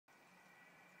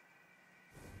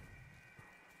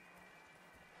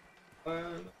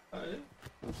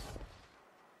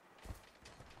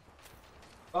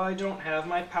I don't have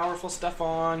my powerful stuff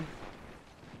on.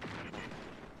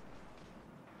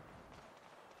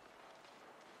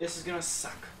 This is gonna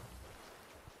suck.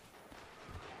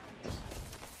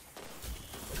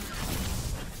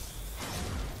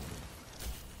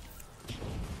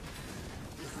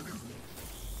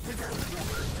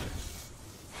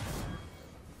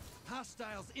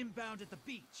 Hostiles inbound at the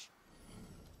beach.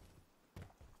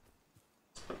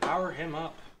 Power him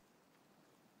up.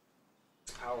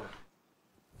 Power.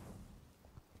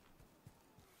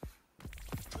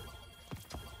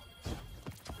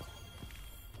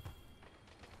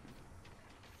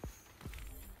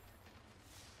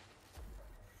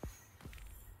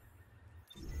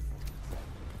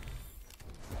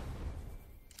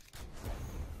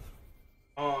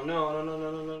 Oh no, no, no,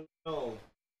 no, no, no, no.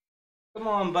 Come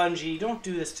on, Bungie, don't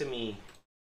do this to me.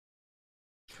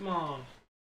 Come on.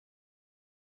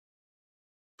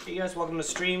 Hey guys, welcome to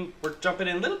stream. We're jumping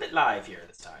in a little bit live here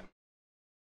this time.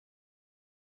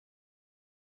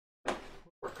 We're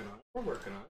working on it. We're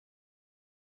working on it.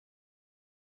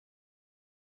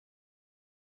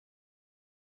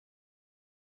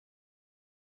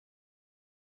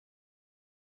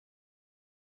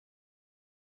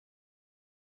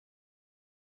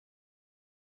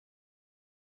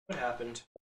 What happened?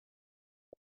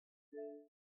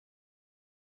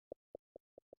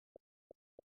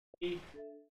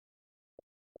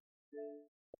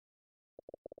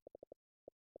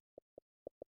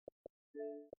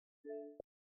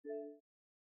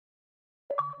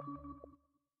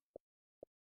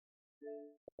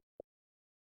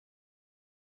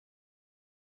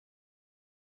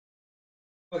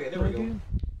 Okay, there we go.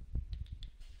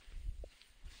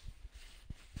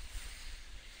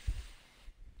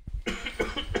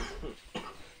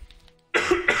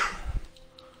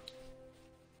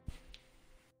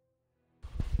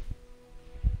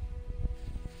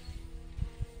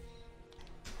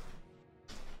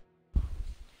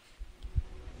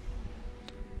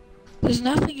 There's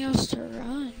nothing else to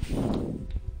run.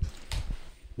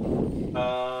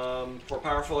 For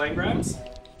powerful engrams?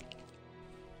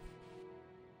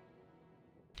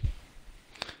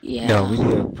 Yeah. No, we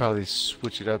need to probably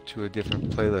switch it up to a different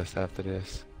playlist after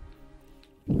this.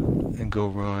 And go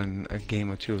run a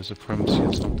game or two of Supremacy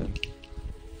or something.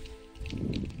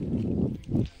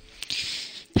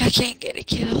 I can't get a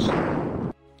kill.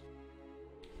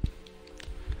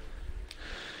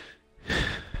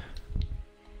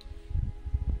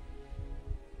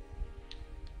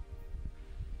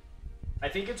 I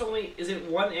think it's only, is it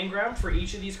one engram for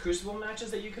each of these Crucible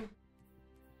matches that you can?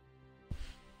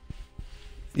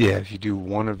 Yeah, if you do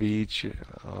one of each,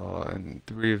 and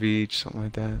 3 of each, something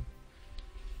like that.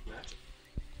 Match.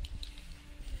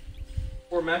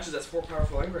 4 matches, that's 4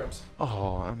 powerful engrams.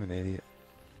 Oh, I'm an idiot.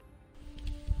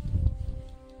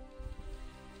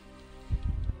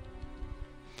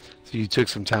 So you took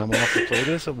some time off to play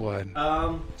this, or what?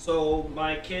 So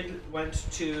my kid went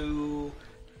to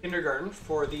kindergarten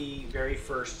for the very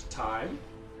first time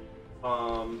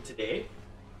today,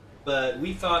 but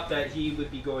we thought that he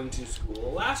would be going to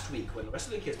school last week when the rest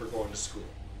of the kids were going to school,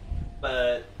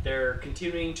 but they're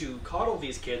continuing to coddle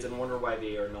these kids and wonder why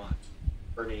they are not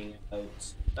burning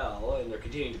out well, and they're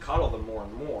continuing to coddle them more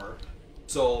and more.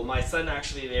 So my son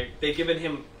actually, they've given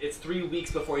him, it's 3 weeks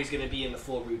before he's going to be in the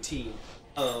full routine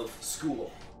of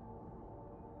school.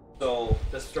 So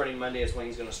this starting Monday is when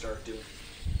he's going to start doing it.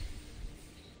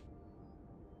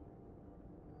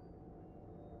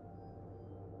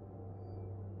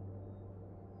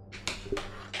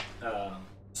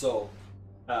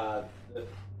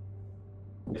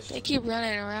 They keep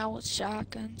running around with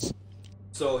shotguns.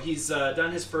 So he's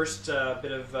done his first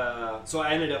bit of. So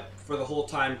I ended up for the whole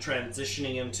time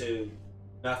transitioning him to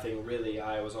nothing really.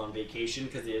 I was on vacation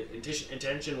because the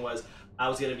intention was I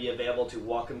was going to be available to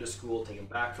walk him to school, take him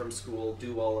back from school,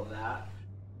 do all of that.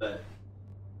 But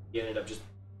he ended up just.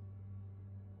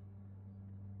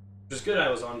 It was good I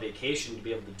was on vacation to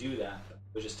be able to do that, but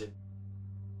we just didn't.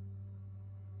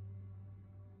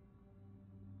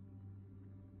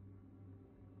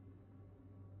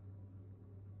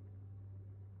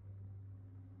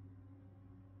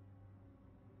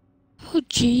 Oh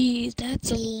geez,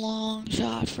 that's a long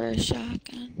shot for a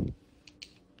shotgun.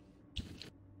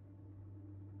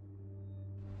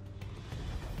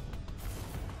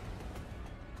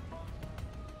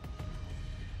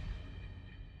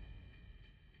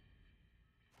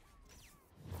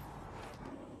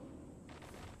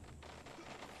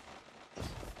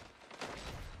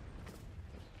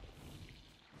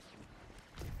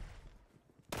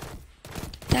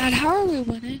 Dad, how are we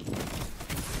winning?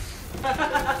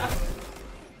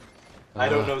 I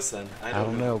don't know, son. I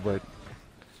don't know, but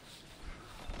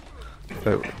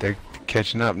they're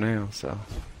catching up now, so.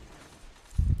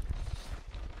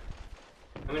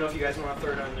 Let me know if you guys want a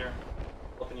third on there.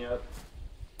 Helping you out.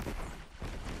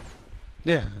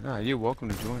 Yeah, nah, you're welcome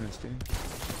to join us, dude.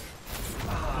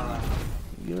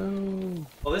 Yo.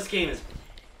 Well, this game is...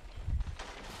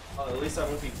 Well, at least I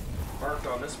won't be marked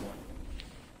on this one.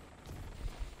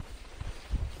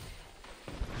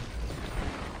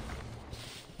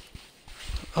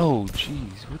 Oh,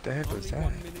 jeez, what the heck was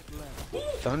that?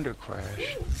 Thunder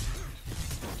crash.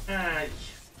 Ah,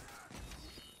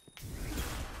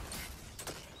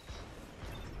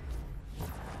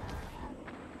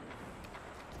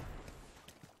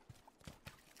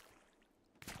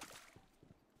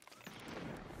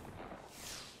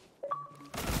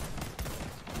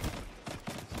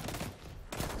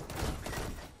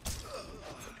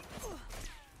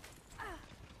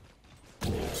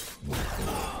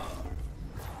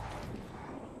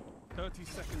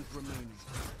 Seconds remaining.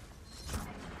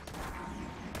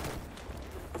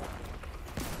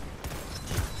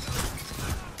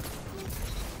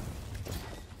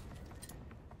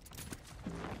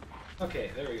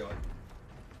 okay, there we go.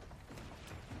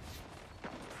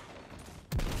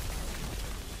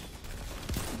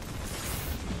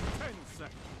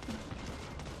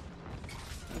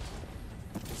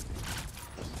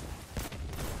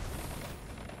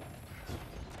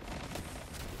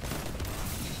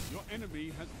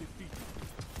 Enemy has defeated.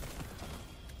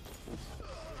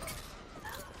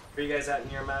 Where are you guys at in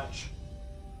your match?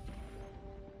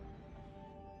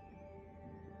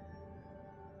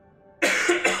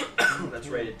 That's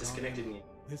right, it disconnected me.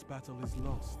 This battle is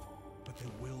lost, but there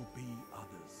will be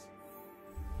others.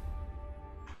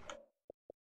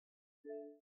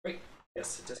 Wait,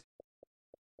 yes, it disconnected.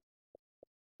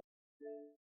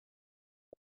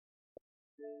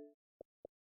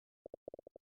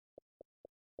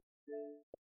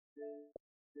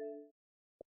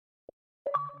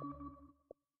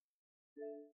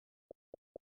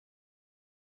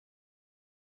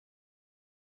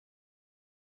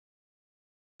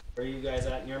 Where are you guys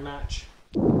at in your match?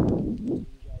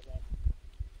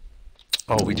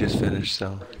 Oh, we just finished,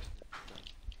 so. Perfect.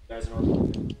 You guys are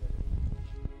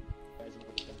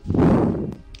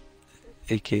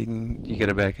Hey, Caden, you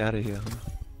gotta back out of here,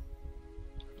 huh?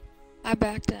 I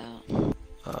backed out.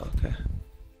 Oh, okay.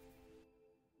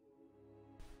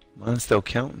 Mine's still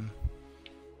counting.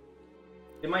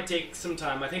 It might take some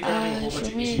time. I think they're having a whole bunch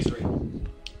of issues right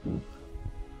now.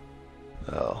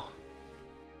 Oh.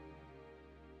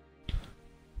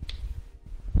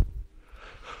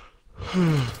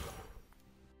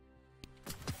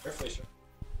 Carefully, sir.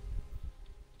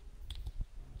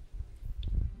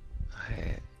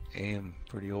 I am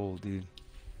pretty old, dude.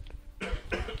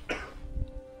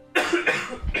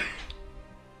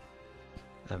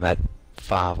 I'm at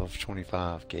 5 of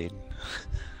 25, Caden.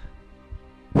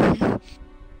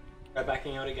 Try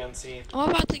backing out again, see. I'm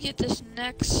about to get this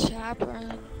next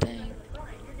chaperone thing.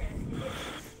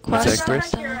 What's that, Quest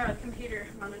Chris? done. Your computer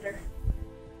monitor.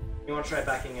 You want to try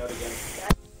backing out again?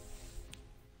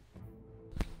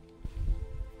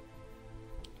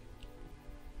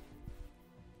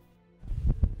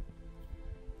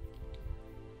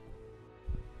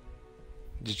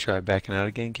 Did you try backing out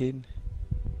again, Caden?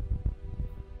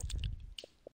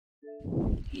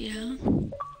 Yeah.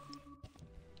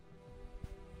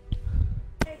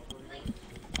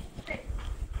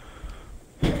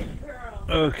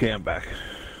 Okay, I'm back.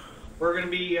 We're going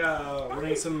to be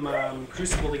running some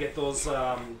Crucible to get those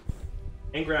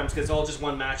engrams, because it's all just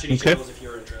one match in each Okay. of those if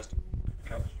you're interested.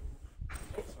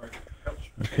 Sorry.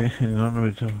 Okay, hang on, let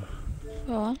me tell.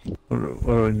 What? What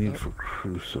do I need for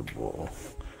Crucible?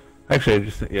 Actually,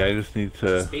 I just need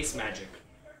to. Space Magic.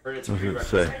 Or it's a What does it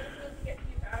prerequisite. say?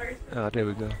 Oh, there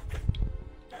we go.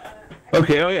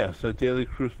 Okay, oh yeah, so daily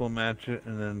Crucible match it,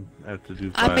 and then I have to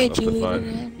do 5 I made up you to leave 5. it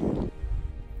in.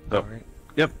 Oh, Alright.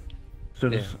 yep. So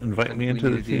Yeah. just invite me We into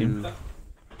the need to team.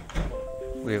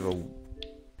 We have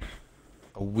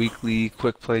a weekly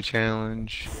quick play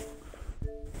challenge.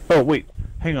 Oh wait,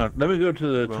 hang on. Let me go to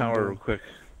the Rumble. tower real quick.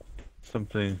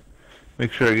 Something.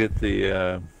 Make sure I get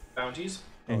the Bounties?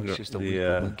 Oh, it's just a weekly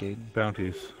one, Caden.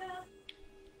 bounties.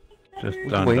 Just can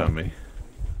dawned wait. on me.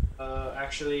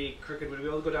 Actually, Crooked, would we be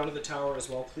able to go down to the tower as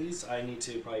well, please? I need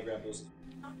to probably grab those.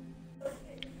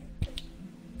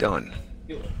 Done.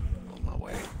 Feel it. On my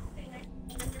way.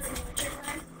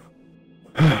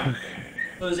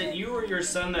 So is it you or your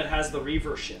son that has the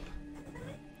Reaver ship?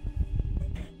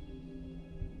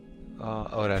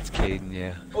 Oh, that's Caden,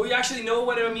 yeah. Oh, you actually know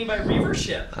what I mean by Reaver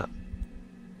ship?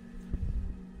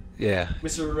 Yeah.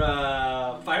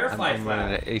 Mr. Firefly I'm running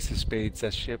Flag. an Ace of Spades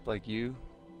that ship like you.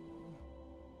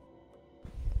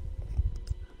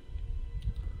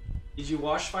 Did you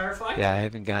watch Firefly? Yeah, I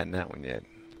haven't gotten that one yet.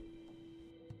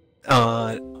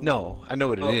 No, I know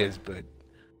what it Okay. is, but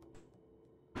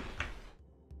Yeah,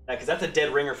 because that's a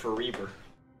dead ringer for Reaper.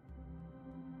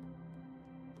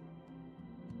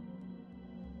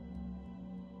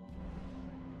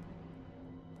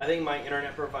 I think my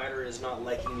internet provider is not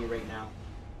liking me right now.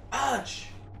 Fudge!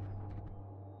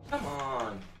 Come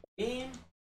on, game.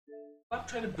 Stop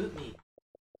trying to boot me.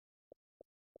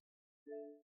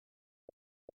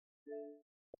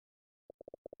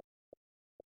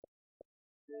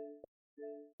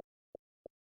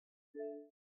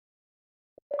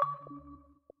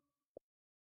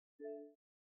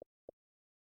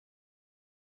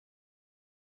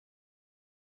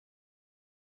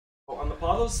 On the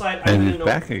positive side, I And need it's to know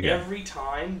back again. every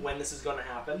time when this is going to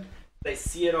happen. I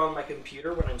see it on my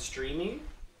computer when I'm streaming.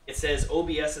 It says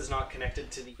OBS is not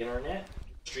connected to the internet.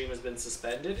 Stream has been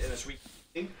suspended and it's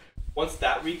reconnecting. Once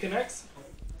that reconnects,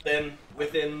 then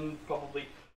within probably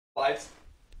 5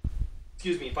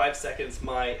 seconds,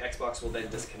 my Xbox will then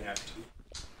disconnect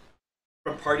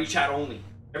from party chat only.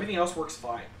 Everything else works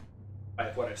fine,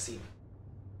 by what I've seen.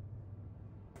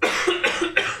 I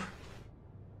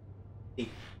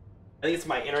think it's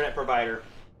my internet provider.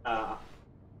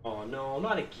 Oh no,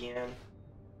 not again.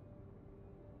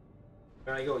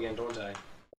 There I go again, don't I?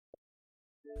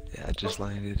 yeah, I just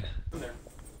landed. I'm there.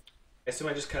 I assume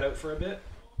I just cut out for a bit.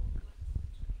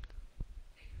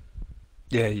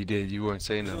 Yeah, you did. You weren't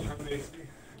saying nothing.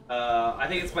 I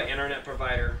think it's my internet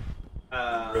provider.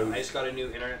 I just got a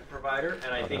new internet provider,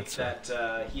 and I think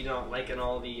that he don't liking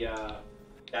all the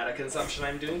data consumption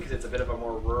I'm doing because it's a bit of a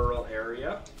more rural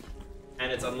area,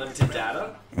 and it's unlimited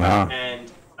data. Wow.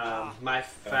 And my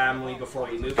family, before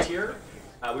we moved here,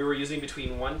 we were using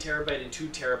between 1 terabyte and 2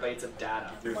 terabytes of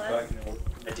data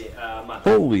a day, a month.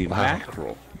 Holy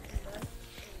mackerel.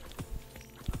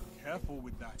 Careful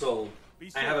with that. So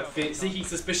I have a sneaking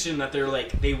suspicion that they're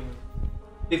like they've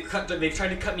tried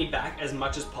to cut me back as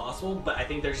much as possible, but I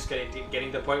think they're just getting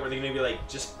to the point where they're gonna be like,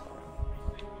 just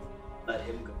let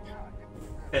him go.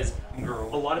 Because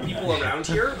a lot of people around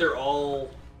here, they're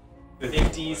all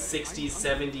 50s, 60s,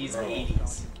 70s,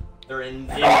 80s. They're in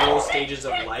those stages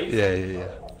of life. Yeah.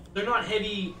 They're not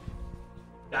heavy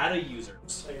data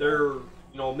users. They're,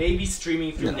 maybe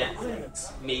streaming through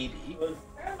Netflix, maybe.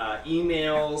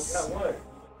 Emails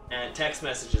and text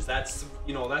messages. That's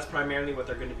primarily what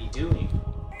they're going to be doing.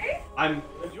 I'm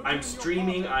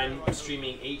streaming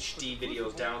HD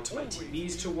videos down to my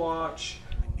TVs to watch.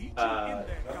 I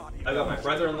got my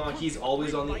brother-in-law. He's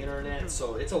always on the internet,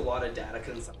 so it's a lot of data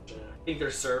consumption. I think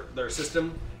their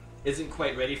system isn't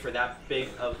quite ready for that big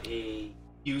of a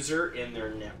user in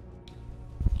their network.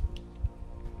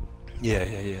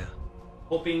 Yeah.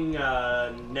 Hoping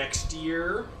next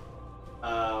year,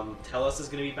 TELUS is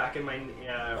going to be back in my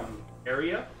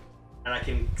area, and I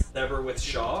can sever with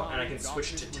Shaw, and I can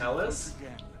switch to TELUS.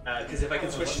 Because if I can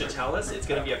switch to TELUS, it's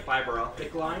going to be a fiber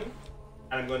optic line,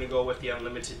 and I'm going to go with the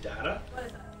unlimited data,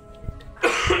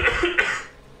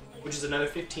 which is another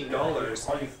 $15.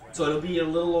 So it'll be a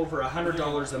little over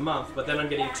 $100 a month, but then I'm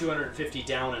getting $250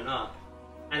 down and up.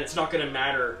 And it's not going to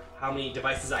matter how many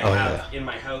devices I have in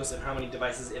my house and how many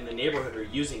devices in the neighborhood are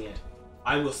using it.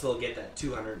 I will still get that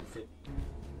 $250.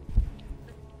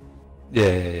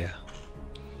 Yeah.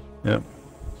 Yep.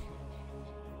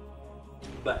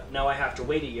 But now I have to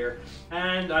wait a year,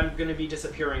 and I'm going to be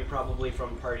disappearing probably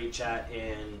from party chat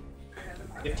in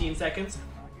 15 seconds.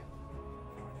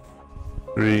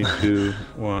 3, 2,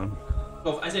 1.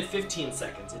 Oh, I said 15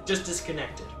 seconds. It just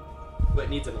disconnected, but it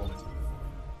needs a moment.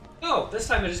 Oh, this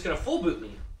time it's just going to full boot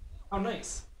me. How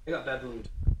nice. I got babooned.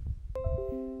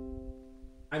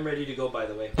 I'm ready to go, by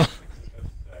the way.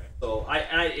 So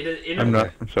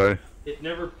I'm sorry. It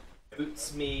never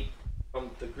boots me from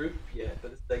the group yet,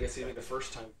 but I guess it'll be the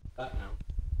first time for that now.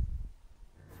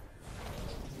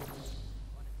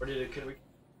 Or did it? Can we?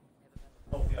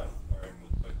 Oh yeah.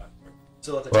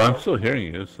 Still at the Well, top. I'm still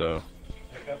hearing you, so.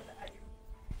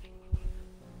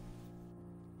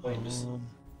 Wait,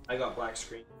 I got black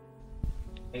screen.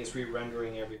 I think it's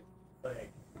re-rendering everything.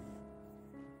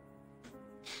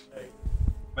 Am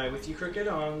I with you, Cricket,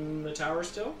 on the tower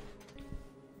still?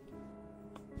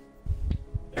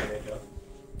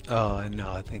 Oh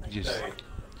no, I think just.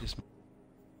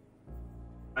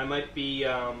 I might be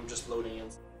just loading in.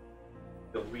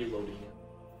 No, reloading it.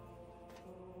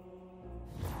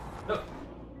 Oh.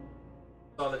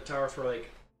 Saw the tower for like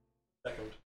a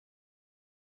second.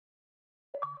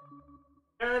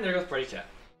 And there goes Party Chat.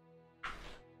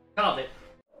 Called it.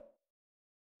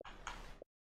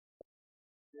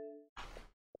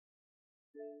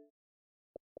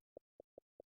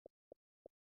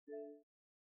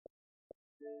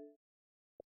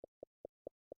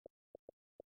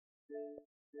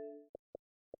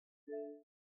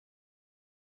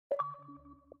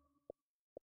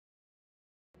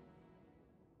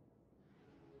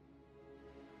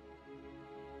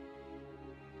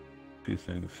 Few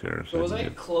things here. So was I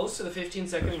close to the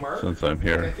 15-second mark? Since I'm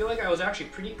here. Like, I feel like I was actually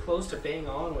pretty close to bang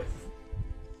on with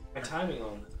my timing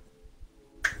on this.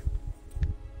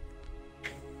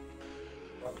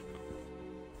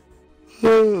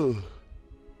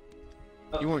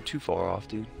 You weren't too far off,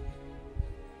 dude.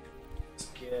 Let's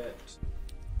get...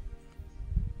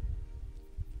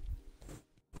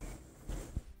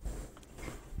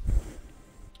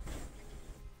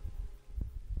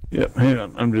 Yep, hang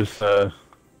on. I'm just, Let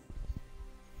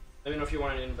me know if you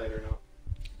want an invite or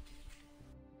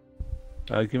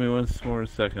not. give me one more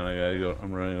second. I gotta go.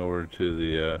 I'm running over to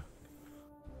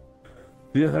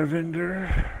the other vendor.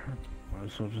 Might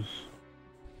as well just...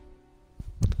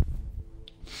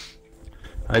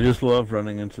 I just love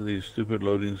running into these stupid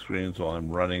loading screens while I'm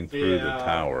running through the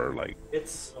tower. Like,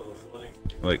 it's so funny.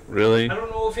 Like, really? I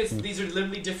don't know if it's these are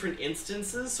literally different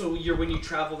instances. So when you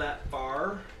travel that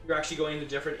far, you're actually going to a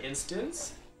different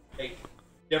instance, like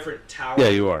different towers. Yeah,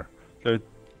 you are.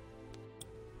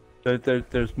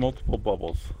 There's multiple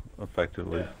bubbles,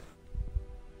 effectively. Yeah.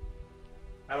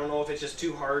 I don't know if it's just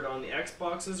too hard on the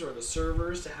Xboxes or the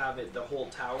servers to have it the whole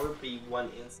tower be one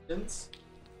instance,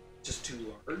 just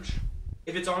too large.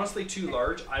 If it's honestly too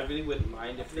large, I really wouldn't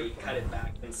mind if they cut it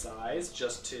back in size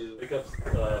just to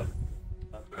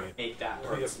make that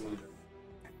part smoother.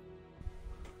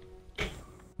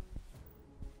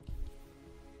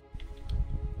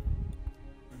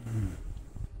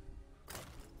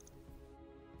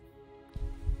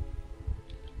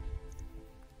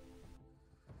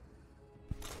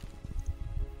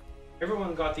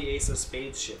 Everyone got the Ace of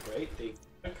Spades ship, right?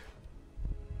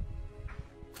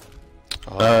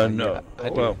 No.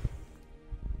 Well,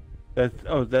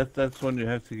 that's one you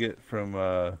have to get from.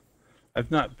 I've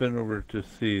not been over to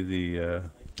see the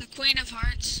Queen of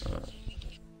Hearts.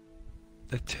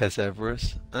 The Tess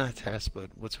Everest. Not Tess, but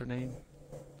what's her name?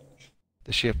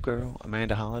 The ship girl,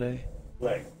 Amanda Holiday.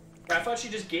 Right. I thought she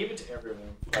just gave it to everyone.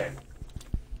 Right.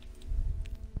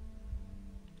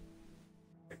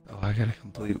 Oh, I gotta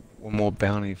complete one more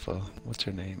bounty for what's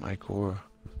her name, Ikora.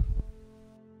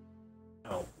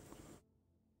 Oh.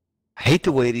 I hate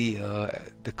the way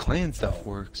the clan stuff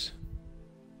works.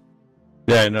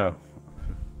 Yeah, I know.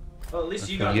 Well, at least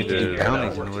you You got have to do me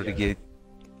bounties in order to get.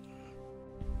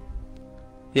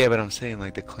 Yeah, but I'm saying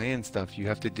like the clan stuff, you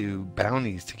have to do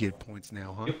bounties to get points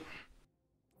now, huh?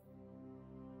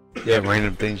 Yeah,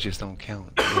 random things just don't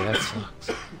count. Yeah, that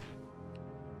sucks.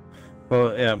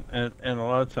 Well, yeah, and a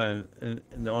lot of times, and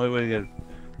the only way to get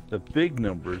the big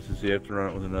numbers is you have to run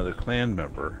it with another clan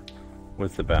member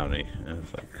with the bounty, and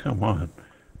it's like, come on.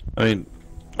 I mean,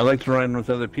 I like to run with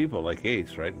other people, like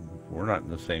Ace, right? We're not in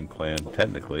the same clan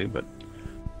technically, but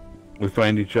we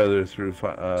find each other through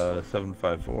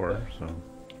 754. So,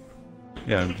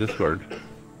 yeah, in Discord.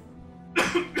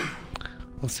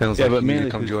 Well, sounds Yeah, like but you need mainly to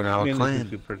come 'cause- join our mainly 'cause clan.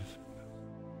 you partic-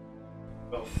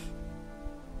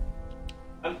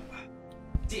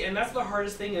 See, and that's the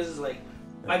hardest thing is like,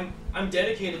 I'm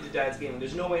dedicated to Dad's Gaming.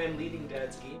 There's no way I'm leaving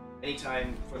Dad's Game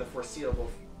anytime for the foreseeable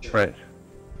future. Right.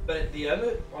 But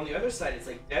on the other side, it's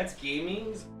like Dad's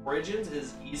Gaming's origins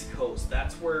is East Coast.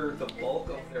 That's where the bulk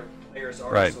of their players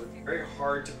are. Right. So it's very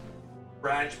hard to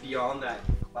branch beyond that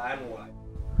clan-wide.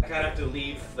 I kind of have to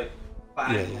leave the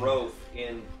clan growth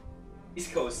in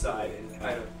East Coast side and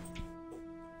kind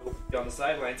of be on the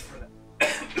sidelines for that.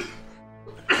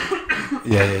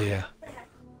 Yeah.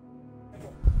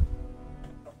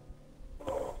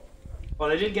 Well,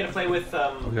 I did get to play with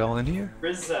Are we all in here?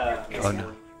 Riz, Oh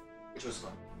no. which was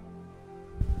fun.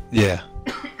 Yeah.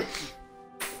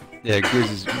 Yeah,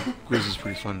 Grizz is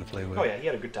pretty fun to play with. Oh yeah, he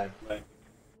had a good time.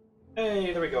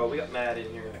 Hey, there we go. We got Matt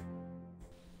in here.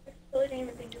 Really didn't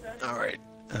even think about it. All right.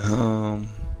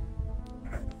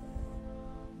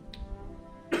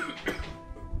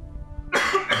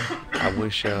 I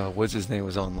wish what's his name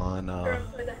was online.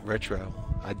 Retro.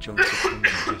 I'd join Supreme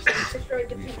just Destroyed the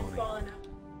to be team funny. falling out.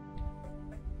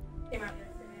 Came out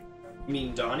yesterday. You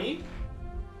mean Donnie?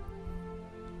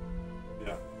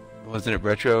 Wasn't it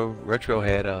Retro? Retro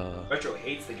had Retro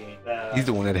hates the game. he's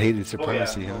the one that hated Oh, yeah.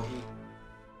 Supremacy, huh?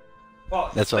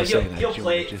 Well, That's what I was he'll, saying, He'll I'd join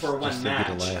play it just- for one just to get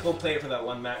a match. laugh. He'll play it for that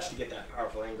one match to get that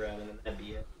powerful engram, and then that'd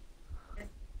be it.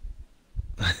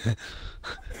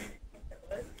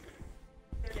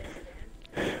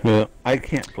 Well, I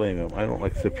can't blame him. I don't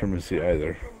like Supremacy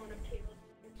either.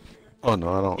 Oh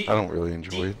no, I don't really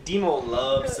enjoy it. Demo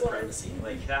loves Supremacy.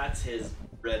 Like that's his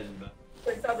bread and butter.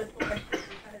 So I saw the tour.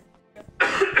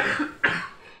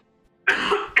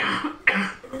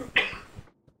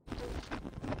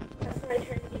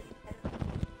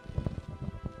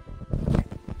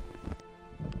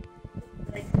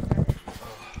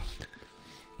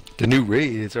 The new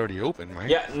raid is already open, right?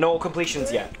 Yeah, no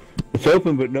completions yet. It's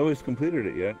open, but nobody's completed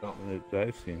it yet. No. That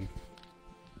I've seen.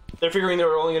 They're figuring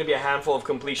there are only going to be a handful of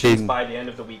completions Caden. by the end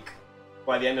of the week.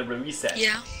 By the end of the reset.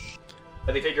 Yeah.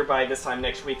 But they figure by this time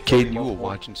next week... there'll be Caden, you were multiple.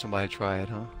 watching somebody try it,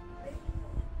 huh?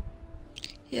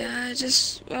 Yeah,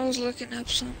 I was looking up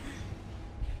some.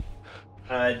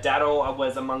 Dado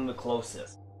was among the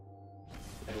closest.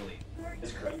 I believe.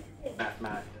 Is correct.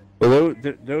 Matt. Well,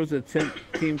 there was a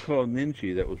team called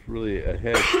Ninja that was really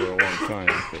ahead for a long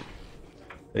time. But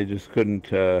they just couldn't.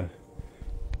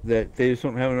 That they just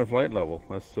don't have enough light level.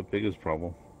 That's the biggest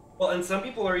problem. Well, and some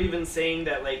people are even saying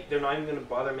that like they're not even going to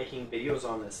bother making videos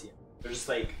on this yet. They're just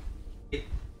like,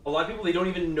 a lot of people, they don't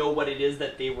even know what it is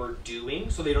that they were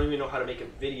doing, so they don't even know how to make a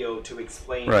video to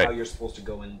explain Right. how you're supposed to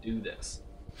go and do this.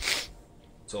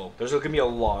 So there's going to be a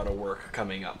lot of work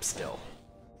coming up still.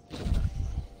 Yep.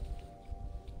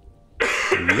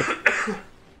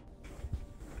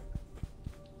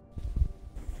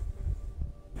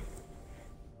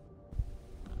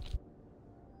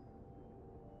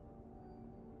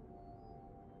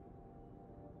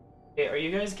 Hey, are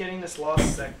you guys getting this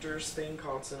lost sectors thing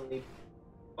constantly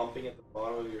bumping at the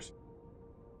bottom of your screen?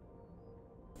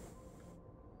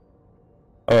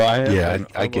 Oh, I have. Yeah, been.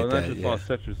 I get not that, just yeah. lost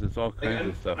sectors. It's all kinds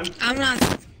of stuff. I'm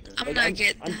not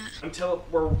getting that. Until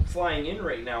we're flying in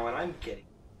right now, and I'm getting.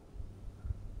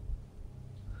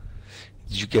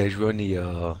 Did you guys run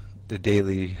the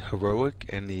daily heroic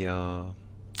and the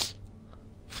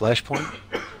flashpoint?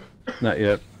 Not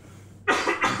yet.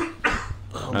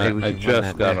 Oh, maybe we I can run just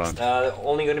that got next. on.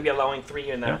 Only going to be allowing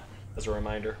 3 in that, Yeah. as a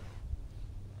reminder.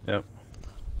 Yep.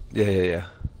 Yeah.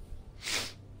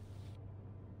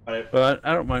 But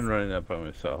I don't mind running that by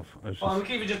myself. It's Well, we just,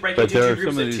 can even just break but into there two are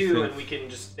some groups of of these 2, things- and we can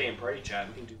just stay in party chat.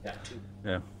 We can do that too.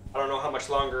 yeah. I don't know how much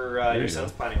longer your you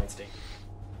son's go. planning on staying.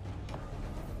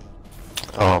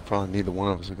 Oh, probably neither one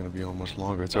of us are going to be on much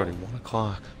longer. It's already 1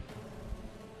 o'clock.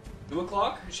 2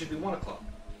 o'clock? It should be 1 o'clock.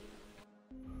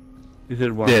 You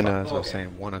said one. Yeah, o'clock. no, that's what I'm Okay.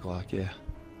 saying. 1 o'clock, yeah.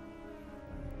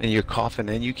 And you're coughing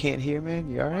and you can't hear, man?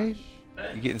 You alright?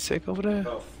 You getting sick over there?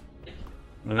 Oh.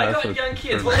 No, I that's got what- young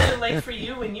kids. What was it like for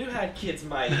you when you had kids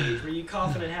my age? Were you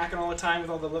coughing and hacking all the time with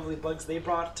all the lovely bugs they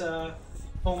brought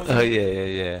home with Oh, you?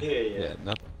 yeah. Yeah.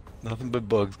 Nothing but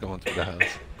bugs going through the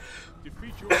house.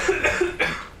 Defeat your enemy.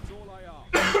 That's all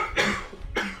I ask.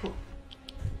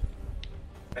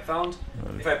 I found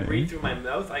if I Okay. breathe through my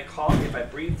mouth, I cough. If I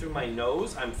breathe through my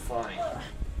nose, I'm fine.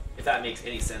 If that makes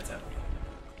any sense at all.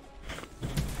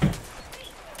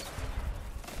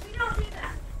 We don't do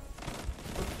that.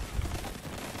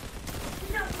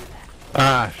 We don't do that.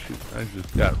 Ah, shoot! I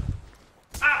just got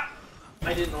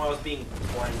I didn't know I was being the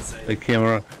blindsided.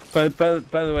 camera. By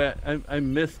the way, I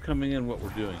missed coming in. What we're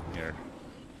doing here?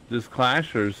 This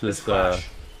clash or is this? This clash.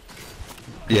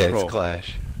 Yeah, Control. it's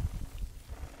Clash.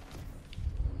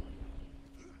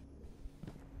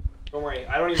 Don't worry,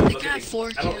 I don't even I look got at the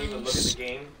 4 I don't even look at kills. the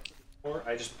game anymore.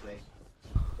 I just play.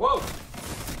 Whoa!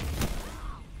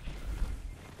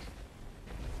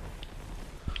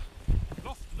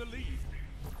 Lost the lead.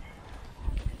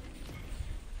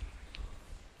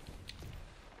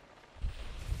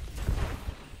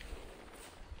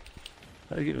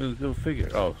 I get go figure.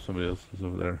 Oh, somebody else is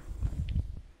over there.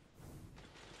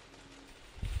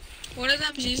 One of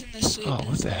them's using the sweet. Oh,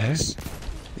 what the heck?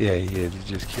 Yeah, they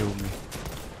just killed me.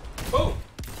 Oh!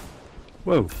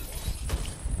 Whoa!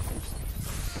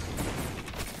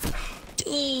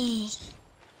 Ooh,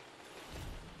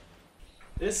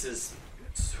 This is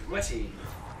sweaty.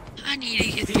 I need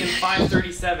to get Being that.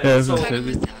 537. Yeah, So, that's okay.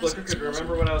 look,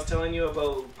 remember when I was telling you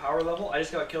about power level? I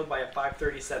just got killed by a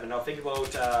 537. Now think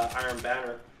about Iron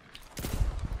Banner.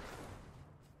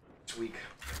 It's weak.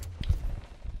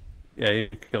 Yeah, you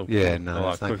killed. Yeah, a no,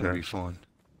 lot it's not quicker. gonna be fun.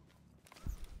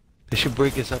 They should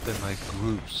break us up in like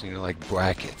groups, like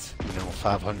brackets.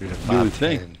 500 to 510. You would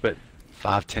think, but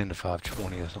 510 to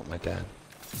 520 or something like that.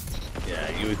 yeah,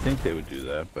 you would think they would do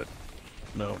that, but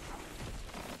no.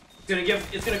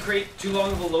 It's gonna create too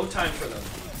long of a load time for them.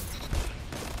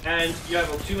 And you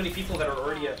have too many people that are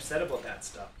already upset about that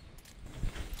stuff.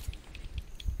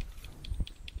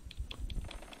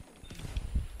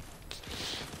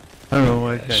 I don't know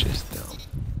why. That's just dumb.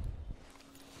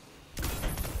 This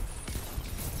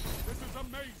is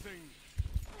amazing.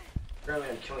 Apparently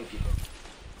I'm killing people.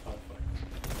 Oh, fuck.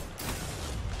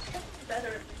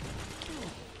 Better.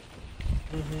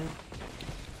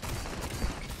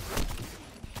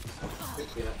 Good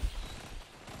cleanup.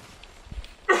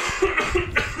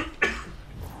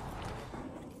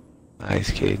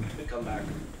 Nice, Caden. Good comeback.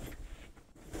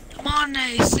 I'm on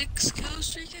a 6 kill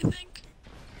streak, I think.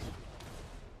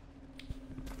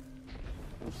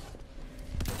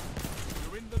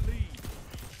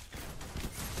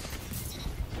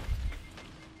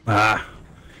 Ah.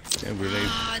 Yeah, grenade.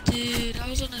 Ah, dude, I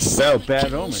was on a Oh, 7 bad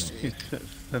kill omen. streak. He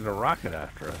sent a rocket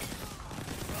after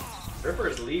us. Ripper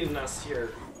is leading us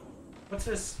here. What's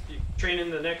this? You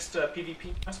training the next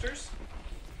PvP masters?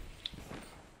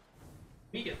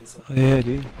 We getting some. Yeah,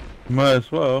 dude. Might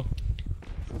as well.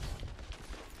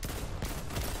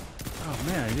 Oh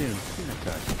man, I didn't even see that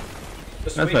guy.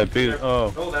 Just That's wait, my big. there-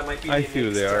 Oh, Oh, that might be I the see who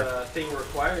next they are. thing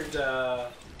required.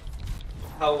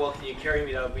 How well can you carry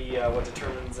me? That'll be what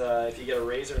determines if you get a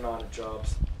raise or not at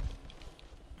jobs.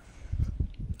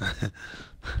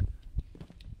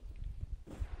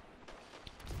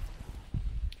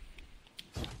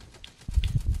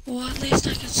 Well, at least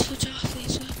I can switch off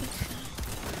these weapons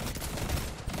now.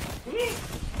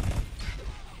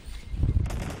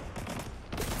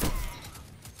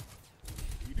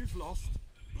 Lead is lost,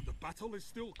 but the battle is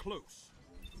still close.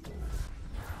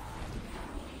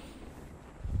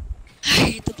 I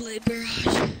hate the blade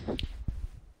barrage.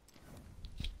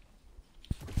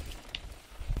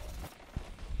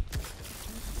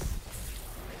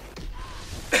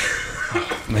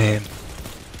 Man.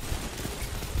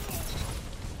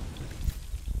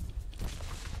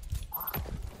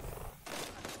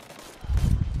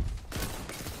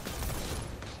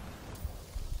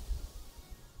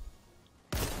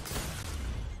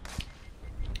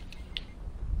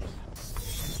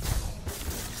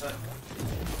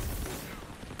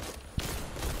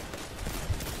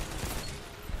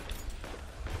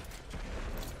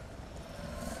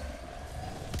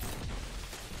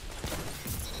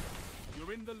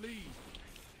 You're in the lead.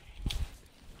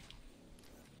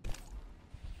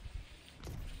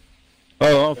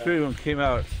 Oh, all three of them came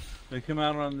out. They came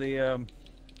out on the On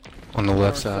the left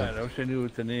north side. I wish I knew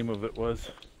what the name of it was.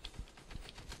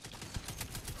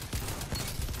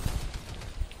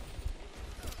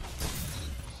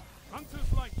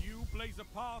 Hunters like you blaze a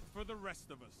path for the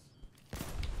rest of us.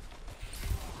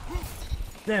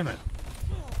 Damn it!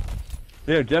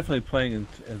 They're definitely playing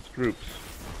in groups.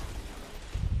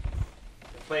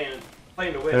 Playing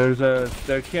to win.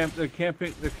 They're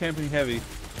camping heavy.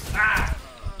 Yeah,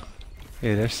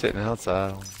 they're sitting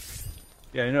outside.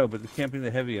 Yeah, I know, but they're camping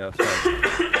the heavy outside.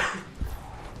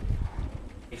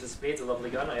 Ace of Spades, a lovely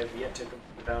gun. I have yet to complete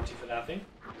the bounty for that thing.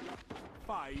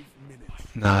 5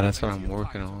 minutes. Nah, that's what I'm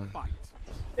working on. Fight.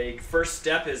 The first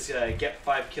step is get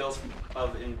 5 kills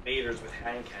of invaders with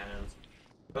hand cannons.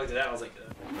 I looked at that and I was like,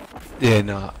 Yeah,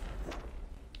 nah.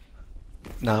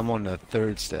 Nah, I'm on the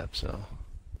third step, so.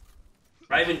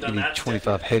 I haven't You done need that.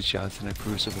 25 headshots in a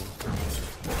crucible.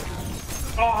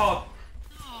 Oh!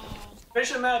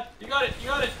 Finish him, Matt. You got it. You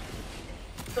got it.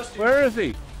 Trust you. Where is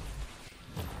he?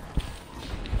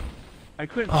 I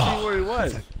couldn't see where he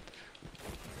was.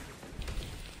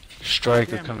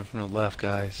 Striker Damn it. coming from the left,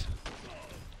 guys.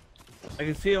 I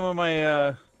could see him on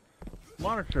my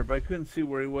monitor, but I couldn't see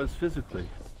where he was physically.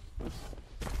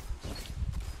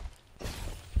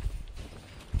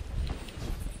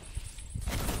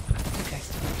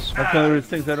 That's one of the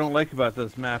things I don't like about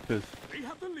this map is They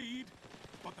have the lead,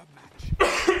 but the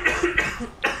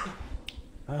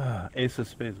match. Ace of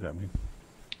Spades got me.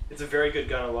 It's a very good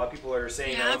gun. A lot of people are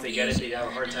saying Yeah, that I'm once they get it, they using have a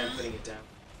it hard right time now. putting it down.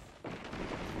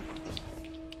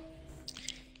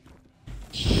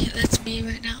 Yeah, that's me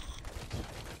right now.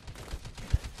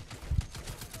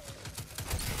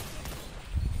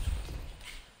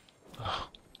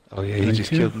 Oh yeah, he Thank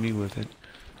just you. killed me with it.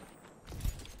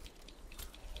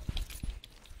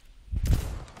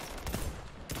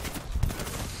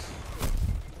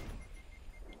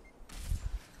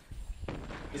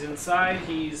 He's inside.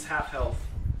 He's half health.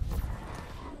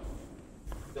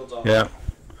 Builds off. Yeah.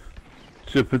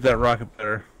 Should put that rocket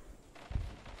better.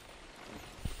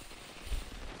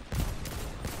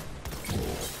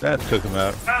 That took him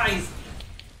out. Ah, he's...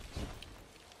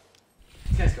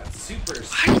 These guys got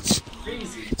supers. Why did spawn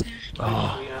Crazy. right there?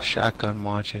 Oh, Yeah. shotgun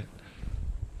watch it.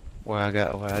 Where I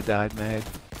died mad.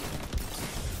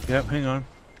 Yep, hang on.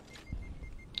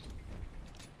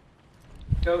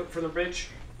 Go from the bridge.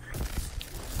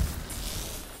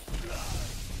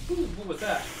 Ooh, what was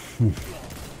that?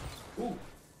 Ooh,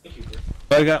 thank you. Chris.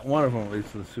 I got one of them at least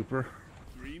for the super.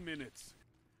 3 minutes.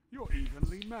 You're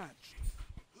evenly matched.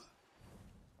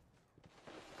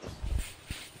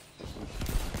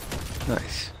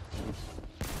 Nice.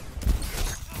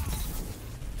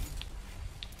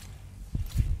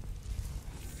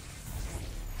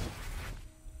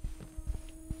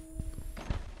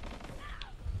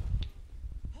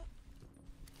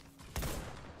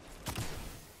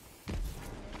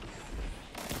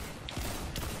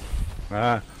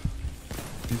 Ah.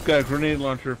 He's got a grenade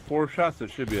launcher. 4 shots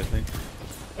it should be, I think.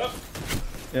 Oh,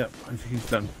 Yep, I think he's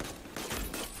done.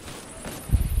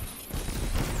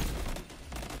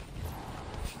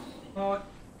 Oh,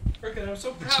 Cricket, I'm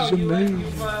so This proud is you've amazing.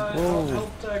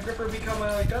 helped Gripper become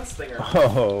a gunslinger.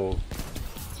 Oh,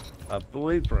 a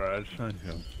blade barrage. Thank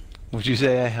you. Would you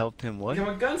say I helped him what?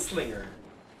 Become a gunslinger.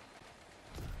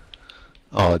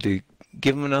 Oh, dude,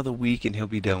 give him another week and he'll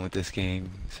be done with this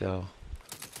game. So.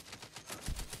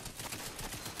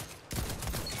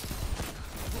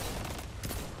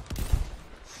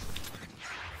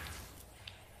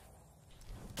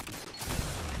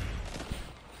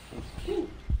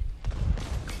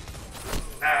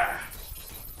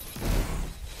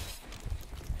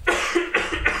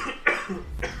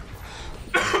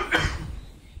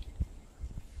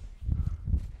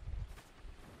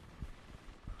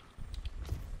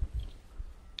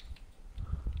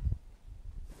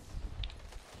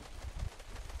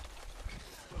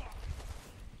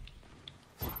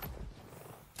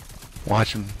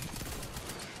 Watch him.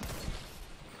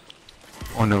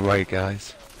 On the right,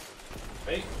 guys.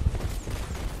 Right?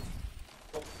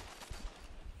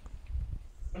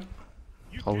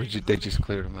 Oh, they just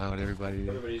cleared him out. Everybody did.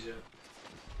 Everybody's in.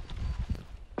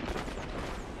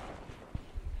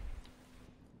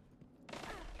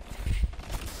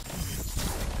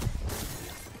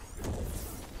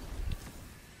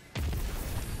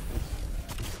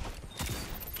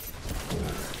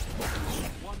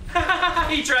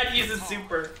 He tried to use his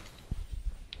super.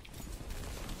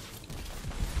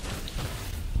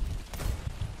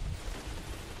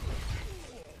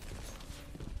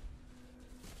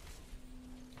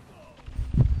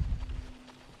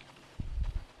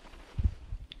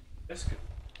 That's good.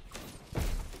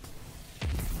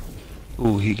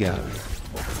 Ooh, he got me.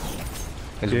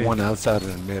 There's Okay. one outside in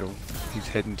the middle. He's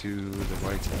heading to the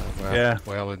right side. Where Yeah.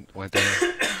 where I went down.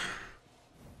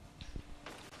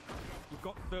 We've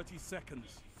got 30 seconds.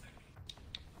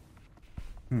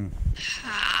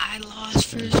 Ah, I lost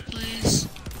first place.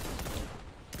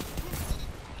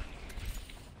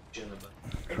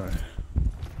 Try.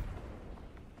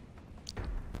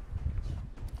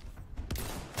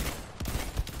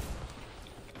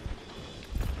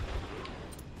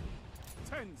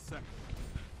 Seconds.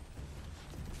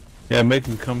 Yeah, make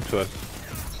them come to us.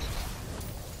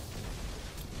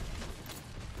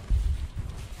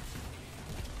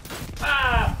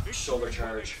 Ah! Shoulder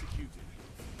charge.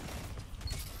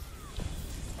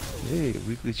 Hey,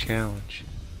 weekly challenge.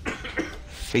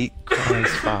 Fate cries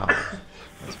foul.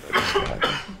 That's what I described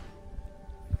it.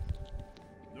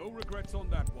 No regrets on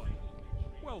that one.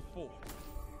 Well fought.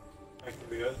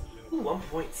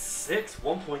 1.6,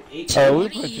 1.8.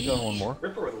 We'd like to go one more.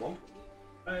 Ripper with a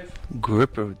 1.5.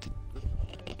 Gripper with the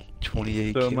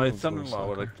 28 So my kills, son-in-law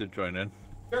would sucker. like to join in.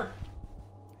 Sure.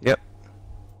 Yep.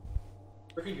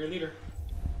 Ricky, your leader.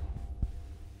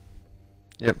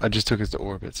 Yep, I just took us to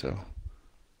orbit, so.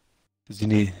 Does he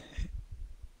need...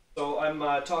 So I'm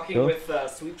talking Bill? with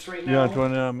Sweeps right You now, want to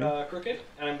join in on me? Crooked,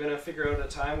 and I'm gonna figure out a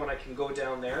time when I can go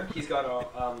down there. He's got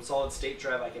a solid state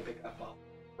drive I can pick up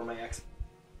for my X.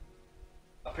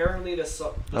 Apparently, the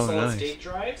solid nice. state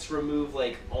drives remove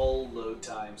like all load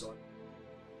times on.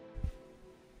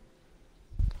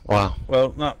 Wow.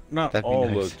 Well, not That'd be all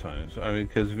nice. load times. I mean,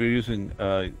 because if you're using,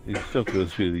 it still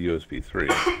goes through the USB 3.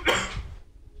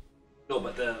 No,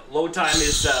 but the load time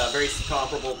is very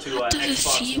comparable to What does a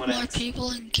Xbox few One more X.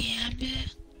 people in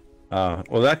Gambit?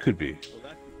 Well, that could be.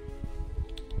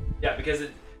 Yeah, because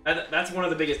that's one of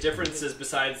the biggest differences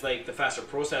besides like the faster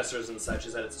processors and such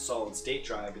is that it's a solid state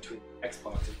drive between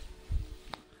Xbox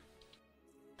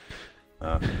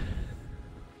and.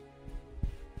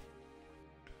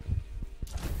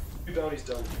 Two bounties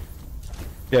done.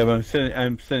 Yeah, but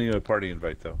I'm sending you a party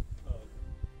invite though.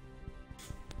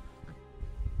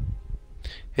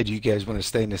 Hey, do you guys want to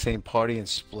stay in the same party and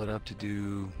split up to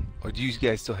do... Or do you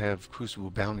guys still have Crucible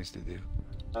bounties to do?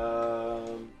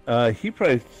 He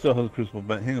probably still has a Crucible,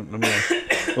 but hang on, let me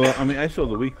ask. Well, I mean, I still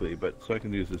have the weekly, but so I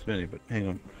can use this many, but hang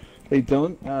on. Hey,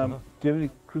 Dylan, do you have any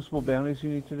Crucible bounties you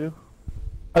need to do?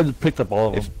 I just picked up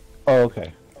all of them. Oh,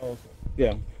 okay.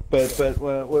 Yeah, but for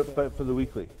the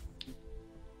weekly?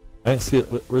 I didn't see it.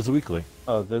 Where's the weekly?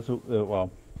 Oh, that's well.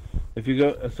 If you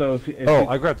go, so if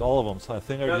I grabbed all of them, so I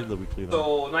think I did the weekly. Then.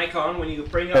 So Nikon, when you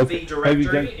bring up the Have you directory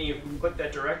done- and you click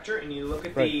that director and you look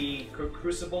at the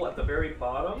Crucible at the very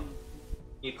bottom,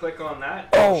 you click on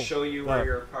that, it'll show you where that.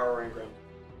 your power rank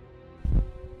round.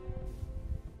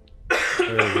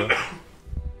 There we go.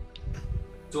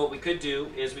 So what we could do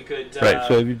is we could right.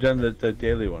 So have you done the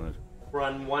daily one?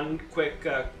 run one quick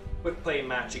play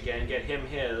match again, get him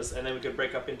his, and then we could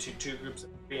break up into two groups of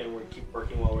three and we'll keep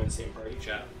working while we're in the same party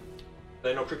chat.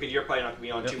 But I know Crooked, you're probably not gonna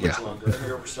be on too much Yeah. longer.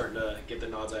 You're starting to get the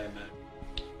nods I am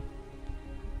at.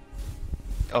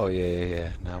 Oh,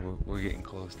 yeah. Now we're getting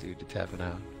close, dude, to tapping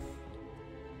out.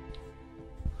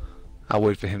 I'll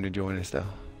wait for him to join us though.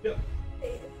 Yep.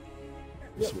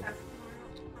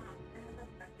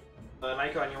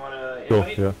 Nikon, you want to Cool,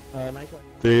 invite? yeah.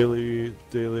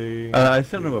 Daily. I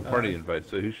sent him a party invite,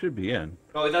 so he should be in.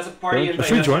 Oh, that's a party Is invite.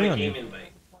 he That's not joining a on game you?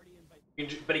 invite.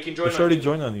 But he can join. It's on already game.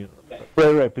 joined on you.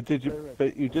 Right.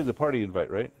 But you did the party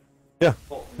invite, right? Yeah.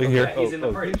 Oh, They can hear. yeah, he's in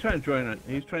the party. He's trying to join.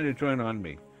 He's trying to join on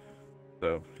me,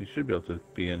 so he should be able to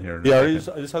be in here. In a Yeah,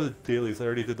 second. I just have the dailies. I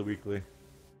already did the weekly.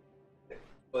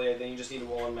 Well, yeah, then you just need a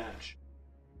one match.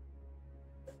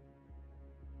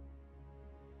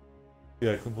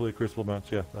 Yeah, completely crucible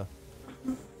match. Yeah.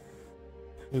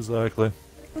 Exactly.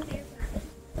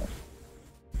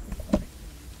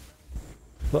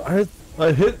 But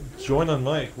I hit join on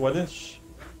mic. Why didn't?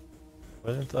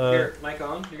 Here,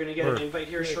 Nikon, you're gonna get an Where? invite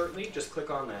here shortly. Just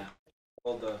click on that.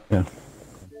 Hold the. Yeah.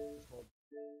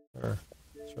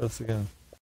 Let's try this again.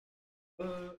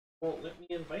 Won't let me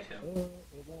invite him.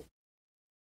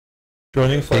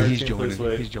 Joining Yeah, fire he's team, joining. please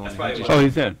wait. He's joining. That's why Oh,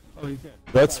 he's in.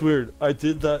 That's weird. I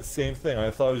did that same thing. I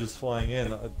thought I was just flying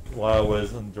in while I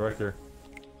was in director.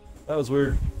 That was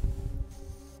weird.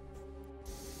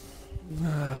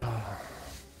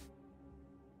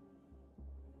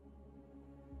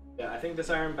 Yeah, I think this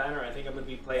Iron Banner. I think I'm gonna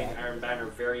be playing Iron Banner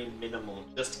very minimal,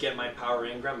 just to get my power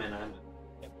engram, and I'm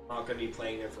not gonna be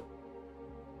playing it for.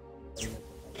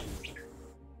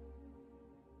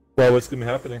 Well, what's gonna be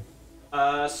happening?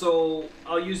 So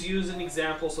I'll use you as an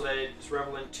example so that it's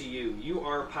relevant to you. You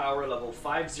are power level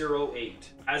 508,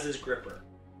 as is Gripper.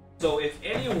 So if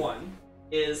anyone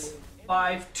is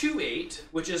 528,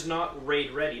 which is not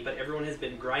raid ready, but everyone has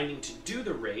been grinding to do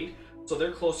the raid, so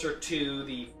they're closer to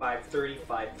the 530,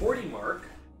 540 mark.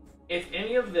 If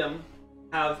any of them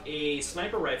have a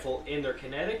sniper rifle in their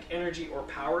kinetic, energy, or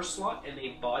power slot and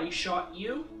they body shot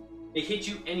you, they hit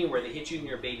you anywhere. They hit you in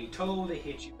your baby toe, they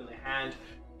hit you in the hand,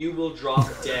 you will drop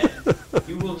dead.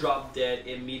 You will drop dead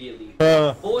immediately.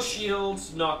 Full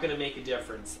shield's not going to make a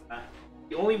difference.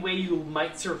 The only way you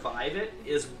might survive it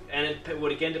is, and it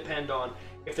would again depend on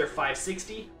if they're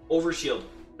 560, over shield,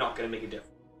 not going to make a difference.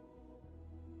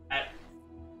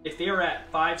 If they are at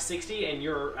 560 and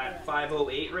you're at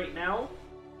 508 right now,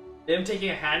 them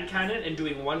taking a hand cannon and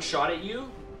doing one shot at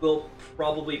you will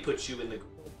probably put you in the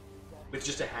goal with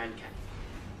just a hand cannon.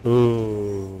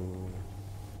 Ooh.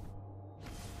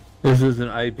 This is an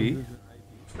IB.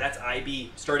 That's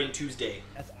IB starting Tuesday.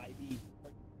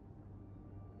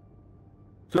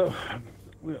 So,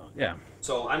 well, yeah.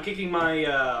 So I'm kicking my.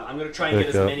 I'm gonna try and get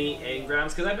as many engrams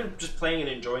because I've been just playing and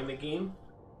enjoying the game,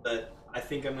 but I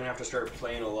think I'm gonna have to start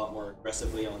playing a lot more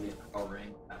aggressively on the power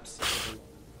engrams.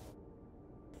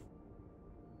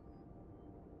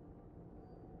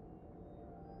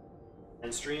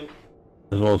 And stream.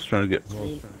 As well as trying to get.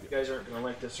 You guys aren't gonna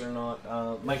like this or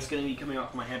not. Mike's gonna be coming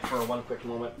off my head for one quick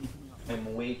moment.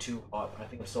 I'm way too hot. I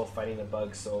think I'm still fighting the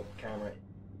bugs, so camera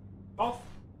off.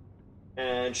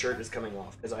 And shirt is coming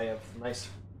off because I have nice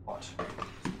hot.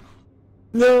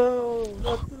 No,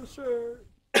 not the shirt.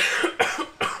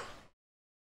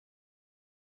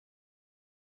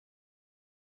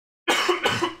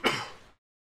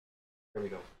 There we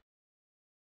go.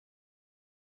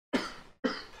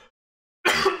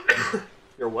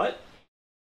 Your what?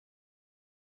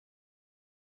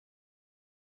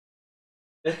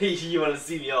 You want to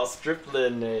see me all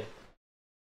strippling?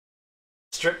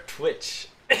 Strip Twitch.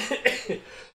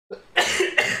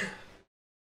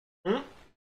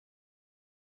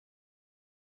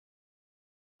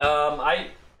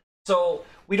 So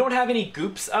we don't have any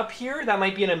goops up here. That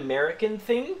might be an American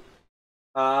thing.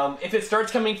 If it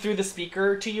starts coming through the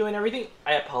speaker to you and everything,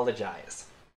 I apologize.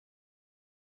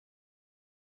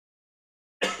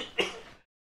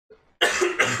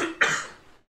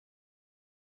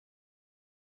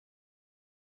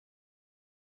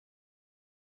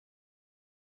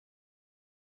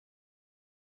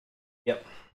 Yep.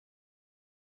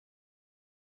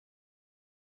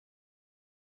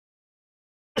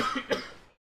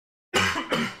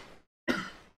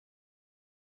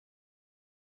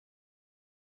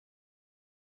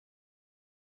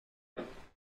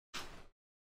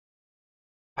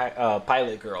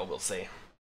 Pilot girl, we'll say.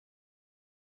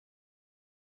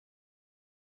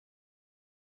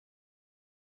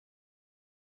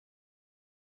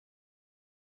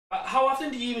 How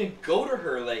often do you even go to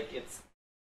her? Like, it's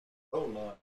so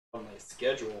not on my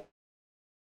schedule.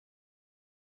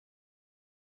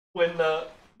 When the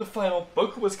final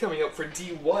book was coming out for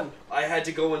D1, I had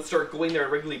to go and start going there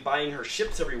and regularly buying her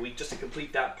ships every week just to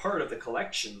complete that part of the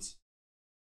collections.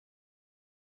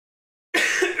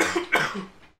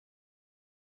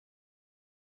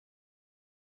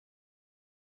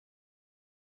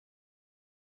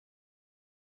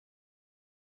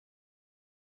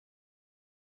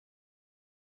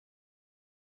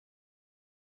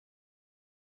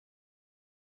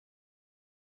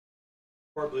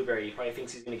 Poor Blueberry. He probably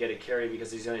thinks he's going to get a carry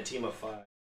because he's on a team of 5.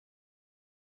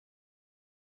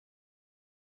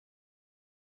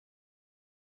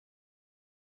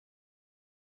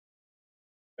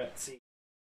 Let's see.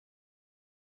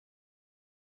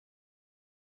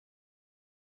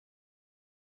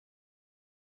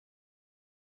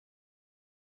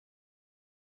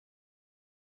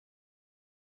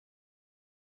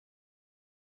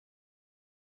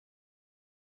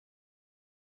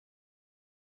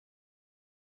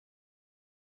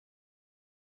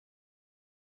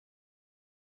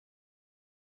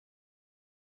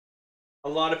 A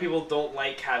lot of people don't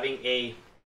like having a...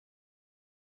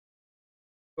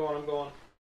 I'm going.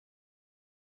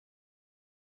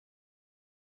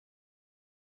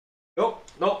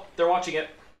 Nope, they're watching it.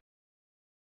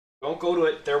 Don't go to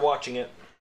it, they're watching it.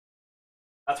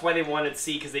 That's why they wanted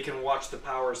C, because they can watch the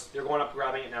powers. They're going up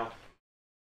grabbing it now.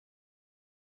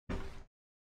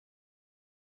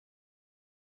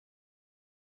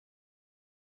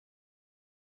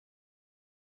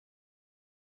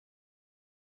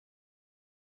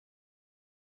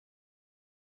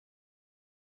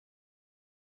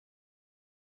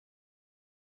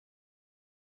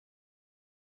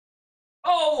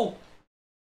 Oh!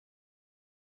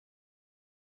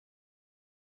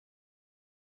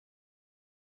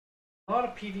 Not a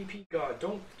PvP god.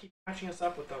 Don't keep catching us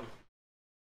up with them.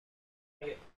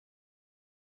 Dang it.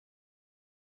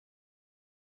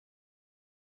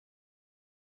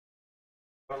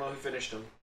 I don't know who finished him.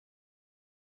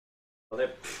 Oh, they...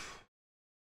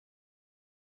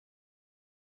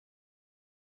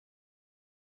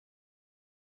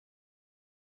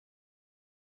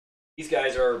 These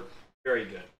guys are very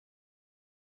good.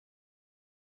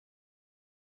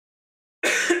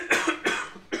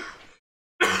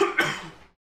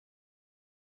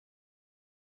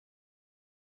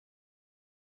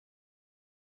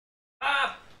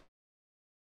 Ah!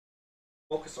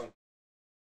 Focus on.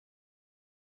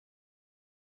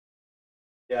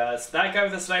 Yeah, it's that guy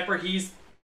with the sniper. He's...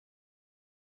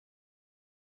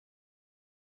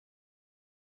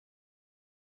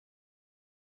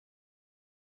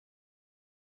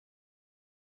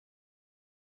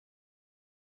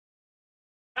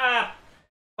 Ah!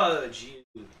 Fudge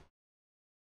you.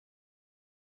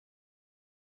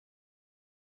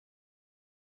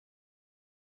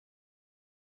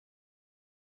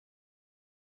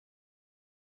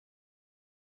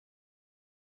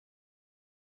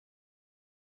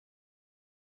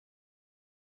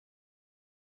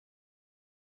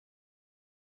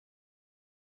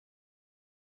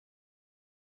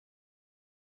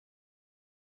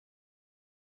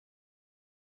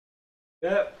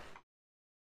 Yep.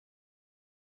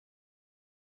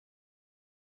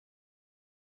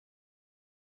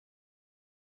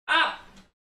 Ah!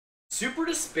 Super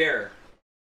despair.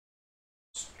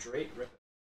 Straight rip.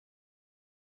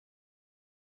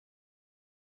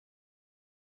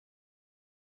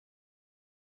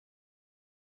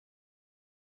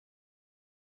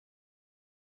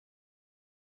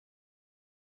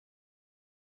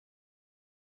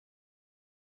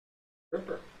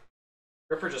 Ripper.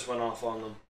 Ripper just went off on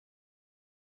them.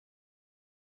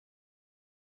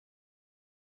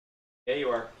 Yeah, you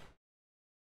are.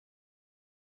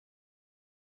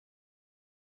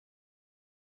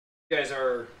 You guys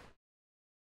are...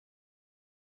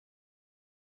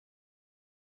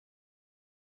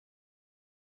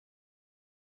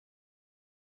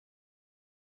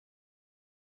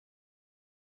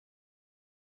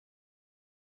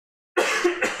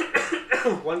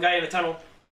 One guy in the tunnel.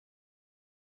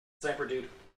 Sniper dude.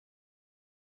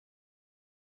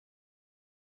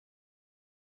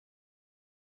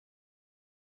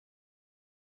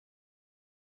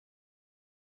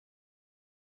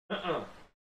 Uh-uh.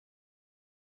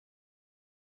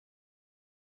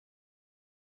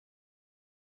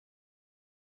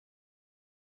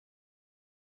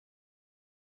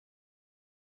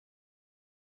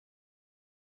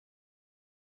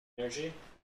 Energy.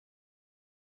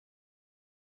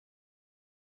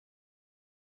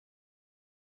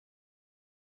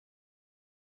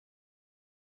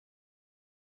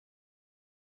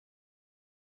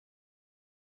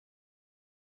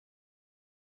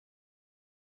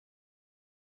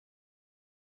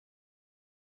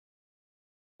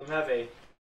 Don't have a...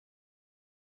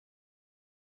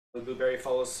 The blueberry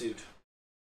follows suit.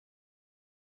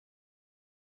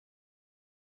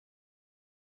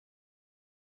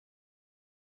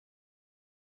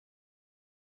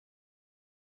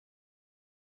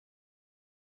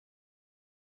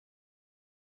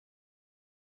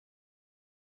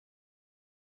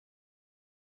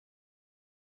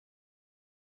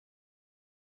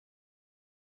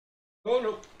 Oh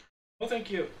no. No thank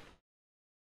you.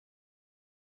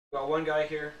 Got one guy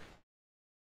here.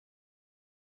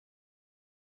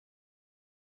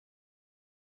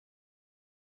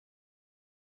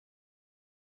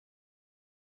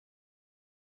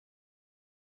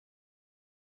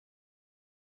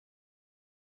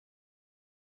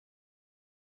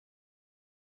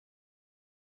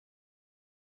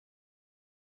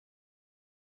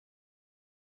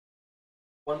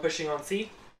 One pushing on C.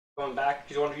 Going back.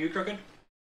 He's one of you, Crooked.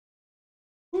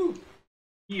 Woo!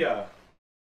 Yeah.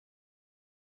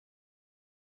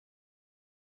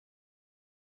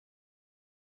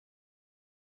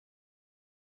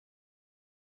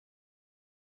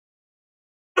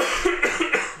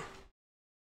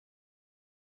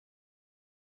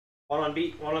 One on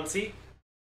B, one on C.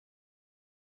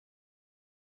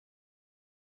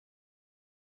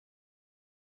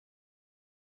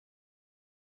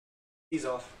 He's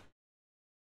off.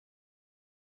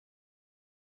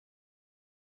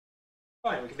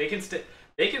 Fine, they can stay.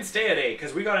 They can stay at A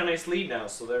because we got a nice lead now,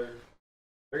 so they're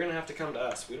gonna have to come to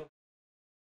us. We don't.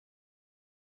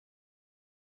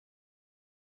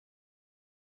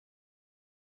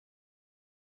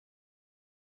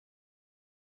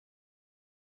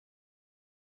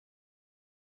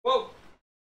 Whoa!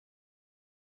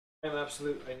 I'm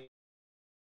absolute. I need.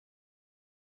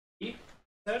 E.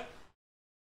 Head.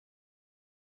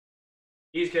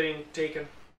 He's getting taken.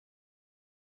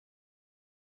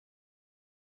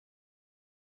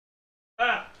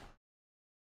 Ah!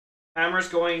 Hammer's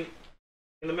going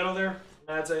in the middle there.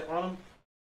 Mad's on him.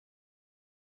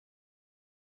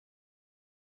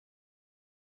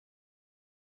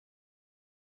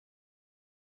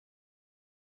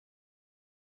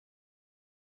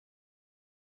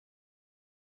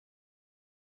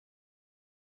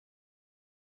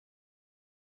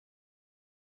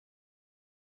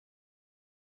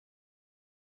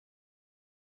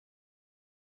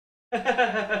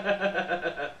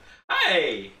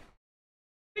 Hi!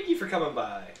 Thank you for coming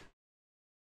by.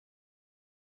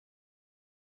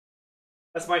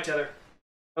 That's my tether.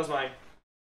 That was mine.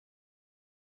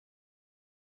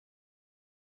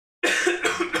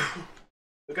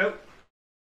 Look out.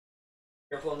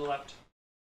 Careful on the left.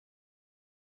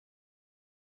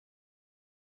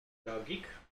 Go geek.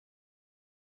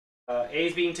 A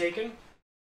is being taken.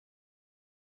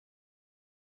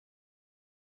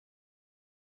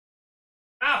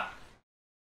 Ah!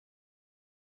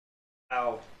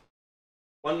 Ow.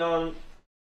 One on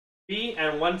B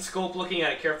and one scope looking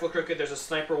at it. Careful, Crooked. There's a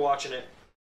sniper watching it.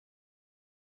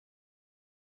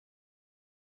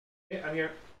 Okay, I'm here.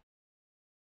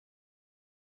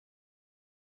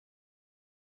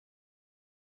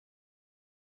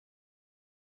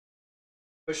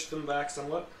 Push them back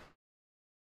somewhat.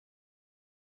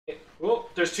 Okay. Oh,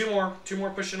 there's two more. Two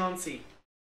more pushing on C.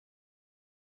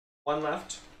 One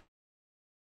left.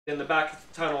 In the back of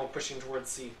the tunnel, pushing towards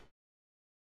C.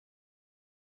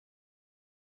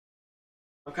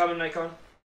 I'm coming, Nikon.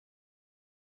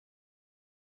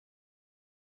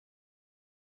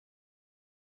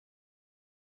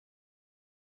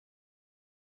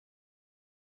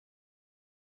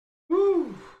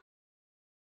 Woo!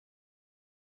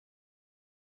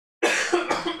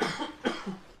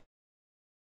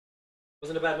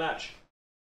 Wasn't a bad match.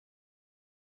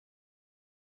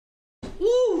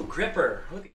 Ooh, Gripper.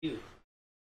 Look at you.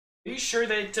 Are you sure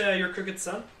that you're Crooked's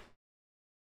son?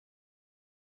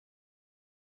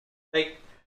 Like,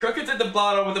 Crooked's at the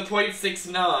bottom with a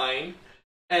 .69,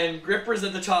 and Gripper's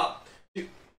at the top.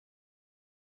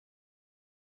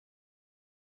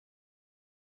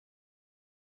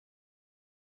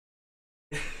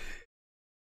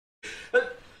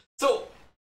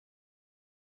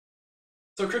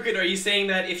 So Crooked, are you saying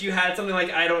that if you had something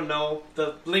like, I don't know,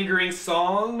 the Lingering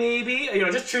Song, maybe? You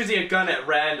know, just choosing a gun at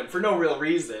random for no real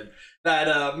reason,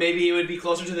 that maybe it would be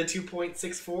closer to the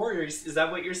 2.64? Or is that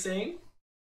what you're saying?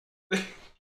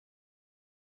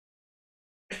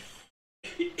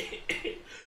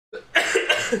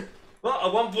 Well, a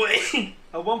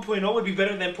 1.0 would be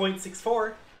better than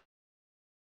 .64.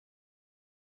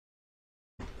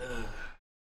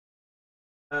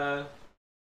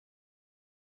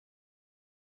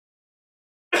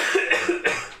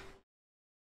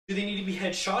 Do they need to be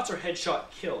headshots or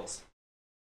headshot kills?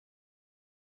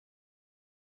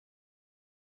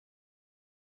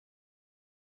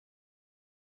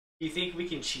 Do you think we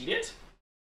can cheat it?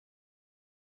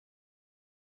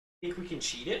 Think we can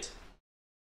cheat it?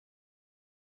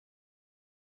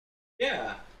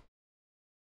 Yeah.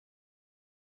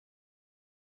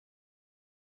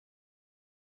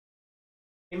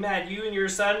 Hey, Matt, you and your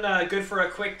son good for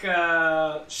a quick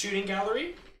shooting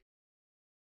gallery?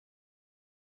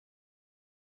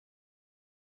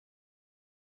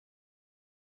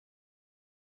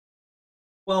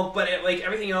 Well, but like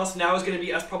everything else now is going to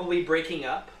be us probably breaking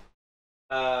up,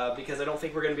 because I don't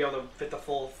think we're going to be able to fit the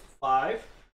full 5.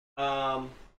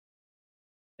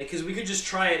 Because we could just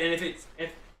try it, and if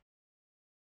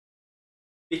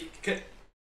it could,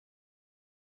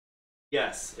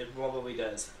 yes, it probably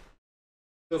does.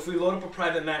 So if we load up a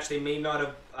private match, they may not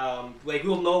have, like,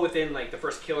 we'll know within, like, the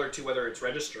first kill or 2 whether it's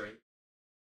registering.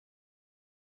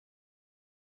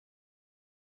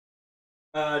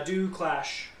 Do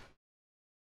Clash.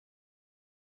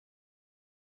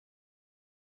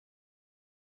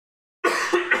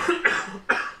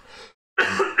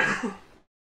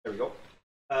 There we go.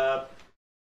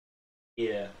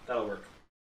 Yeah, that'll work.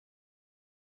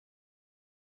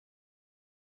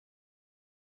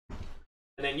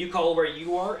 And then you call where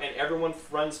you are, and everyone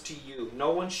runs to you.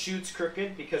 No one shoots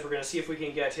Crooked, because we're going to see if we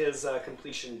can get his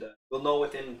completion done. We'll know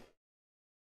within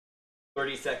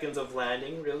 30 seconds of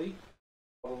landing, really.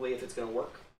 Probably if it's going to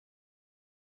work.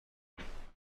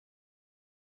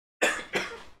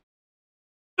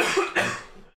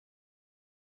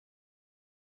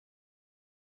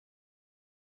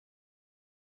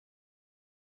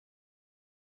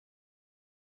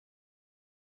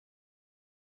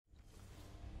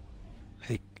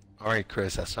 Hey, alright,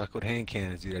 Chris, I suck with hand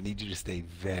cannons, dude. I need you to stay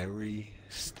very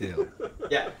still.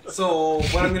 Yeah, so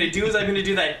what I'm going to do is I'm going to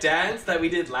do that dance that we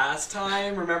did last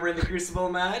time. Remember in the Crucible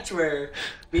match where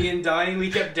me and Donnie, we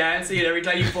kept dancing, and every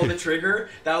time you pulled the trigger,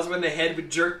 that was when the head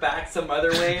would jerk back some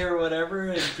other way or whatever,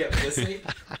 and you kept missing.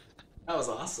 That was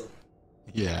awesome.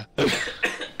 Yeah.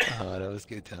 Oh, that was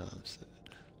good times.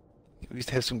 We used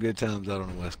to have some good times out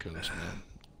on the West Coast, man.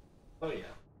 Oh, yeah.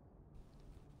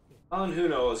 And who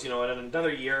knows, you know, in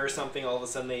another year or something, all of a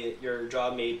sudden your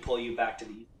job may pull you back to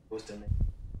the East Coast and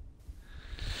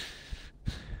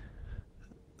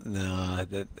No, I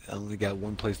only got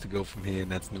one place to go from here,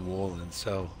 and that's New Orleans,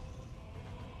 so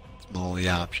it's my only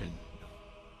option.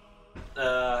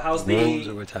 How's Wolves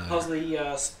are retired. how's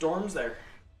the storms there?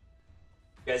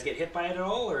 You guys get hit by it at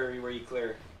all, or were you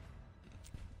clear?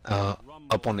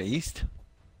 Up on the east?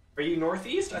 Are you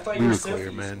northeast? I thought We you were were clear,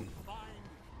 southeast. man. Find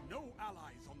no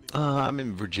allies on this. I'm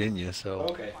in Virginia, so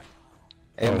Okay.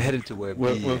 I'm headed to where B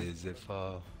Well, is. If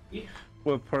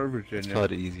What part of it's Virginia?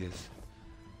 probably the easiest.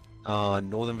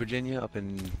 Northern Virginia, up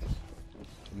in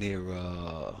near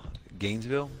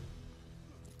Gainesville.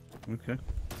 Okay.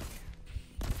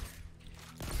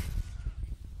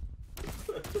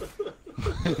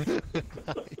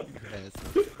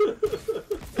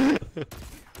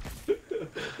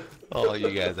 Oh,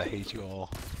 you guys, I hate you all.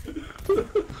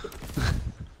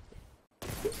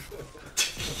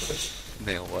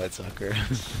 Nail what, sucker?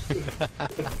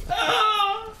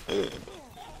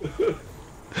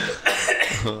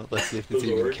 Let's see if it's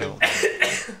even counting.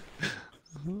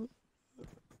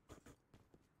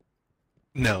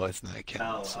 No, it's not counting,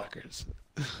 Oh, wow. suckers.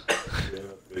 Yeah,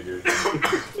 figured.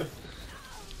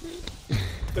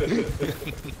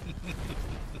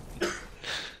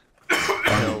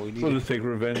 No, we We'll need just take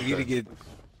revenge. we need to then. get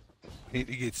we need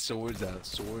to get swords out.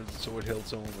 Sword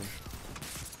hilts only.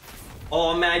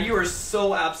 Oh man, you are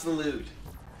so absolute.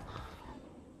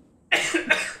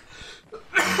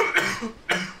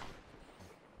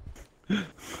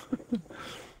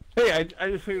 Hey, I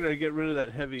just figured I'd get rid of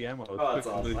that heavy ammo as Oh, that's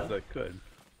quickly awesome. as I could.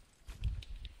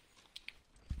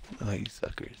 Oh, you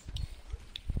suckers.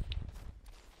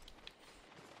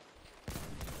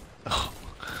 Oh.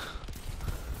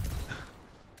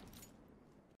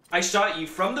 I shot you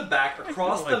from the back,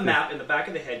 across like the this. map, in the back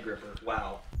of the head gripper.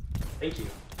 Wow. Thank you.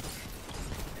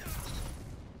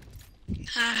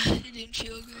 Ah, it didn't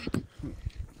feel good.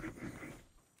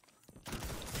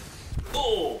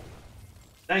 Oh!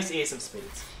 Nice ace of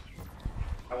spades.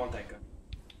 I want that gun.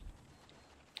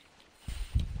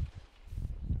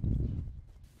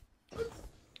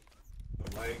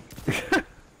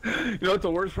 You know what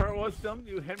the worst part was, Dumb?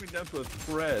 You had me down to a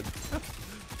thread.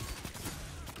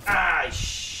 Ah,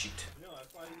 shoot. No,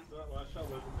 that's why that last shot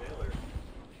was a mailer.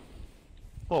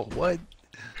 Oh, what?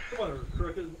 Come on,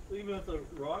 Crooked, leave him at the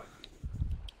rock.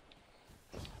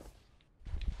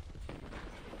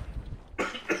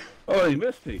 Oh, you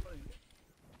missed me.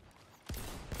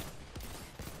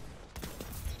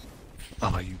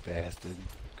 Oh, you bastard,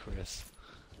 Chris.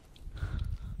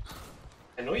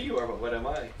 I know you are, but what am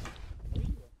I?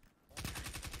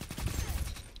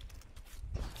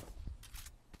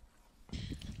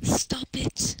 Stop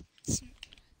it.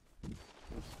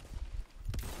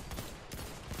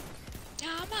 Yeah,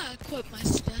 I'm gonna equip my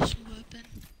special weapon.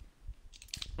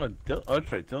 Oh,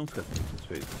 that's right. Dylan's got some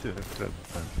space too. I forgot about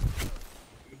that.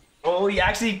 Oh, he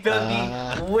actually built me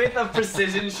with a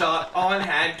precision shot on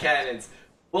hand cannons.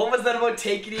 What was that about?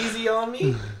 Take it easy on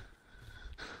me?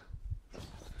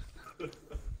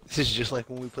 This is just like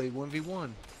when we played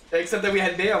 1v1. Except that we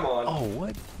had Bam on. Oh,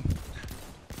 what?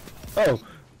 Oh.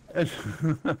 This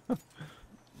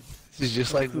is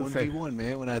just like 1v1,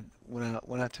 man.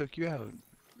 When I took you out.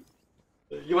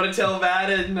 You want to tell Vad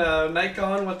and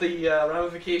Nikon what the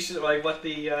ramifications, like what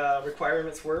the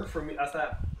requirements were for us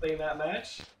playing that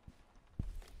match?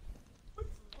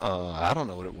 I don't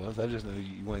know what it was. I just know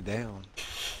you went down.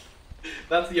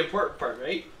 That's the important part,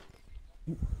 right?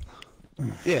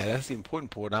 Yeah, that's the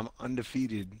important part. I'm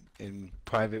undefeated in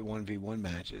private 1v1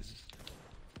 matches.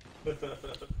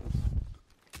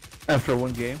 After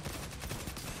one game?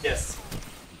 Yes.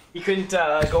 He couldn't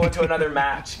go into another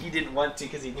match. He didn't want to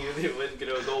because he knew that it wasn't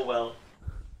going to go well.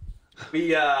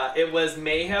 It was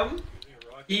mayhem.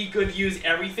 He could use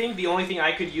everything. The only thing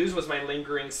I could use was my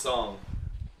lingering song.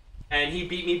 And he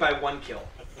beat me by 1 kill.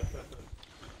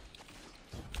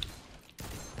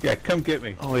 Yeah, come get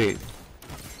me. Oh, wait.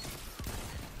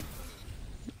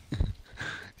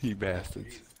 You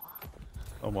bastards.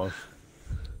 Almost.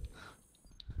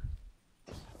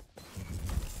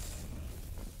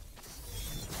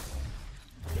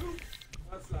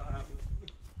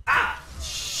 Ah!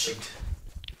 Shoot!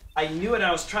 I knew it.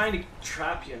 I was trying to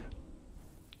trap you.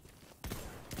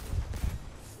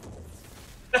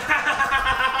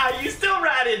 You still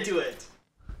ran into it!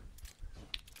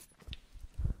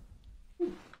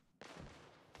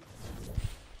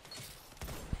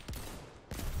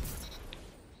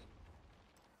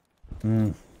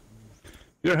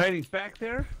 You're hiding back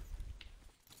there?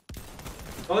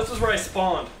 Oh, this is where I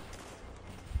spawned.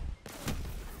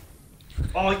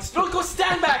 Oh, still go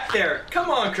stand back there!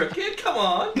 Come on, Crooked, come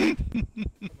on!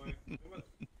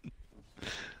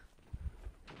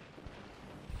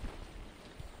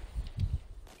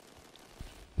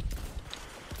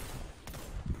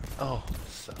 Oh,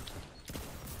 suck.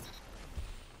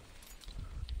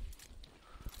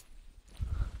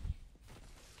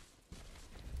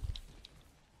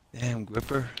 Damn,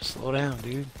 Gripper, slow down,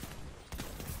 dude.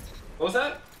 What was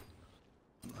that?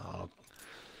 Oh,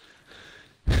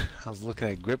 I was looking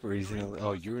at Gripper. He's in.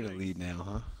 Oh, you're in the lead now,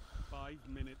 huh? 5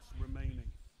 minutes remaining.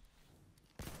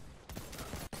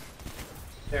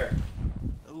 There.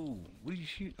 Ooh, what do you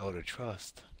shoot? Oh, the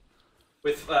trust.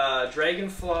 With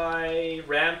Dragonfly,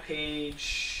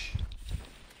 Rampage,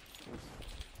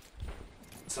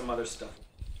 some other stuff.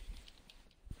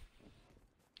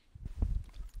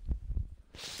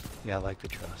 Yeah, I like the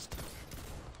trust.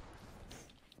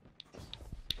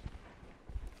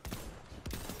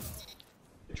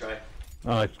 Good try.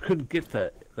 Oh, I couldn't get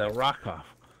that rock off.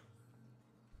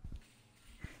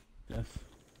 Yes.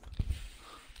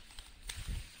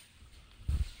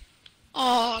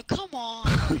 Oh, come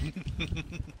on.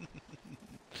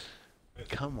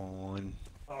 Come on.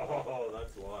 Oh,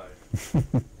 that's why.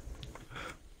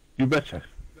 You betcha.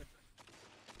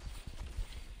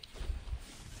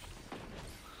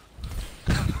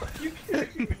 You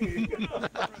kidding me?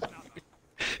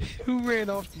 Who ran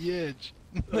off the edge?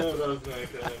 Oh, that was my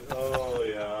thing. Oh,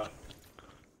 yeah.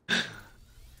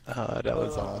 That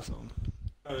was awesome.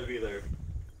 I would be there.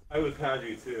 I would had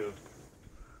you too.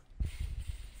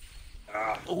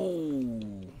 Ah. Oh,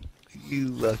 you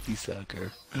lucky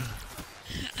sucker.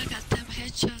 I got them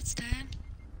headshots, Dan.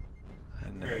 I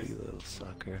know, you little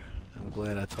sucker. I'm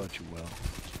glad I taught you well.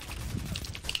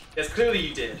 Yes, clearly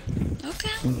you did. Okay.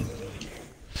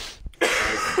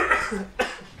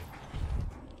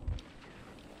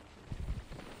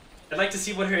 I'd like to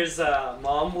see what his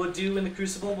mom would do in the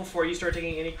Crucible before you start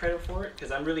taking any credit for it,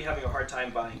 because I'm really having a hard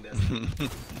time buying this.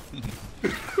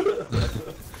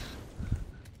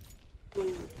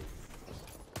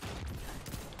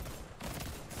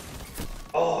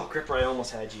 Oh, Gripper, I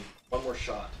almost had you. One more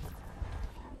shot.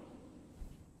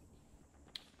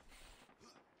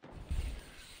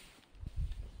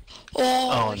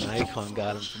 Oh, Nikon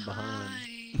got him from behind.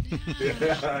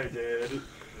 Yeah, I did.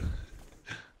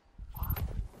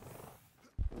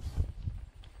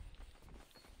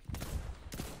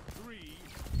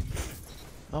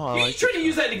 Oh, I You like tried the to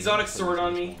use that trust. exotic sword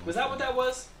on me. Was that what that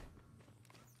was?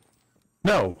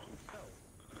 No.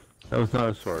 That was not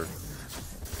a sword.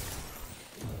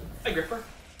 Hi, Gripper.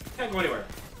 Can't go anywhere.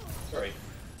 Sorry.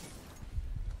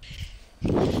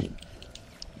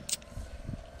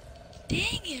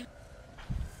 Dang it.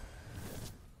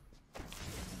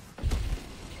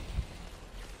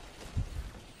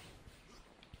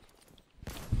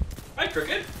 Hi,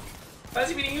 Crooked. How's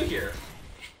he meeting you here?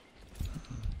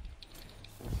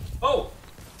 Oh!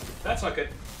 That's not good.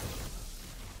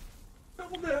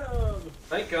 Double down.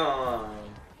 Nikon.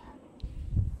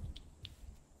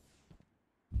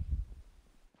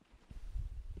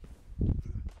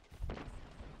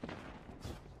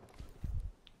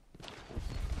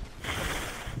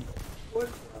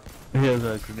 He has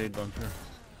a grenade launcher.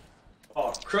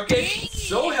 Oh, Crooked,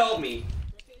 so help me.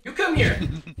 You come here.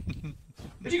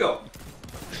 Where'd you go?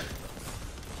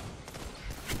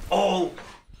 Oh,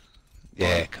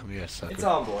 Yeah, come here, sucker. it's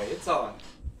on, boy. It's on.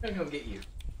 I'm gonna come get you.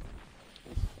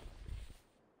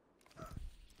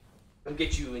 Come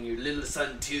get you and your little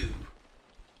son too.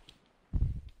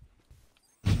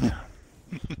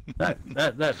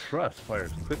 That thrust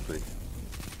fires quickly.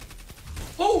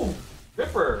 Oh,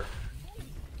 Ripper.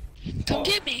 Come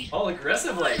get me. All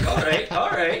aggressive like.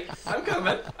 Alright. I'm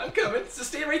coming. So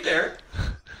stay right there.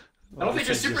 I don't think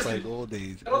your super's like old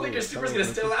days. I don't think your super's gonna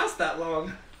still last that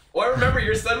long. Well, I remember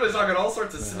your son was talking all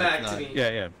sorts of smack to me.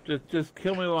 Yeah. Just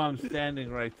kill me while I'm standing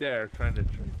right there, trying to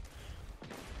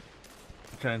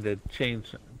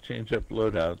change up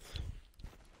loadouts.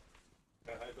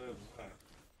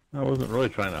 I wasn't really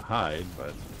trying to hide,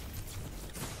 but.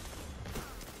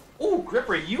 Oh,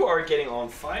 Gripper, you are getting on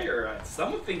fire.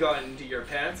 Something got into your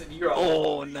pants and you're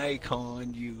all... Oh,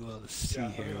 Nikon, you will see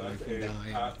here.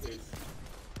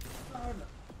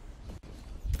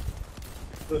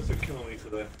 Those are killing me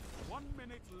today. 1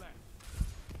 minute left.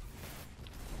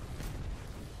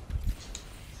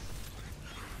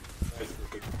 Nice,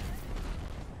 perfect.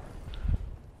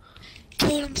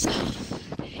 Killed himself.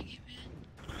 Dang it, man.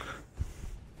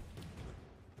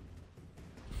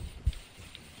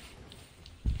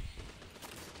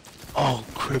 Oh,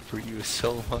 Cripper, you were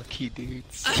so lucky, dude.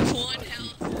 I have 1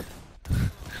 health.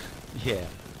 Yeah.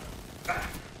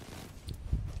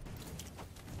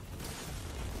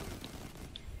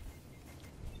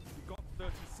 You got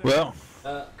 30 seconds. Well.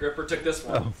 Gripper took this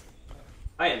one. Oh.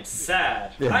 I am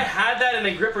sad. Yeah. I had that and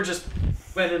then Gripper just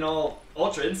went in all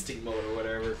Ultra Instinct mode or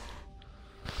whatever.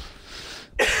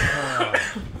 I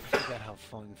forgot how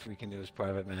fun freaking those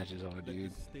private matches are, The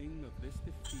dude. sting of this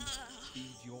defeat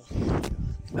feeds your hunger.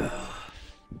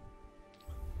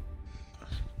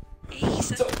 Ace,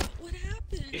 So- what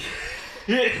happened?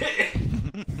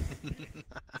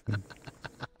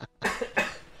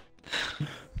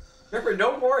 Gripper,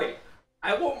 don't worry.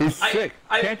 I won't... He's sick.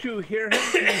 I, Can't you hear him?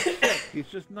 He's sick. He's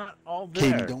just not all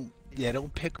there. Katie,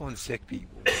 don't pick on sick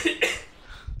people.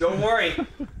 Don't worry.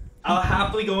 I'll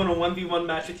happily go in a 1v1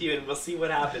 match with you and we'll see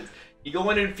what happens. You go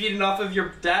in and feeding off of your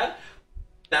dad?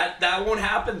 That won't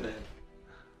happen then.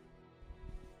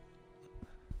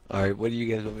 Alright, what do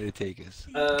you guys want me to take us?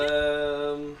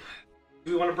 Do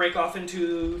we want to break off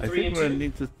into 3 I think and we're 2? gonna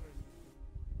need to.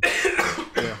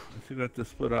 Yeah, I think we have to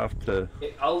split off to.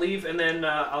 Okay, I'll leave and then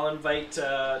I'll invite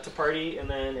to party, and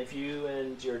then if you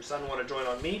and your son want to join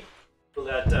on me, we'll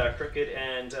let Crooked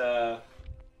and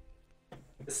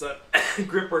his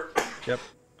Gripper Yep.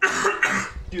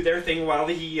 do their thing while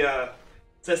he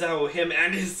says how him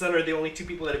and his son are the only 2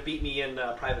 people that have beat me in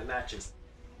private matches.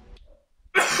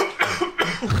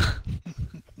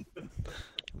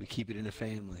 We keep it in the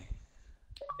family.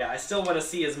 Yeah, I still want to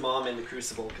see his mom in the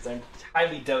Crucible because I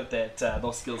highly doubt that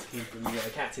those skills came from you. I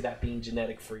can't see that being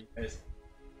genetic for you guys.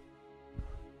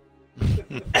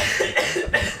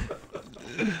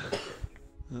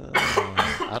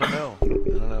 I don't know.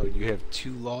 You have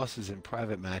 2 losses in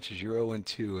private matches. You're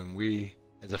 0-2, and we,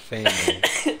 as a family, are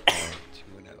 2-0.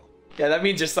 Yeah, that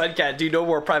means your son can't do no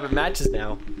more private matches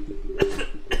now.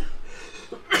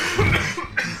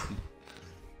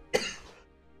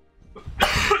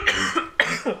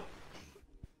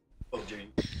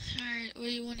 Alright, what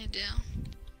do you want to do?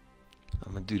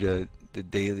 I'm gonna do the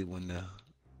daily one now.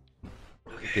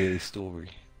 The daily story.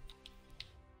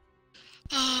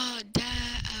 Oh,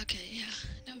 that. Okay, yeah.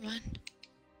 Never mind.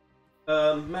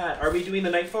 Matt, are we doing the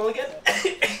Nightfall again?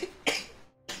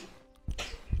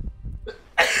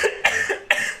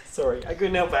 Sorry, I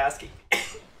couldn't help asking.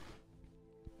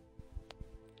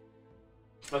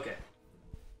 Okay.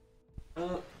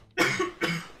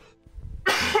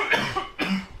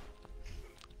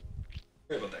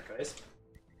 Sorry about that, guys.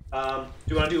 Do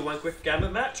you want to do one quick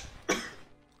gambit match?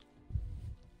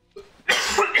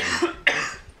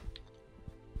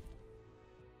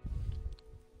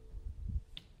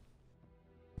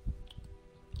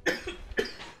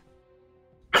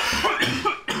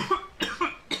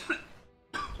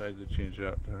 So I had to change it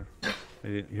out there. I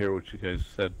didn't hear what you guys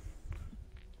said.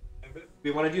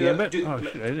 We want to do Gambit? that. Oh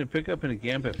shit! I didn't pick up any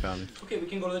gambit bounties. Okay, we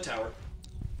can go to the tower.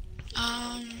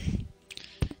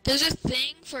 There's a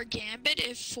thing for Gambit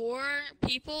if 4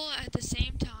 people at the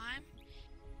same time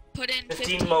put in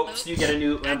 15 motes, you get a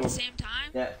new at emblem. the same time.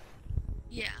 Yeah.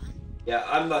 Yeah. Yeah,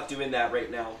 I'm not doing that right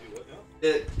now.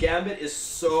 The Gambit is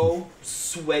so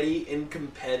sweaty and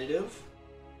competitive.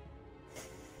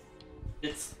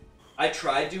 I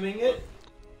tried doing it,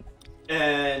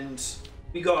 and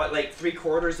we got like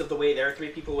 3/4 of the way there. 3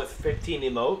 people with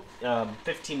 15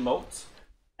 motes,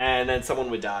 and then someone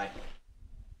would die.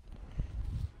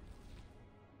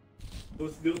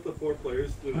 What's the deal with the 4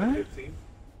 players to What? 15?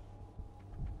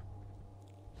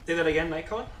 Say that again,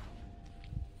 Nikon.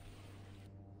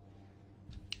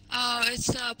 Oh, it's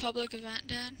a public event,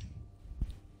 Dad.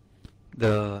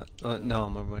 The no,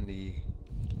 I'm gonna run the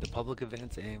public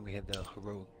events, and we had the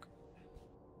heroic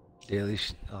daily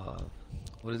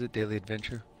what is it, daily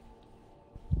adventure?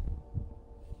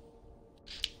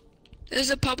 There's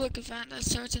a public event that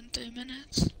starts in 3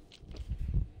 minutes.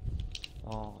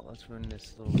 Oh, let's run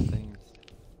this little thing.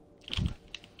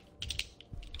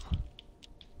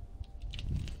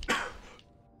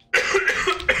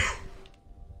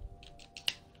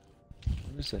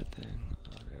 Where's that thing?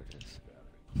 Oh, there it is.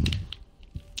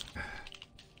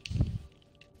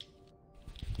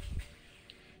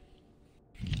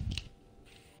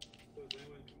 Does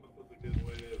anyone come up with a good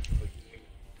way of like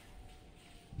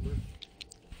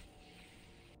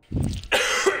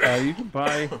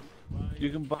You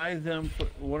can buy them for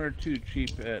 1 or 2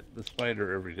 cheap at the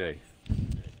Spider every day.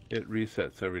 It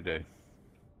resets every day.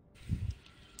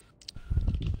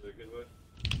 a good way?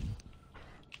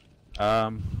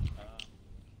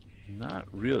 Not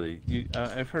really.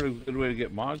 I've heard a good way to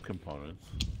get mod components,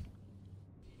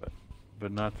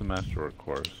 but not the Masterwork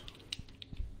cores.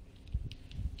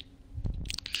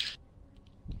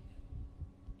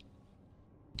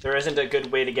 There isn't a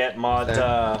good way to get mod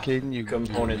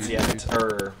components yet,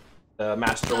 or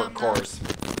Masterwork cores.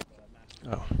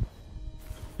 Oh.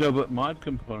 No, but mod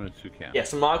components you can. Yeah,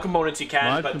 some mod components you can,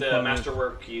 Mod but components- the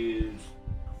Masterwork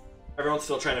everyone's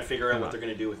still trying to figure out what they're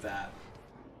going to do with that.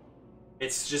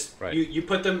 It's just Right. you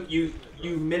put them you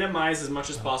minimize as much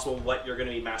as possible what you're going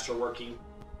to be masterworking.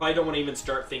 I don't want to even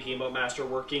start thinking about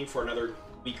masterworking for another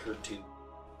week or 2.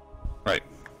 Right.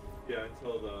 Yeah,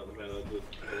 until the meta just.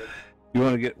 You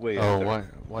want to get way Oh, out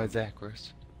there. why is that,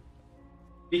 Chris?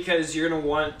 Because you're going to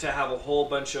want to have a whole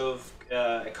bunch of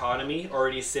economy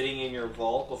already sitting in your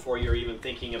vault before you're even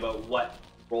thinking about what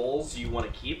roles you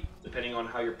want to keep, depending on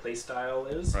how your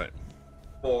playstyle is, Right.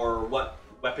 or what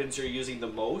weapons you're using the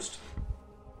most.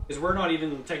 Because we're not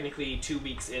even technically 2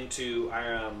 weeks into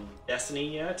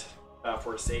Destiny yet,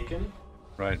 Forsaken.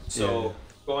 Right. So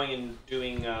going and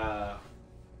doing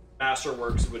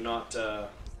Masterworks would not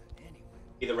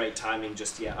be the right timing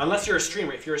just yet. Unless you're a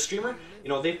streamer. If you're a streamer,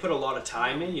 they put a lot of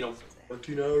time in,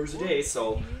 14 hours a day,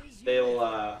 so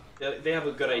they'll they have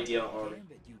a good idea already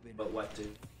about what to.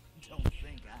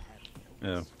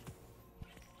 Yeah.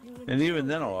 And even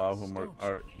then, a lot of them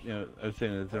are I'm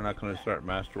saying that they're not going to start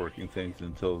masterworking things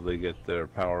until they get their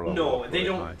power level. No, up they really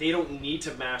don't. high. They don't need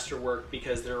to masterwork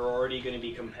because they're already going to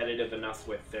be competitive enough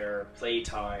with their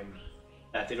playtime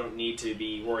that they don't need to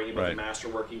be worrying about Right. the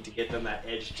masterworking to get them that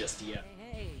edge just yet.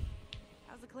 Hey,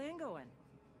 how's the clan going?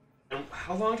 And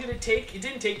how long did it take? It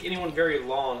didn't take anyone very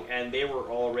long, and they were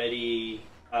already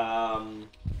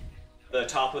the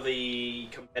top of the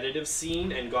competitive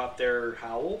scene and got their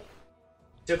howl.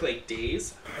 It took like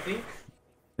days, I think.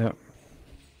 Yep.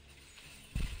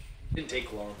 Didn't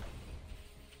take long.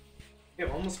 Yeah,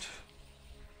 almost.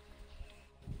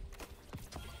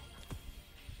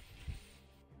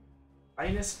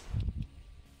 Finest.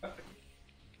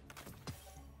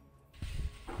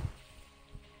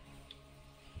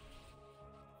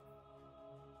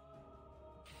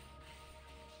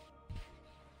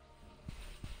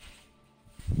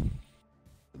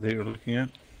 They were looking at.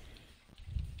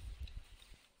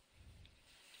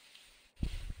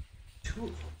 2 of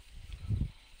them.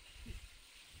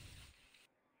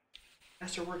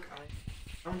 Masterwork I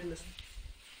found in this.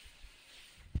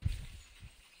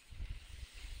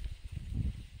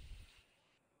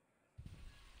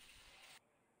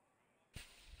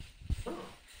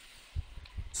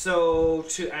 So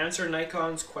to answer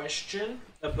Nikon's question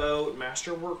about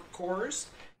Masterwork cores,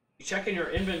 you check in your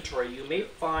inventory, you may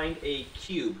find a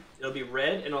cube. It'll be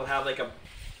red and it'll have like a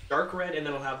dark red, and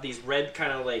then it'll have these red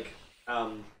kind of like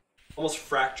almost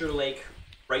fracture like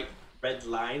bright red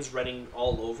lines running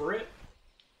all over it.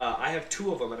 I have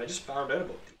 2 of them, and I just found out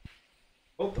about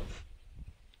both of them.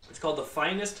 It's called the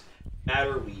Finest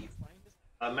Matter Weave,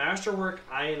 a Masterwork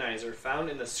ionizer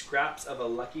found in the scraps of a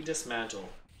lucky dismantle.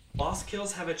 Boss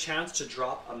kills have a chance to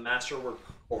drop a Masterwork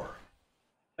core.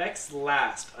 Effects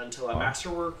last until a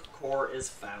Masterwork core is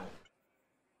found.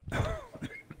 That's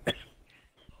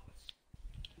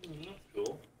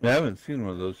cool. I haven't seen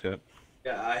one of those yet.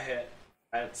 Yeah, I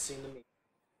hadn't seen them.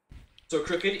 So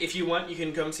Crooked, if you want, you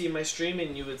can come see my stream,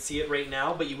 and you would see it right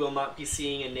now, but you will not be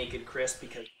seeing a naked Chris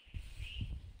because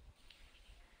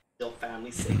still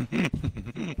family safe.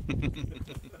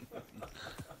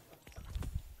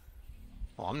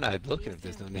 Oh, I'm not looking if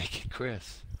there's no naked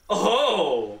Chris.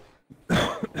 Oh!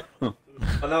 Well,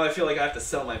 now I feel like I have to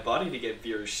sell my body to get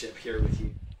viewership here with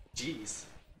you. Jeez.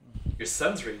 Your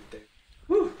son's right there.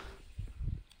 Whew.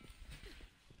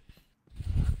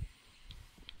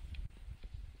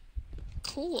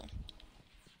 Cool.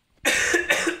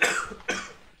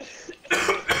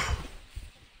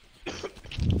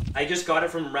 I just got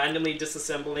it from randomly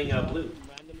disassembling a blue.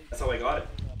 That's how I got it.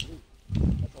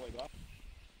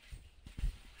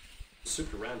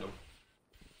 Super random.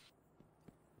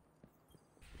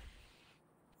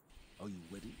 Are you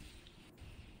ready?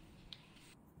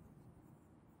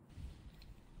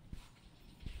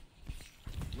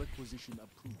 Requisition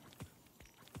approved.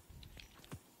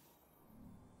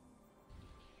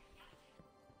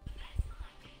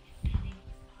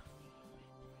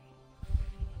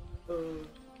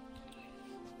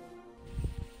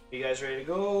 You guys ready to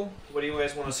go? What do you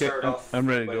guys want to Okay, start off I'm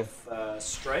ready to with?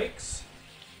 Strikes?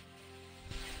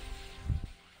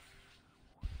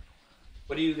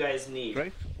 What do you guys need?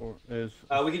 Strikes or is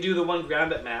We could do the one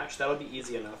Gambit match. That'll be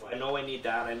easy enough. I know I need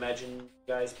that. I imagine you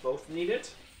guys both need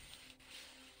it.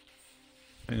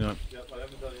 hang on. Yep, I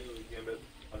haven't done any of the Gambit.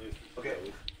 Okay.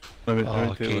 Let me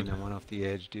Oh, do Caden, it. I went off the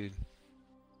edge, dude.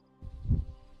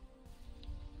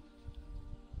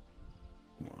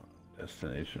 Come on,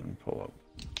 destination, pull up.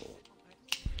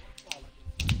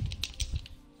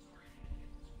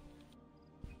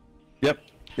 Yep,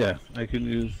 yeah, I can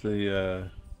use the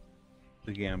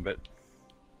gambit.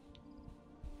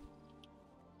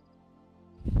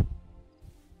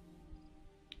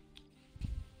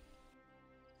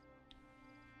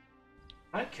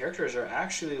 My characters are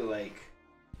actually like.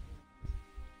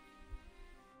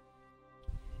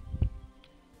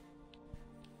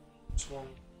 This one.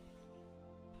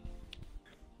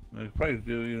 I could probably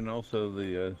do even also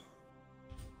the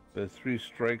 3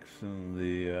 strikes and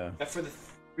the For the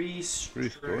three 3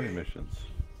 story missions.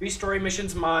 3 story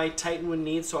missions my Titan would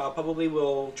need, so I'll probably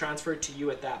will transfer it to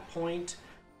you at that point.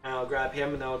 And I'll grab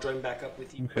him and I'll join back up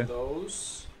with you for Okay.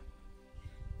 those.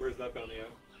 Where's that bounty at?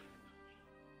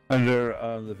 Under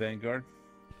the Vanguard.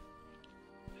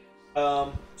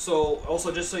 So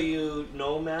also just so you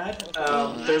know, Matt,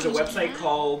 there's a website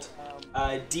called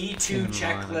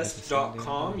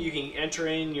d2checklist.com. You can enter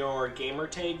in your gamer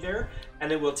tag there,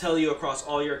 and it will tell you across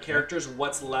all your characters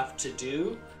what's left to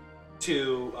do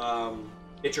to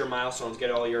get your milestones,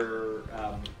 get all your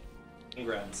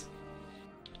engrams.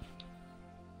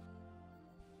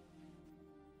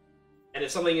 And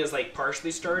if something is like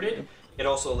partially started, it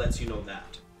also lets you know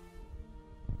that.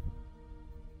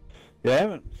 Yeah, I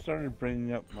haven't started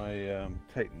bringing up my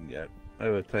Titan yet. I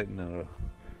have a Titan and a.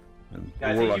 Yeah,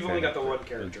 I think you've only got the one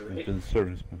character, right? Been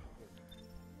service.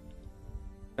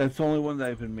 That's the only one that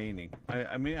I've been meaning.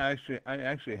 I mean, I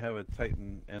actually have a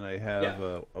Titan and I have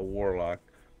a Warlock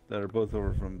that are both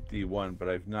over from D1, but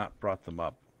I've not brought them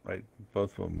up. Right,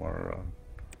 both of them are.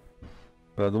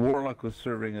 The Warlock was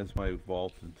serving as my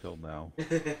vault until now,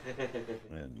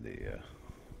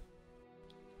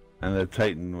 and the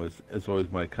Titan is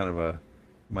always my kind of a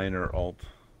minor alt.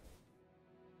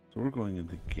 So we're going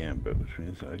into Gambit, which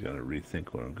means I gotta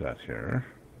rethink what I've got here.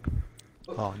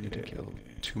 Oh, I need to kill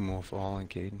 2 more fallen,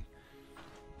 Caden.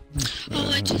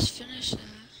 Oh, I just finished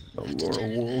that. The Laurel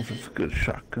Wolves, it's a good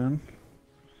shotgun.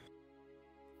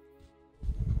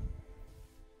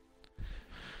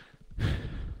 Let's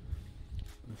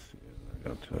see, I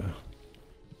got to...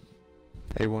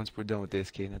 Hey, once we're done with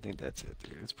this, Caden, I think that's it,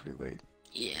 dude. It's pretty late.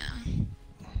 Yeah.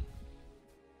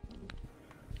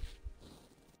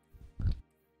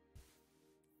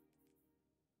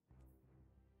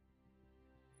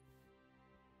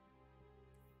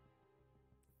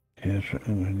 Yes,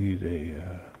 I'm gonna need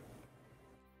a,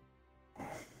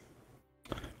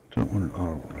 don't want an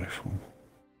auto rifle.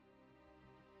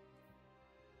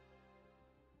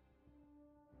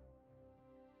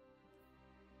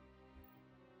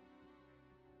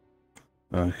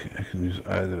 Okay, I can use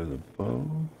either the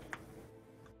bow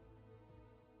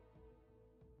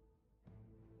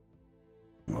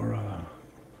or a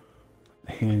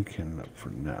hand cannon up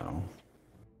for now.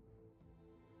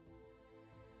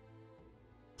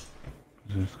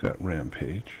 It's got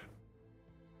rampage.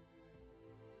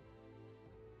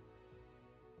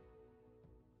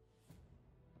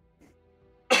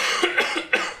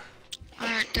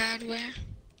 Alright, Dad, where?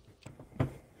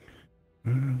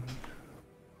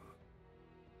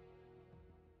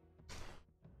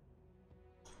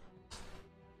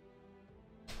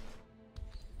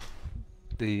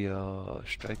 The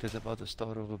strike that's about to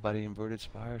start over by the inverted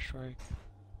spire strike,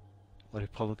 or the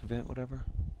public event, whatever.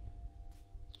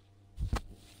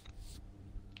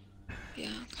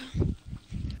 Yeah, okay.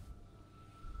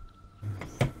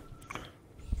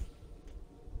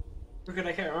 Crooked,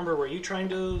 I can't remember. Were you trying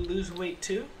to lose weight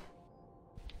too?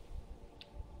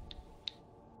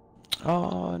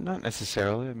 Oh, not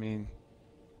necessarily. I mean,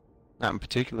 not in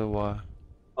particular. Why?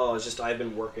 Oh, it's just I've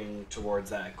been working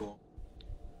towards that goal.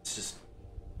 It's just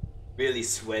really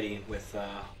sweaty with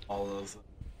all of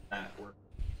that work.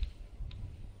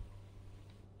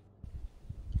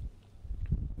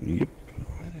 Yep.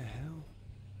 What the hell?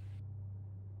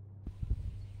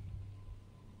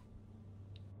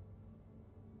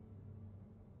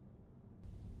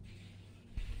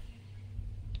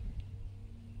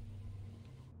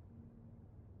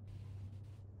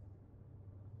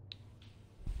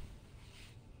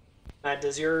 Matt,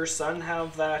 does your son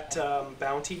have that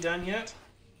bounty done yet?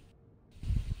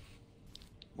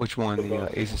 Which one?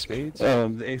 The Ace of Spades?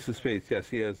 The Ace of Spades. Yes,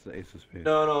 he has the Ace of Spades.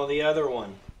 No, the other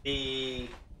one. The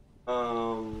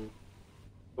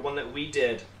one that we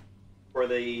did for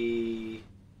the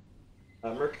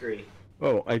Mercury.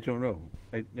 Oh, I don't know.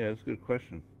 Yeah, that's a good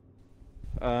question.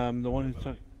 The one who's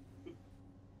talking.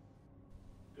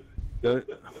 The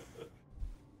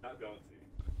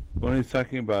one he's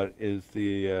talking about is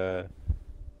the.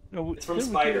 No, It's from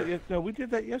Spider. We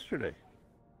did that yesterday.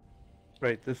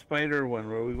 Right, the spider one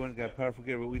where we went and got powerful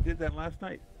gear, but we did that last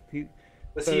night.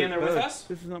 Was he in there with us?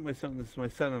 This is not my son. This is my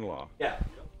son-in-law. Yeah.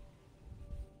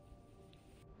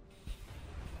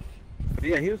 But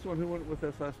yeah, he was the one who went with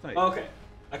us last night. Okay.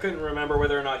 I couldn't remember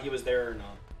whether or not he was there or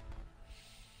not.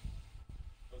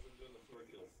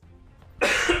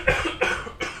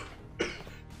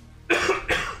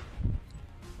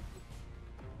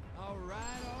 All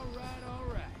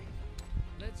right.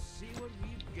 Let's see what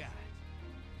we've got.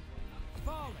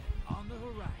 Fallen on the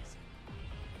horizon.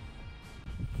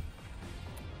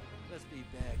 Let's be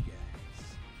bad guys.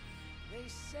 They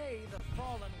say the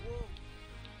fallen wolf.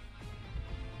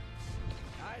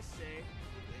 I say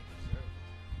they deserve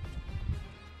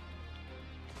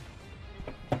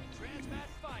it. Transmat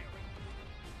firing.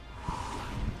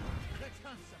 Let's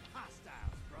hunt some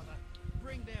hostiles, brother.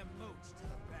 Bring their moats to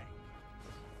the bank.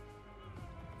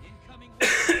 Incoming.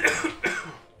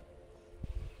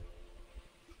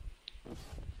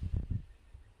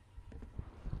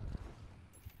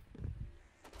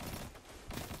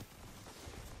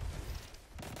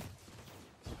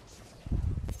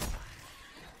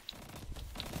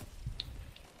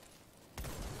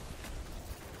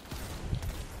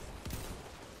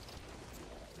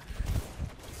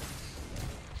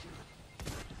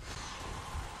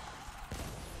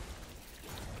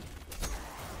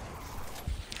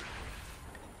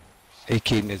 Hey,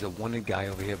 Caden, there's a wanted guy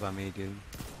over here by me, dude.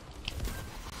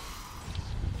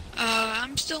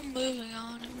 I'm still moving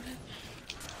on or whatever.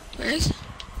 Where is?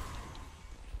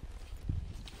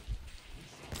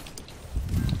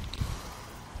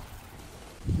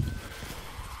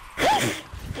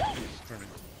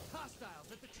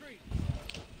 Hostiles at the tree.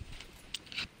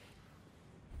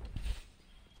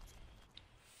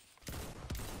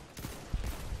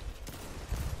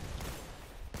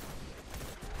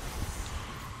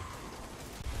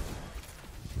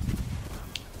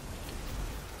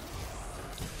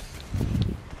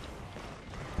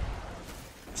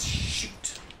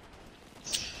 Shoot.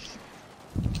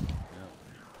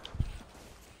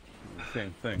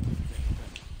 Same thing.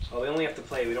 Oh, we only have to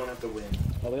play. We don't have to win.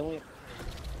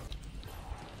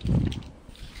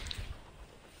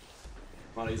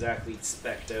 Not exactly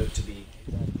spec'd out to be.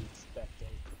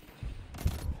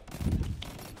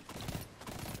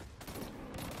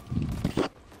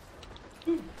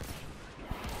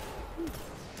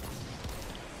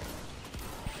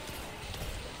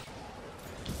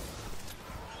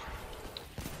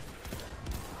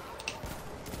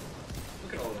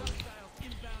 Look at all those. Hostiles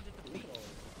inbound at the beach.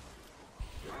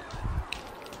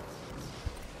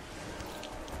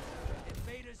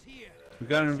 Invaders here. We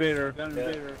got an invader.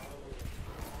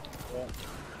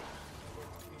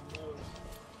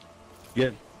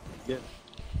 Get.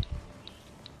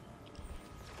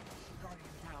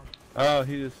 Oh,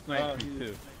 he just sniped me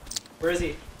too. Where is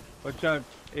he? Watch out,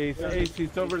 Ace. Ace,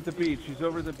 he's over at the beach. He's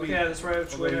over at the beach. Okay, that's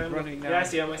right. Although he's running now. Yeah, I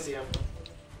see him. I see him.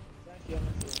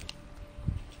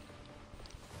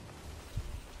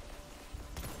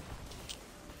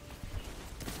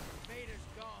 Invaders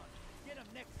gone. Get them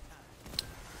next time.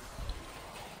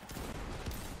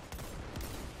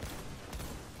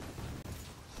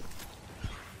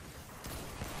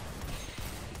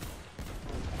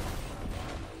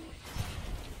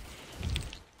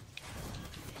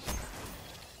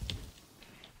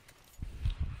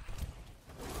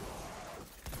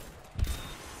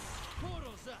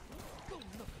 Portals up. Go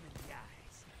look them in the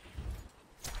eyes.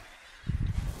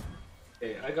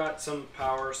 Okay, I got some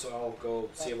power, so I'll go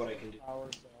see what I can do.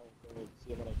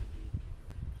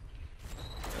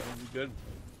 good.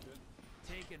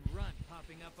 Take and run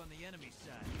popping up on the enemy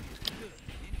side. Good.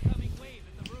 Incoming wave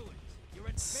at the ruins. You're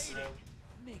invading.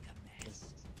 Make a mess.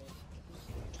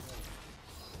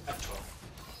 At 12.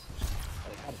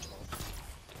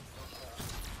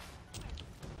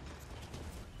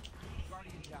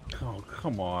 Oh,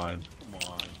 come on. Come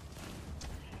on.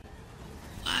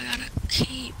 I gotta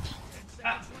keep. 10 seconds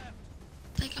left.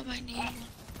 I think I might need one.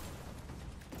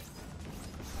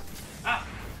 Ah!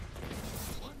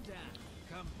 One down.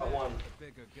 Come I back won. with a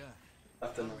bigger gun.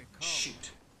 Nothing. Don't recall.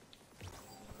 Shoot.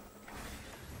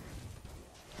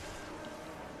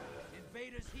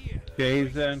 Invaders here. Okay,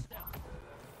 then.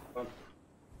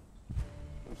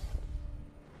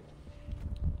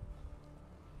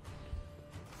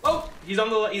 Oh, he's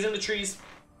in the trees.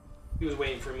 He was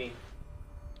waiting for me.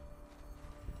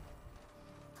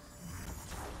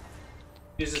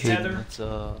 Use his tether. Let's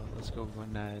go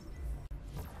run that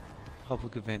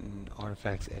public event in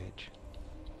Artifacts Edge.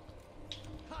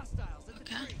 Hostiles in the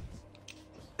Okay. trees.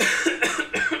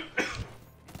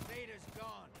 Invaders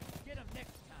gone. Get them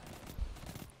next time.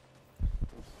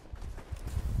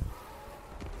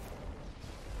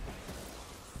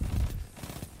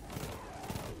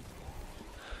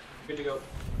 Good to go.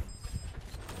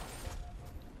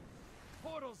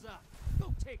 Portals up.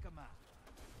 Go take them out.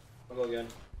 I'll go again.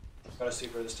 Got a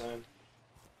sleeper this time.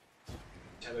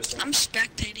 Tether's thing. I'm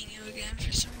spectating you again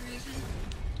for some reason.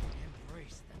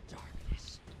 Embrace the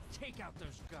darkness. Take out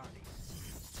those guardians.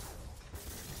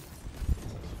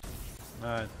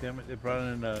 Damn it, they brought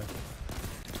in a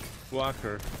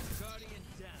blocker. Guardian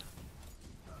down.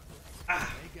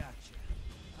 Ah! They got you.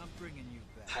 I'm bringing you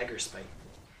back. Tiger spike.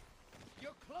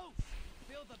 You're close.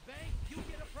 Fill the bank. You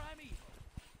get a primeval.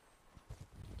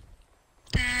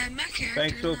 Dad, my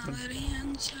character's not Open. letting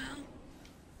in, so.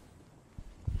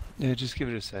 Yeah, just give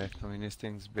it a sec. I mean, this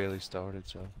thing's barely started,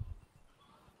 so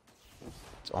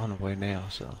it's on the way now.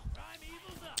 So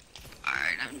Primeval's up.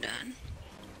 Alright, I'm done.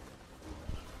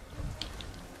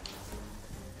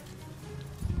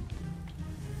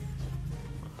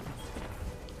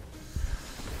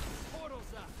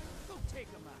 Portals up. Go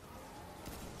take them out.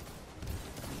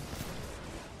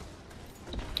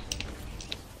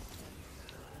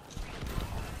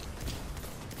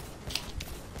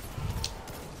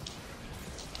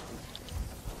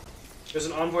 There's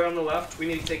an envoy on the left. We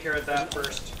need to take care of that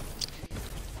first.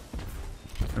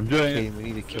 I'm doing okay, it. we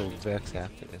need to kill Vex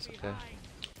after this, okay?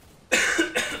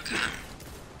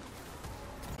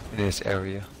 In this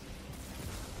area.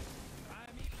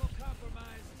 Primeval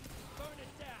compromised. Burn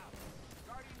it down.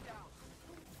 Guardian down.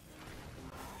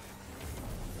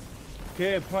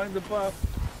 Okay, applying the buff.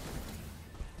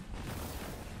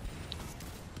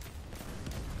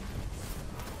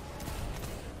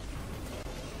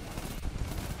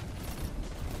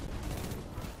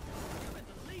 You're in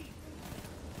the lead.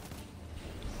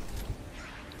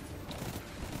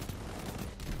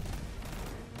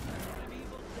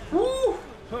 Primeval down. Woo!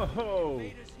 Ho ho!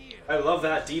 Invaders here. I love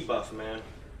that debuff, man.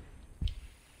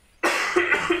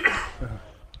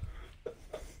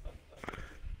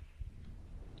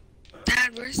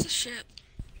 Dad, where's the ship?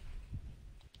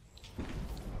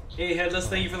 Hey, Headless,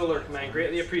 thank you for the lurk, man.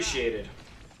 Greatly appreciated.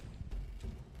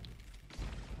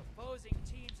 Opposing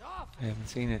teams off. I haven't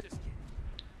seen it. Just kidding.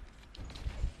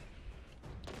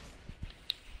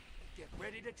 Get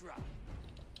ready to drop.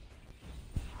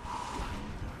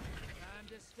 Time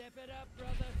to step it up,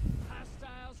 brother.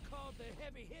 Hostiles called the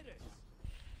heavy hitters.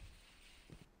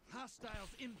 Hostiles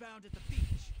inbound at the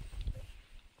beach.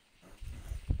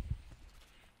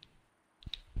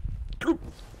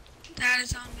 Dad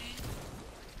is on me.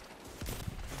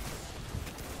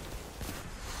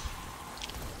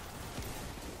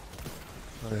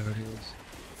 Whatever it is.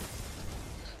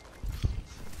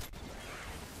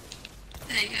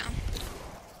 There you go.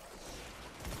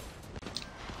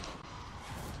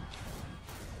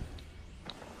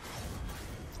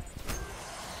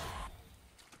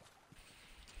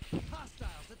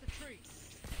 Hostiles at the tree.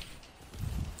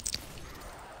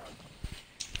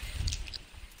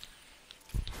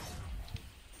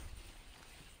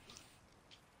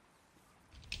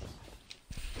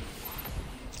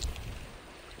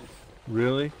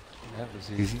 Really? That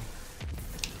was easy.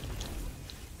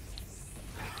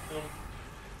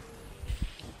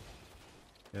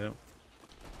 Yep.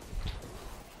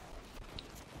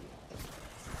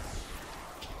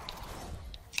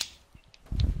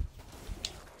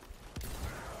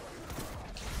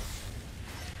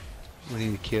 We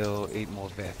need to kill 8 more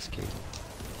Vex, Kate.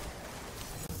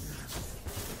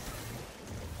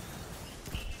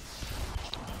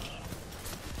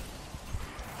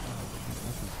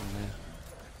 Nothing from there.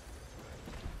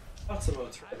 Lots of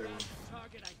votes for everyone.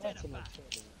 Target identified.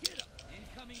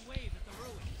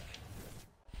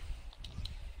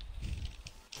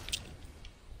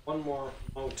 one more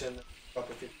moat and drop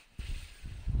a 50.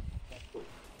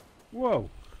 Whoa!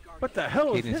 What the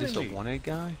hell is Caden, is this hitting a me? one-egg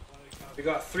guy? We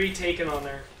got 3 taken on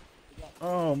there.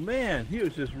 Oh man, he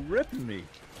was just ripping me.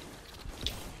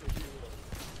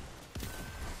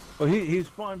 Well, he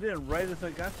spawned in right as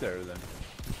I got there then.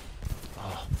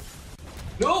 Oh,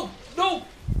 No! No!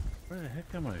 Where the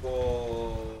heck am I?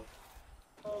 Oh,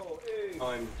 Oh, hey.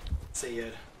 I'm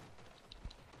Sayed.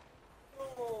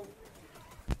 Oh,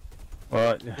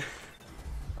 Well,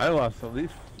 I lost at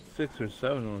least 6 or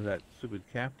 7 with that stupid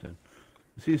captain.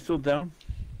 Is he still down?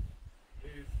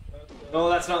 No,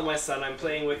 that's not my son. I'm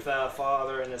playing with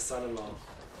father and his son-in-law.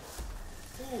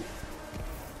 Ooh,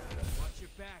 Watch your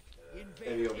back.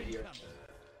 maybe Invader over here. incoming.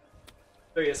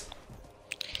 There he is.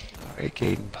 alright,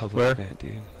 Caden, public Where? event,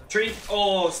 dude. Tree.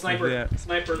 Oh, sniper. Where's he at?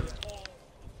 Sniper.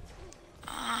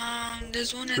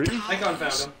 There's one at Tree? the house. Icon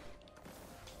found him.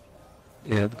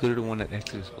 Yeah, go to the one that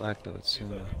X is black though, it's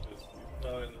sooner.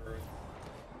 not in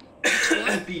the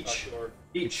room. Beach. Outdoor.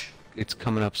 Beach. It's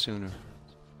coming up sooner.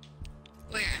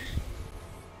 Where?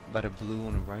 By the blue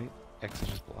on the right, X is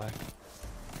just black.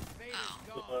 Invader's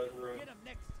Oh. gone. Room. Get him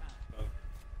next time.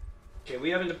 Okay, we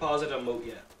haven't deposited a moat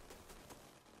yet.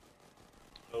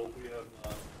 No, we have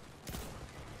not.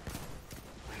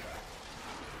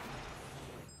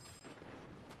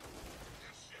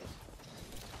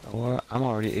 Oh, I'm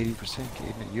already 80%,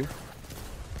 Caden, and you?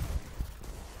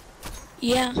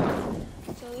 Yeah. So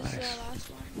this is Nice. the last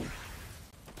one.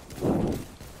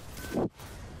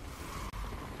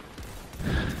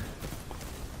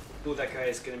 Ooh, that guy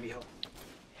is gonna be helpful.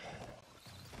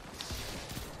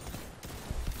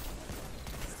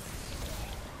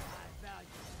 High value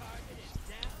target is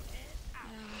down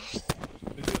and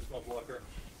out. Is it smoke blocker?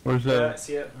 Where's Yeah, I that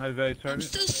see it. high value I'm target?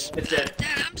 still It's dead.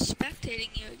 Dad, I'm spectating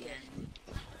you again.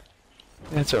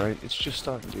 That's alright, it's just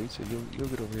starting, dude, so you'll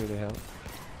get over here to help.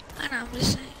 I know, I'm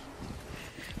just saying.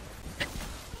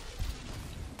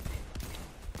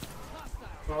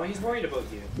 Oh, he's worried about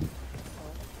you.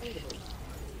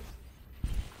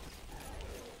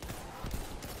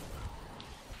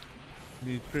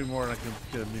 Need 3 more and I can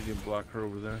get a medium blocker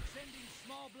over there. Sending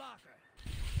small blocker.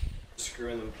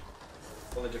 Screwing them.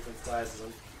 All the different sizes.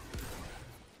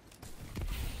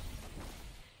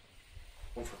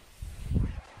 One for-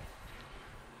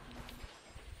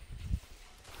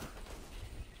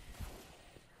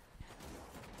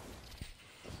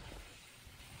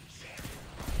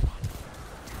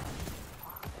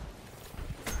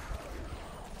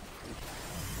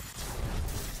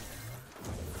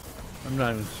 I'm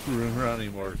not even screwing around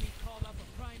anymore. He called up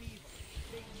a prime evil.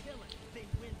 They kill it. They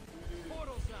win.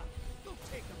 Portals up. Go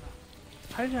take them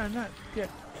out. How did I not get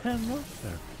 10 motes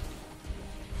there?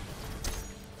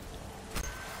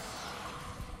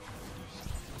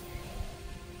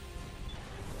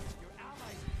 Your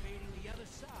allies invading the other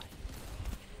side.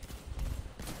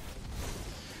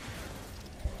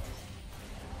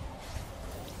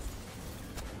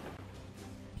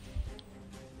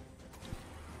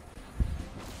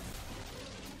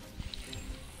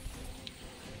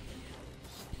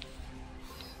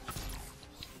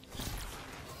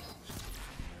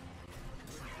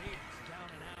 Invaders down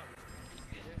and out.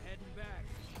 They're heading back.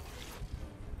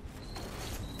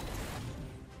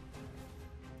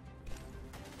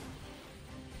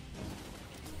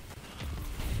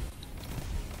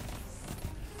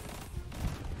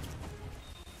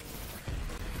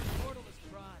 Portal is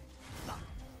primed.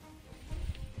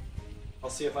 I'll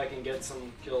see if I can get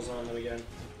some kills on them again.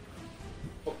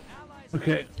 Allies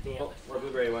Okay, Oh, where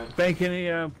Blueberry went. bank any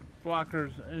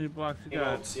blockers, any blocks you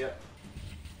got. Emotes, yeah.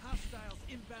 hostiles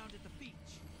inbound at the beach.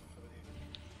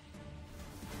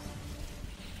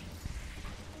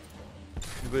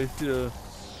 Anybody see the...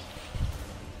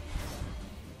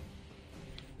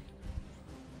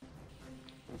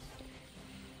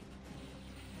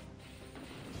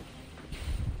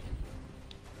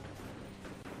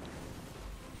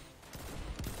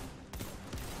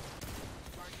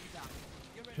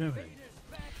 Your Jimmy. invaders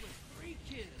back with 3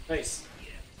 kills. Nice.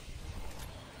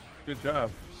 Good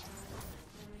job.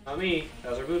 Not me.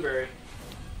 That was our Blueberry.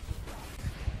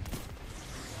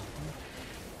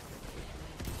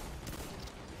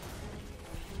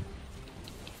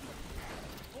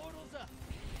 Portals up.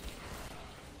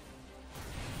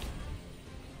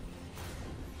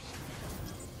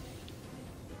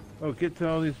 Oh, get to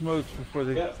all these modes before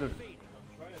they... Yep. I'm trying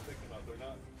to pick them up. They're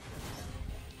not.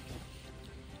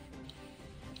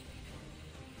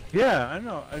 Yeah, I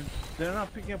know. They're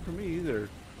not picking up for me either.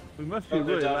 We must be Oh,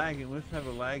 they're really down. lagging. We must have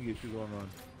a lag issue going on.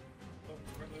 Oh,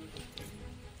 we're losing.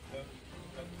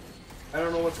 I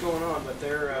don't know what's going on, but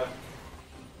they're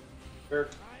Prime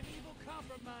evil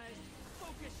compromised.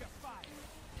 Focus your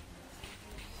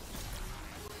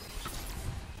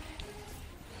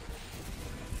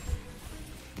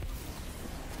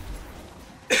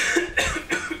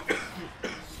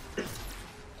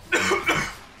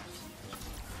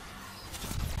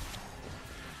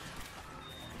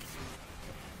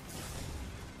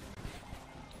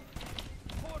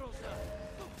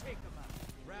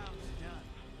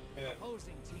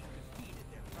opposing team defeated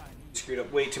their prime You screwed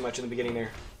up way too much in the beginning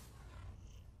there.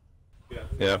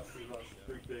 Yeah.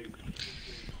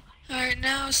 Alright,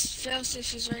 now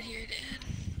failsafe is right here to end.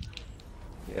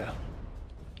 Yeah.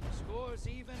 scores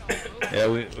even on both. Yeah,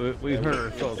 we hurt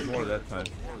ourselves more that time.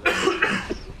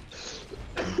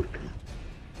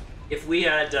 If we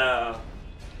had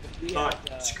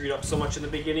not screwed up so much in the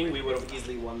beginning, we would have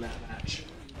easily won that match.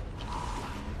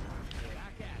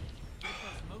 Back at it. Get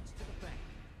those moats to the bank.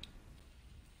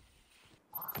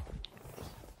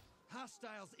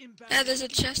 Hostiles inbound. Yeah, there's a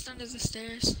chest under the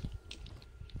stairs.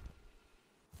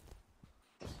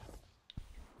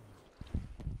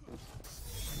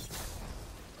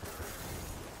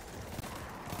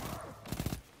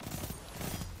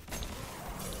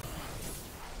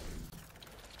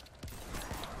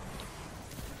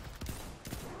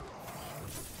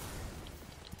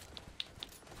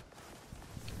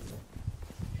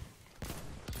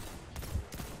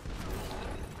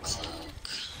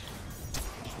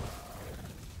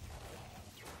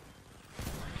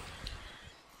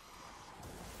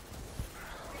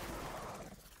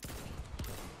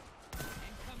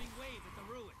 Incoming wave at the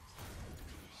ruins.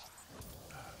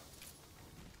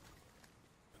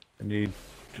 I need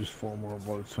just 4 more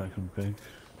bullets so I can bank.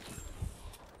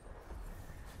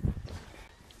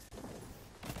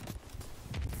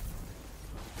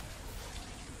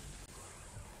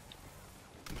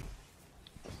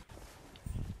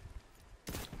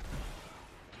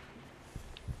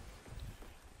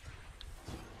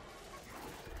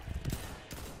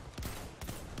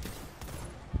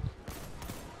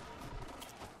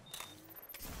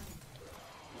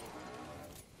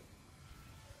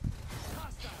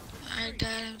 Alright,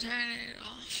 Dad, I'm turning it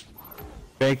off.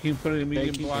 Banking, putting a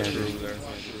medium blocker over there.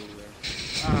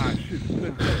 Ah, shoot,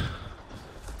 good hit.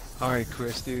 Alright,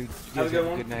 Chris, dude. You Have a guys good have a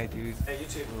one. good night, dude. Hey, you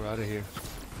too. We're out of here.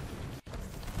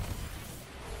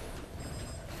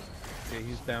 Okay,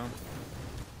 he's down.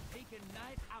 Taking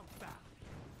night outbound.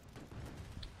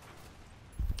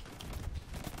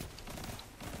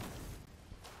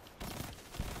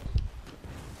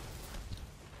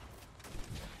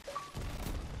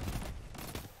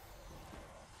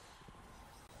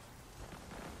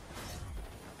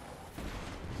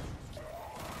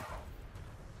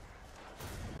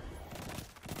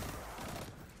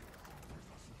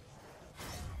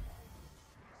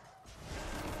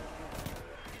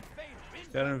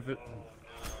 Got him.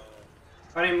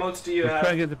 How many moats do you Let's have?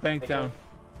 try and get the bank Thank down. you.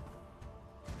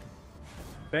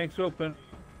 Bank's open.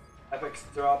 Epic's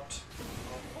dropped.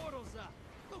 Portals up.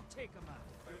 Go take them out.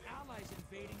 Your allies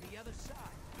invading the other side.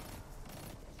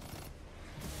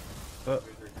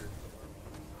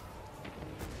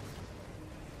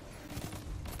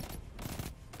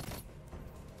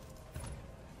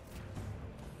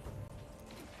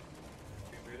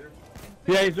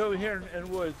 Yeah, he's over here in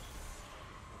woods.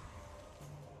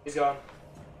 He's gone.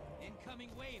 Incoming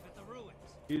wave at the ruins.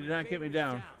 You did not get me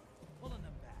down. Pulling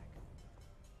them back.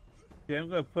 Yeah, I'm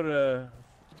gonna put a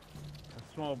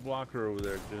small blocker over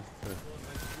there just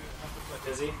to...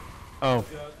 Is he? Oh.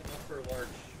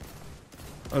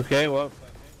 Okay, well.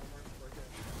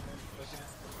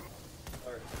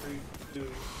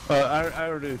 I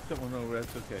already took one over,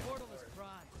 that's okay. Portal is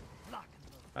primed. Lock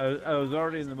and load. I was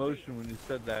already in the motion when you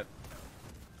said that.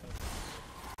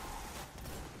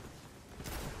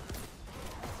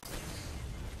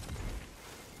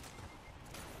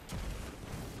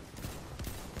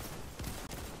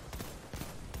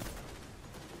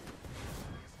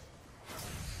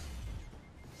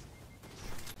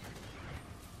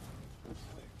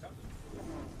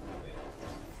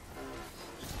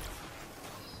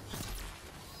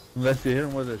 Unless you hit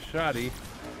him with a shotty.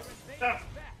 Back.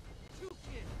 2 kills.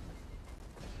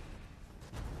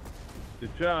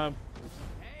 Good job.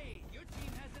 Hey, your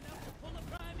team has enough to pull a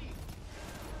primey.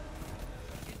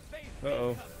 Invade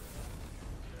Uh-oh. cover.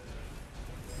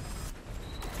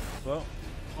 Well,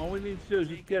 all we need to do is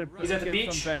just get a He's at the get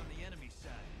beach. some back. On the enemy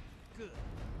side. Good.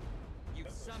 You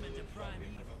summoned a prime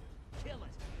evil. Kill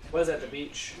it. Was at the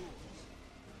beach.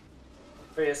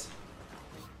 There he is.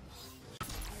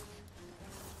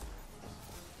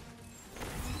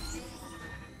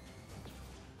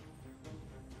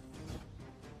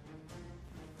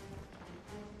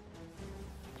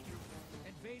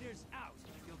 Invaders out.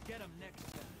 You'll get them next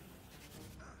time.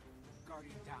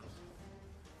 Guardian down.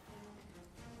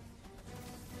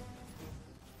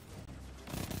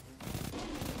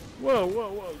 Whoa,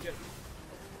 whoa, whoa.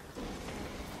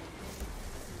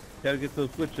 Gotta get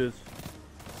those switches.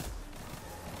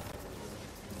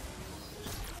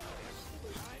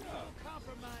 I know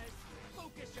compromise.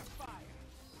 Focus your fire.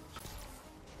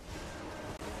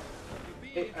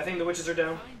 Hey, I think the witches are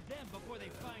down. Find them before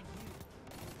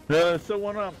There's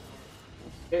someone up.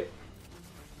 Okay.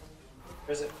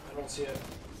 Where is it? I don't see it.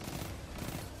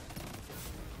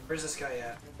 Where's this guy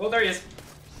at? Oh, there he is.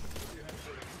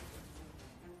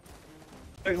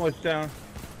 Second one's down.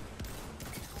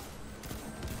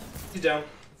 He's down.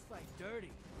 It's like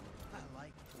dirty. I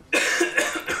like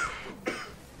it.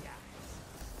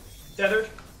 Tethered.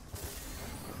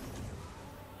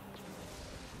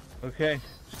 Okay.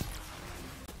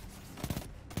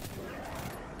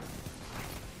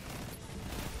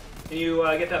 Can you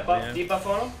get that buff, debuff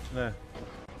on him? No.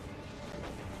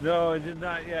 No, I did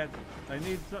not yet. I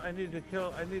need to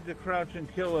crouch and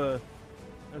kill a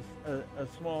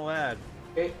small ad.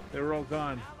 Okay. They were all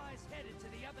gone. Allies headed to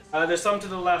the other side. There's some to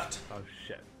the left. Oh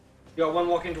shit. You got one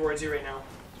walking towards you right now.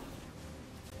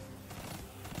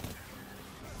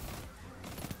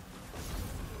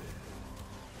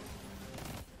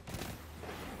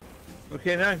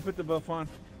 Okay, now I can put the buff on.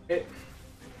 Okay.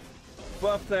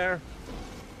 Buff there.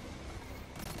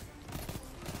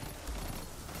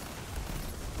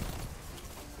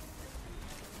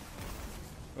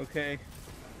 Okay.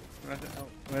 I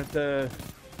have to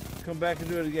come back and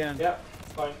do it again. Yeah,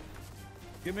 it's fine.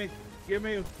 Give me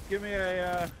a.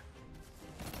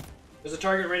 There's a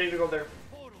target ready to go there.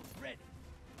 Portal's ready.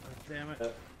 Oh, damn it. Yeah.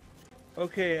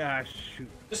 Okay. Shoot.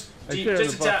 Just, I should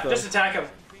have the buff, though. just attack him.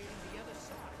 Invading the other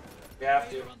side. You have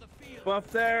to. You're on the field. Buff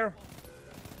there.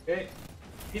 Okay.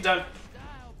 He's done.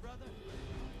 Style, brother.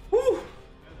 Woo!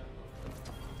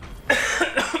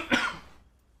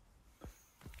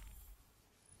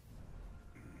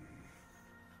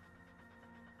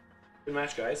 Good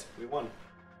match, guys. We won.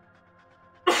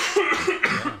 Learn to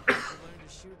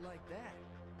shoot like that.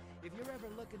 If you're ever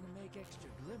looking to make extra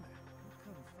glimmer,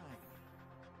 come find me.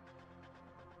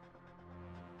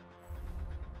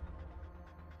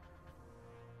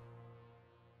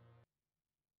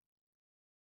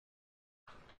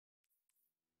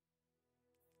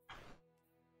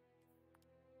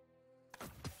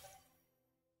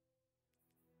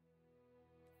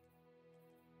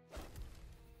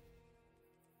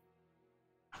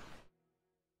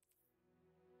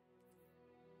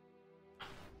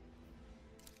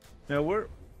 Now where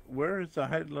is the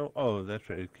height low? Oh, that's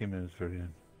right. It came in at the very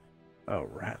end. Oh,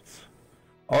 rats!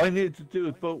 All I needed to do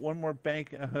is build one more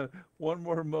bank, one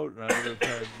more moat, and I would have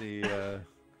had the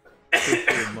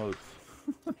 50 moats.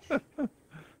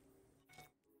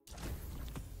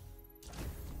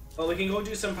 Well, we can go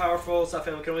do some powerful stuff,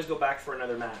 and we can always go back for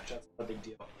another match. That's not a big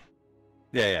deal.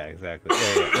 Yeah, exactly.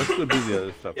 Yeah. Let's go do the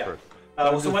other stuff Yeah. first.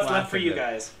 So what's left for you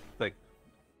guys? Like,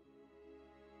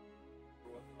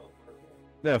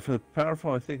 yeah, for the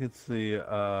powerful, I think it's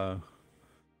the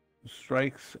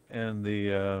strikes and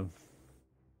the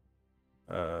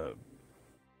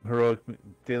heroic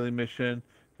daily mission.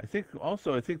 I think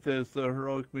there's the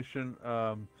heroic mission,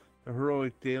 the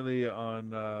heroic daily on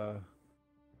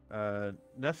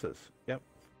Nessus. Yep.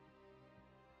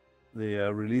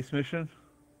 The release mission.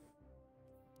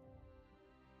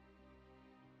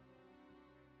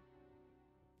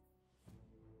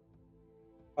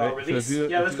 Right, Release? so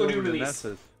Yeah, let's if go you do over to release.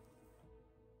 Nessus,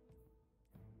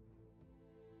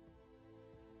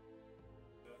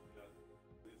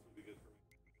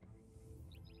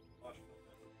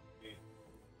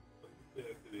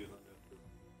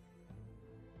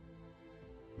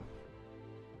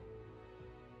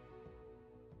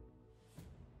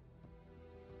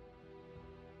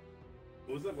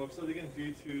 What was that website again?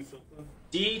 D2 something?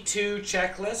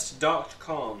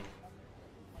 D2checklist.com.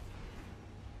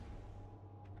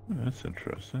 That's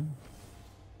interesting.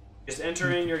 Just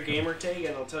enter in your gamer tag and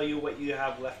it'll tell you what you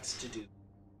have left to do.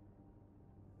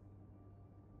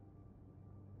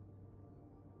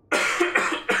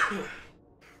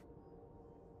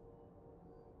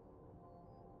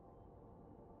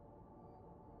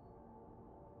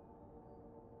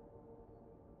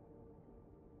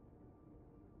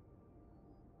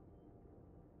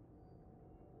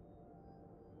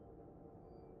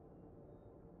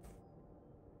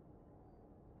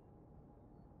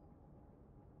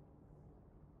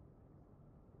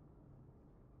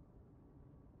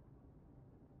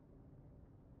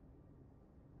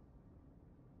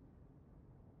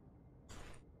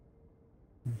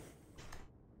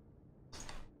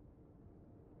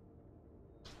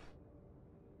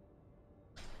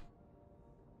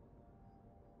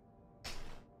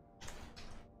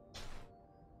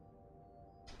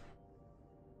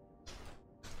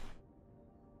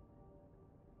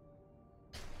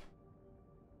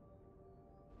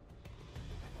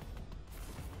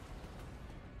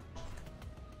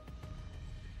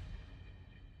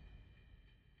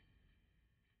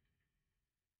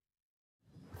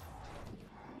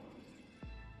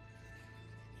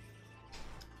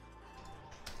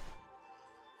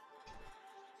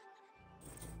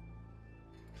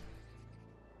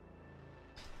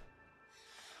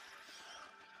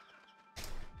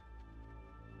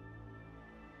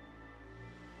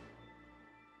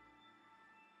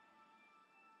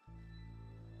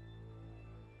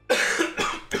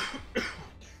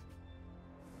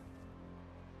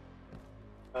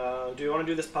 Do you want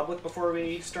to do this public before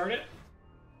we start it?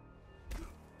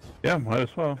 Yeah, might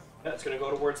as well. Yeah, it's gonna go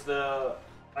towards the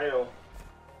IO.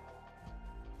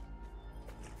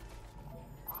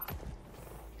 Oh,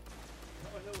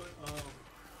 I know what,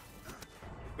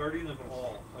 Guardian of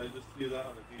All. I just see that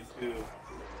on the D2.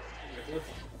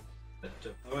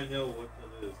 How do I know what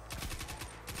that is?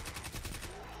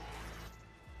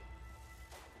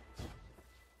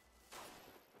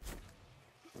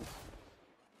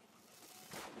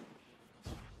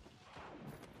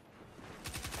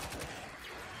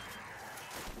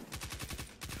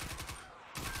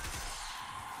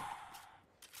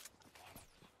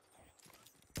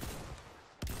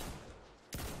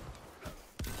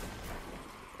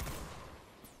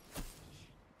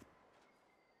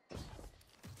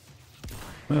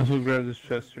 Might as well grab this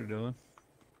chest here, Dylan.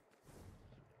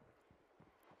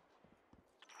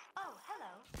 Oh,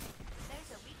 hello.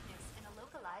 There's a weakness in a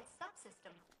localized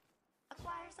subsystem.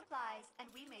 Acquire supplies, and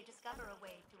we may discover a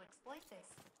way to exploit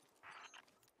this.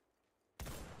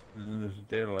 And then there's a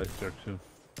data light there too.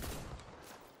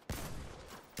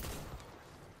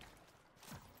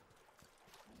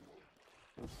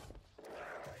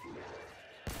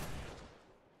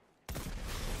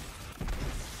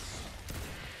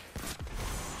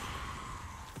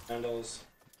 Handles.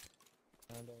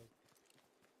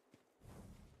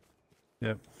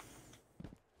 Yep.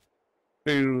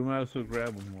 Figured we might as well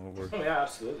grab them Oh yeah,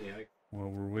 absolutely. while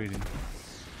we're waiting.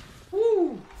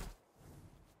 Woo!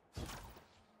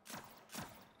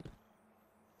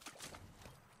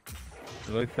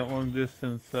 You like that long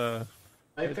distance, I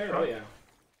fair, oh yeah.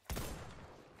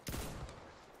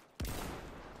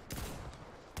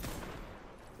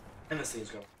 And this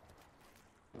thing's going.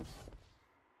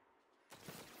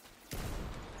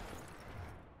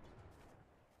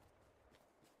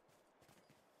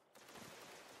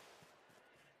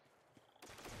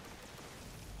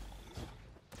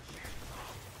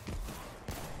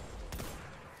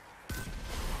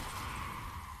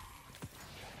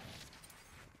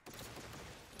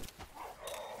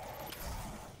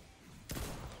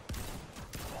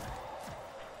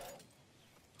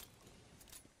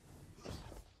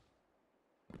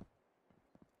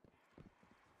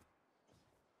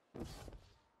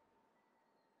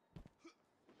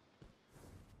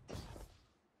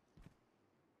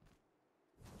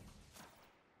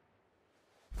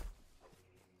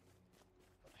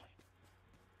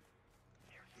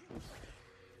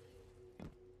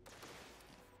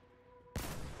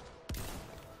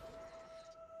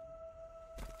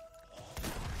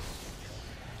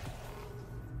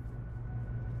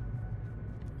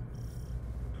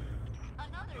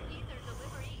 Another ether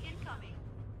delivery incoming.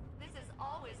 This is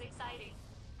always exciting.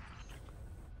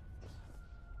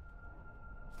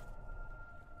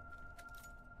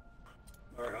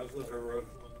 Alright, how's the heroic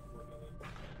one working?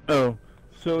 Oh,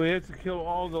 so we have to kill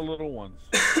all the little ones.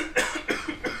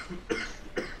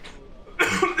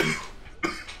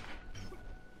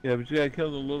 Yeah, but you gotta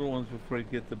kill the little ones before you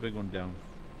get the big one down.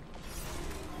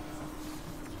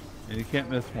 And you can't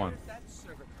miss one.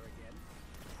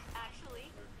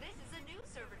 Actually, this is a new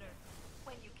servitor.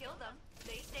 When you kill them,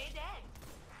 they stay dead.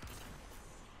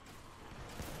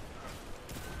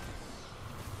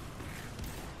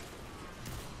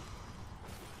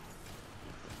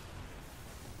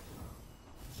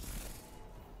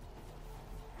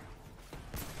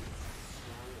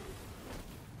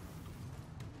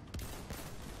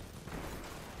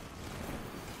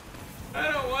 I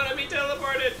don't want to be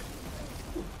teleported!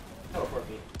 Teleport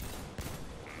me.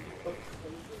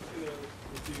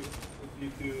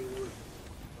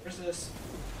 Where's this?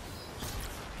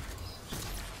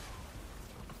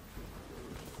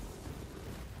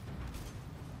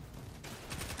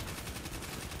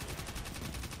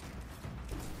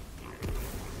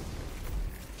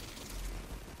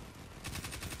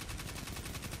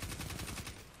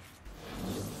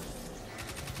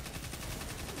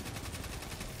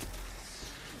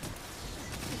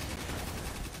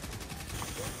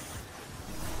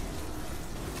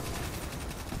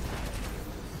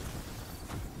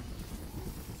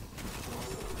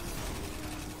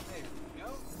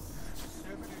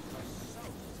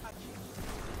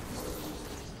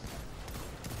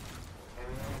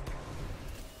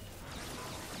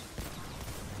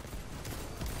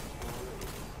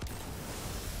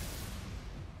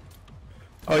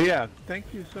 Oh yeah,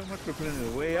 thank you so much for putting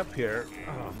it way up here.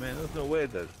 Oh man, there's no way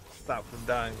to stop from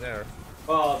dying there.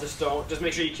 Well, just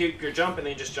make sure you keep your jump and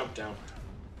then you just jump down.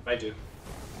 I do.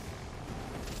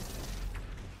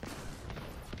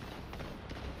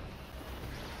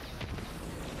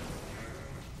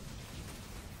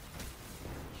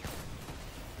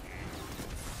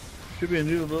 Should be a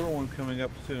new little one coming up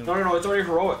soon. No, it's already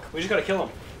heroic. We just gotta kill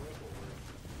him.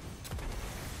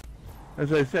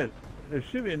 As I said, there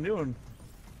should be a new one.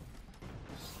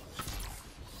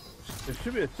 There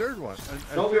should be a third one.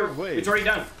 No, third wave. it's already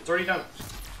done. It's already done.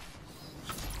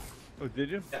 Oh,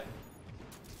 did you? Yeah.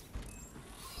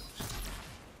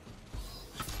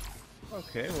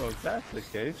 Okay, well, if that's the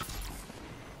case.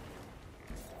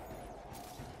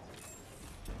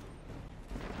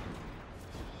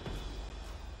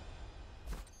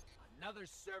 Another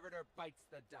servitor bites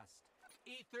the dust.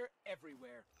 Ether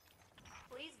everywhere.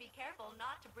 Please be careful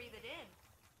not to breathe it in.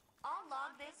 I'll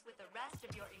log this with the rest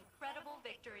of your incredible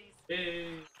victories.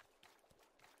 Yay.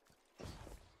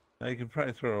 Now you can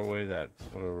probably throw away that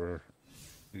whatever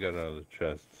you got out of the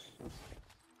chests.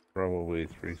 Probably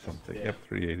 3 something. Yeah. Yep,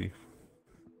 380.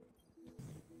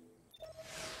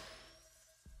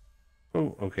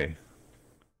 Oh, okay.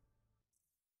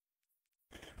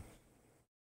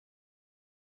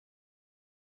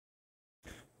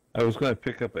 I was going to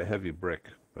pick up a heavy brick,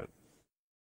 but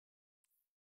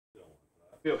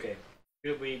Be okay.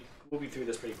 We'll be through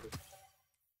this pretty quick.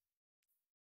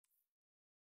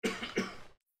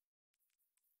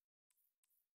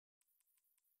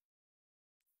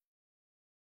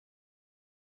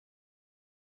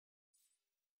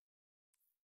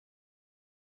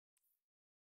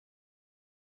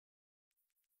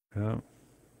 yeah.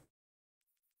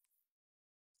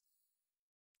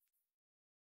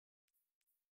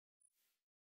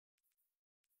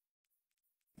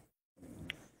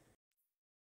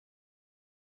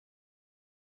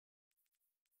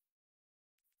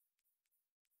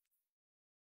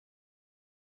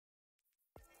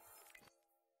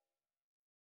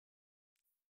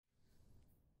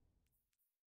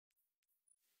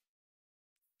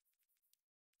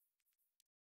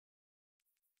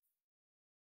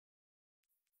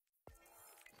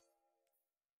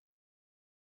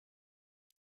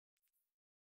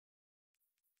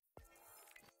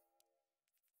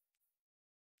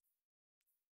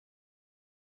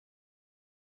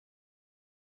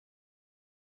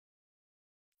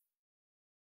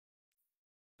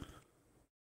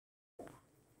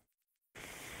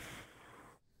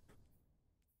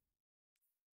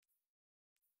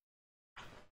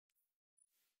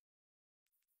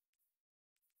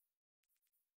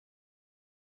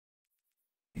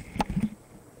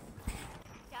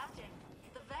 Captain,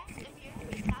 the Vex appear to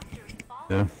be capturing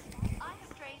Fallen. Yeah. I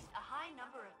have traced a high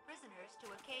number of prisoners to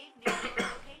a cave near the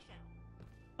location.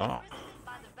 Oh. Imprisonment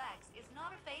by the Vex is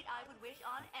not a fate I would wish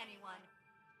on anyone.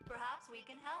 Perhaps we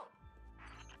can help.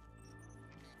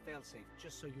 Failsafe,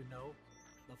 just so you know,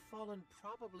 the Fallen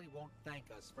probably won't thank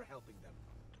us for helping them.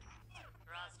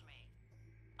 Trust me.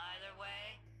 Either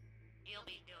way, you'll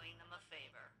be doing them a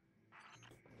favor.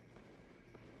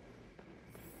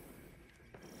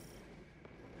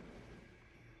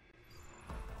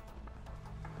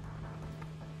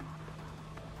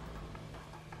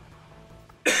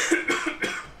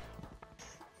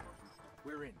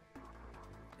 We're in.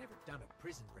 Never done a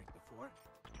prison break before.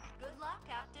 Good luck,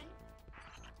 Captain.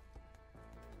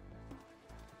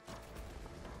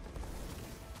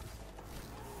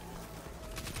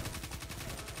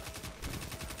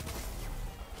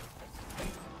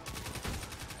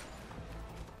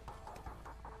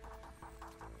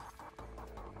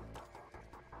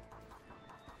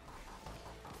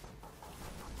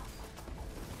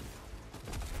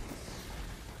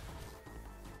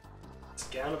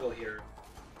 Scannable here.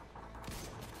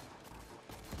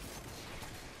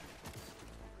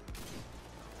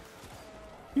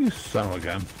 You son of a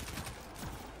gun.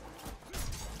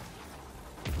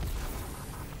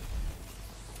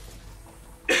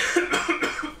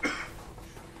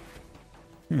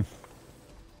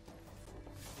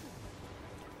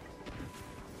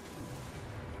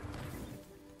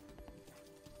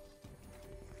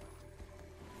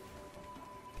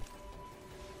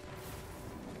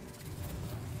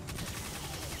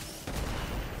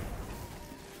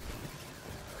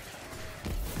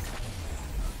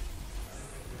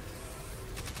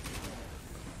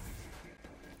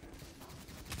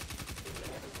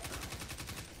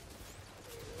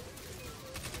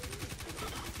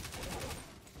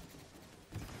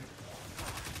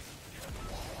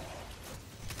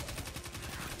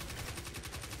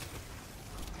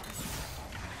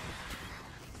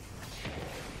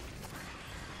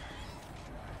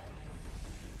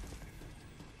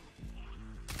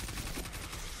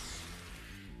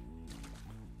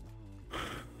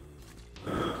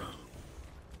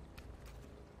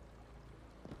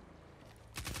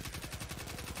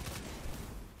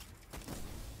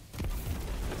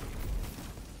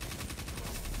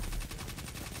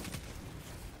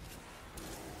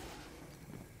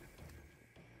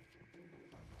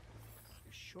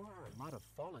 lot of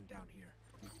fallen down here.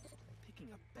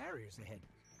 Picking up barriers ahead.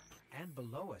 And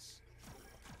below us.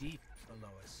 Deep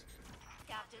below us.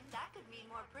 Captain, that could mean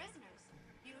more prisoners.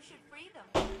 You should free them.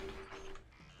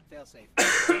 Failsafe.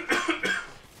 Better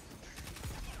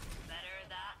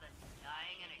that than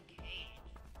dying in a cage.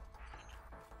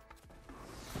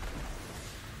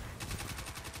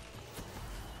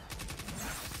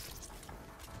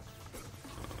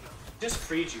 Just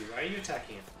freed you. Why are you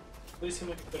attacking him? What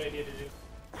seemed like a good idea to do.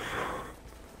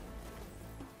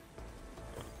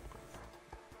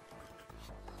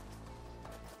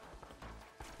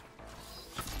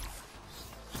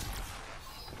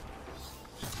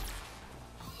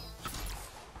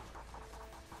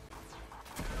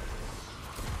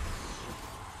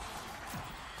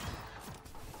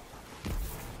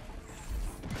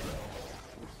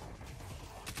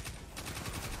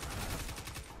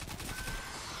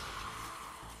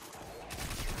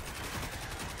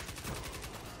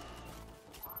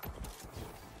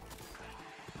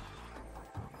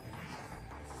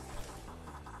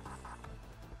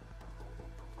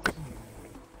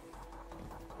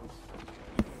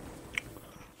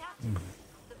 Captain,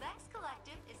 the Vex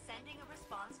Collective is sending a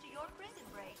response to your prison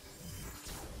break.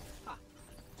 Ha!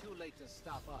 Too late to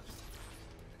stop us.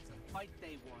 It's a fight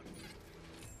they won.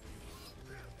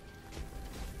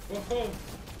 Whoa!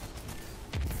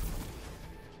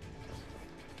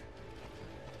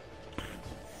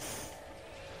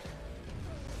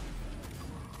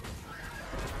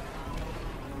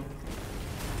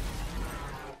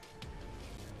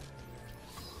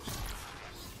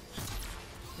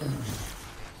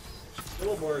 A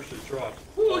little more should drop.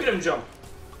 Ooh, look at him jump!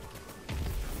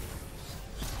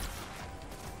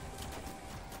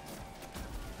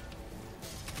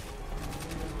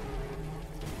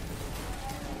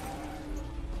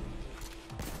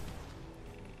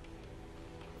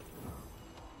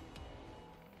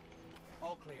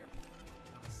 All clear.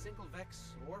 Not a single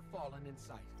Vex or Fallen in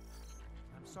sight.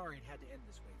 I'm sorry it had to end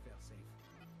this way, Failsafe.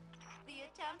 The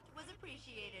attempt was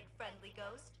appreciated, friendly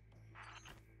ghost.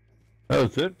 That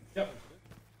was it? Yep.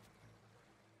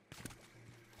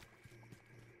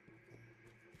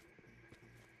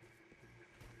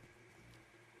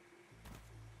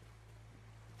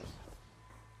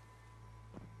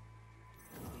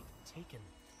 They've taken...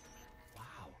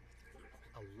 Wow.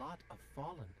 A lot of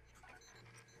Fallen.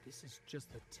 This is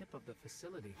just the tip of the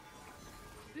facility.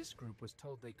 This group was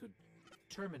told they could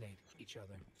terminate each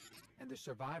other, and the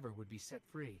survivor would be set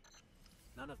free.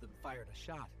 None of them fired a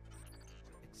shot.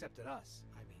 Except at us,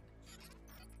 I mean.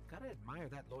 Gotta admire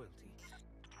that loyalty.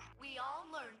 We all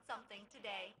learned something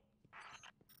today.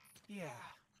 Yeah.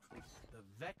 The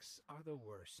Vex are the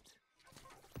worst.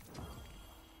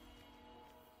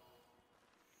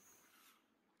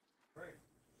 Right.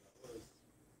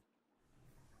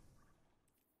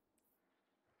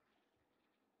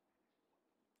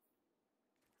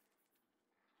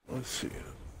 Let's see.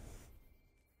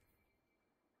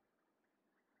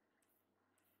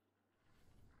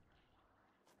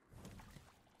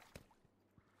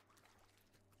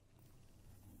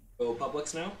 Go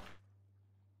Publix now.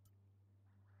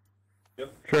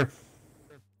 Yep. Sure.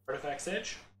 Artifacts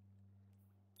Edge.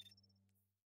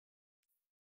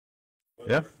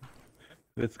 Yeah.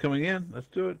 It's coming in. Let's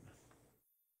do it.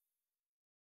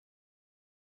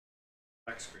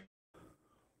 Back screen.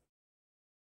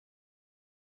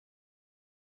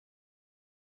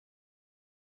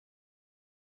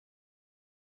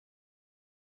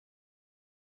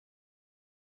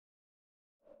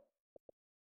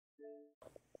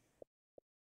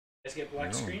 Guys get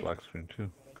black No, screen? black screen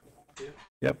too. Too?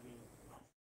 Yep.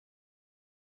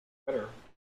 Better.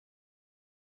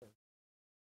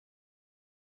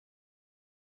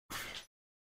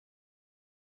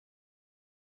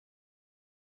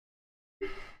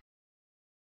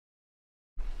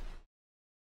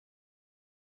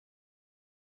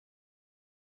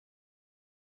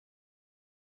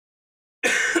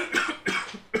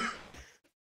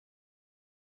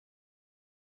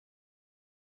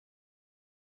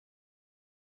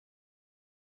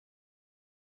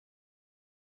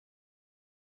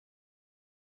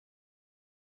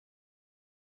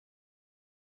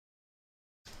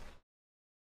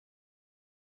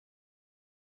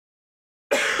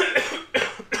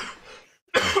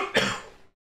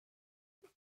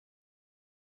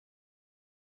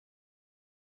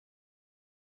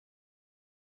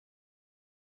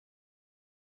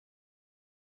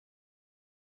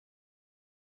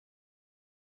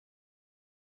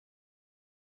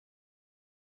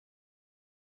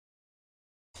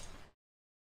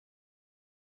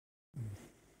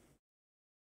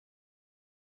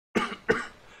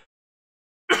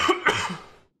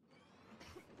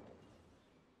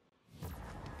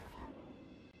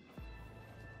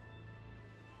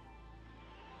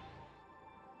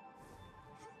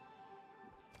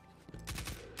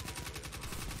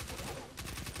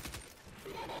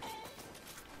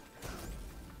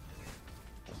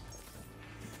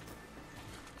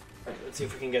 Let's see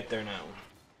if we can get there now.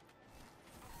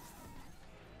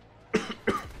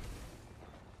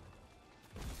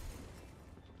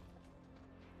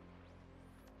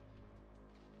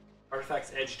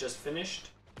 Artifact's Edge just finished.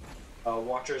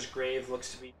 Watcher's Grave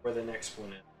looks to be where the next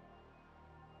one is.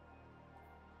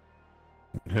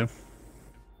 Okay.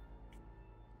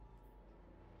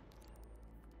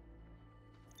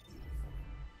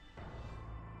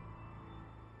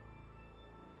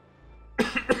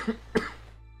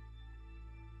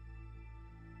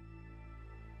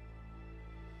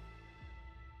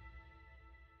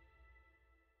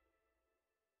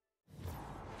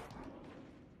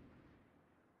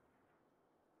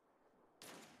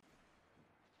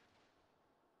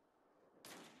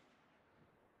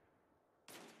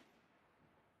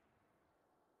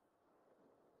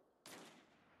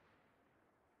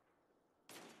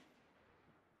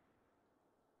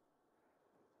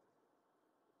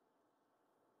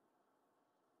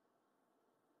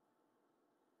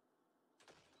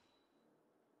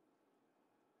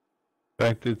 In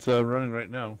fact, it's running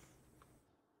right now.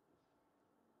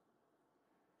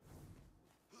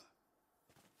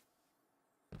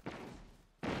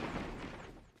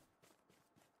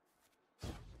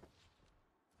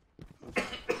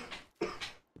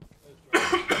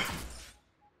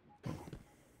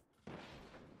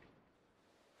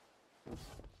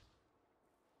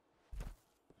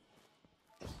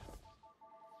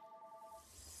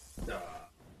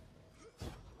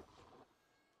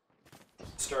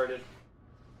 Started.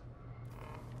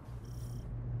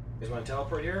 You guys want to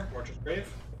teleport here? Watcher's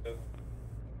Grave? Okay.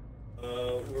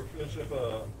 We're finishing up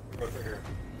right here.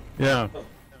 Yeah. Oh,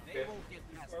 okay.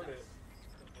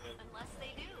 Unless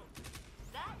they do.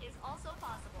 That is also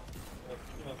possible.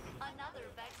 Another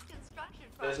Vex construction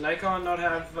Does project. Nikon not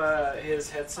have his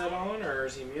headset on, or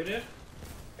is he muted?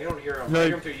 I don't hear him. No, I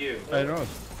hear him through you. I don't.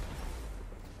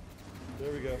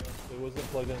 There we go. It wasn't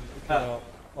plugged in. It came out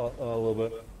a little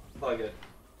bit. Plug it.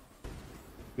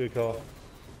 Good call.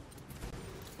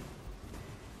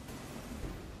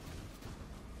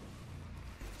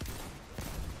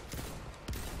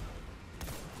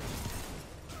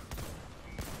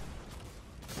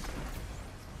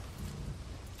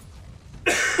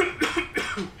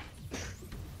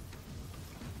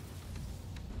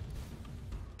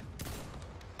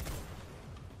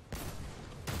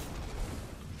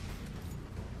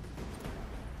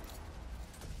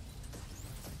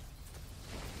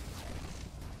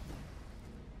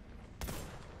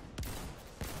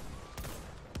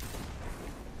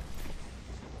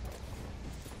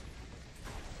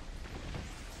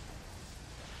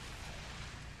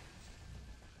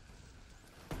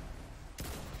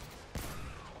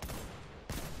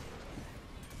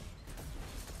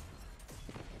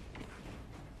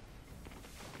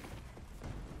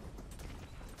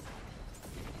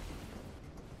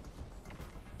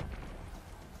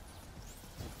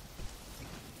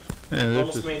 And there's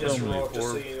Almost just made so us many roll, just so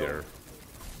orbs you know. here.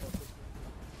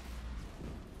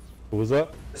 What was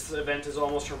that? This event is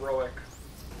almost heroic.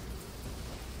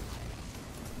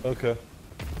 Okay.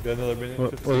 Got another minute. Well,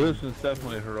 15. this is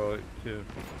definitely heroic too.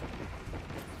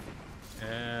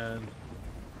 And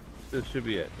this should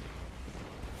be it.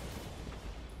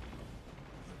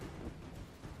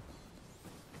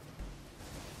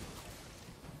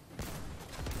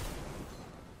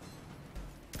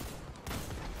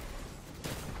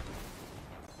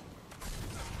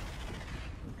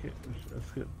 Okay,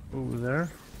 let's get over there.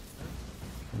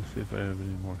 Let's see if I have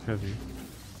any more heavy.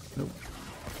 Nope.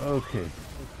 Okay.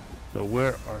 So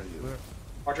where are you?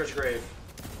 Watcher's Grave.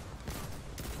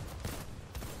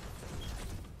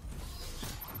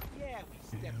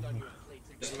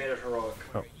 Just made it heroic.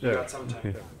 Oh, You there. got some time.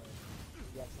 Okay.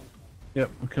 Yep,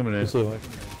 I'm coming in. So,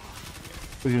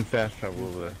 We can fast travel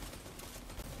over there.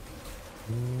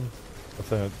 I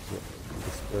think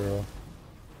the sparrow.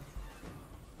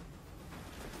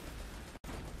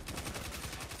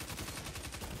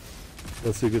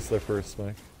 Let's see who gets there first,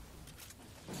 Mike.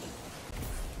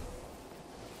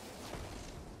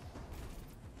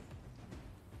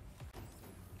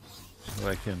 So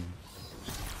I can.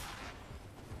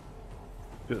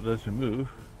 It lets me move.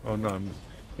 Oh no, I'm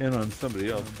in on somebody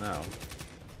else now.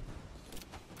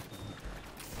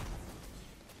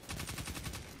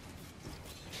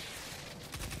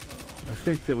 I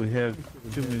think that we have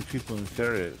too many people in this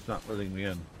area. It's not letting me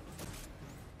in.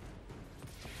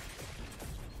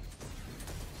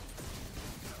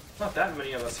 Not that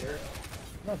many of us here.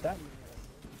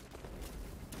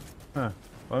 Huh.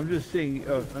 Well, I'm just seeing.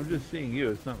 Oh, I'm just seeing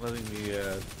you. It's not letting me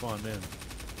spawn in.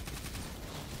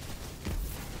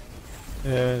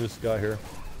 Yeah, just got here.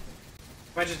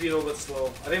 Might just be a little bit slow.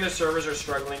 I think the servers are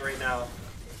struggling right now.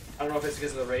 I don't know if it's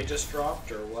because the raid just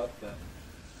dropped or what, but...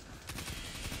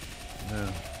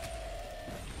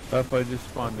 Yeah. Up, I just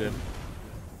spawned in.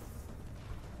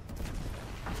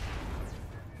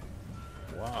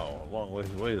 Wow, a long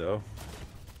ways away though.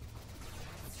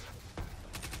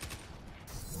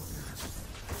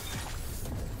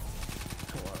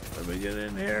 Come on, let me get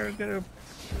in here and get a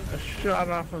shot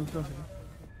off on something.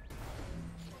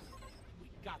 We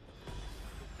got them.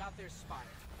 We got their spire.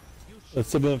 You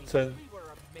That's a bit of 10. we were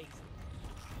amazing.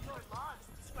 Your logs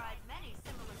describe many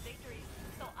similar victories,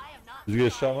 so I am not Did you get a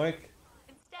shot, surprised. Mike?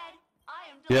 Instead, I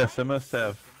am Yes, I delighted. must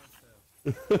have.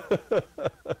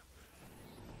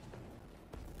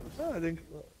 I think.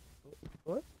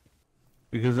 What?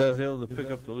 Because I was able to pick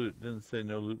up the loot. Didn't say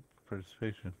no loot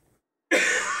participation.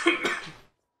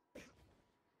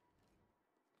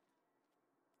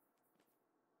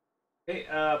 Okay,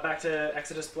 back to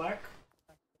Exodus Black.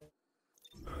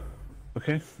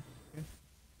 Okay.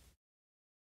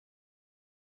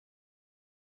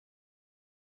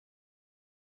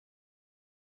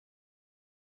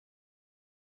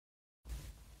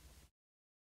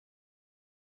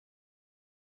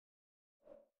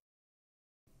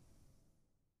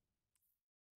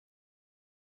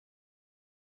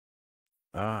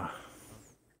 Ah.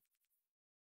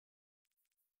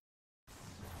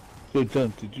 So,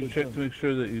 Dun, did you check to make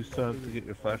sure that you still have to get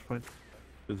your flashpoint?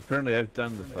 Because apparently I've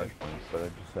done the flashpoints, but I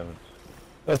just haven't.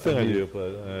 I think I do, but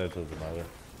it doesn't matter.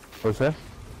 What's that?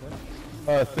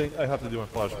 I think I have to do my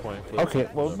flashpoint. but- Okay,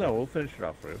 well, no, we'll finish it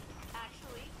off for you.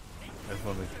 Actually, I just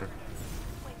want to make sure.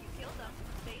 when you kill them,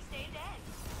 they stay dead.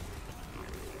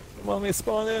 Come on, they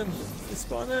spawn in. They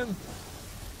spawn in.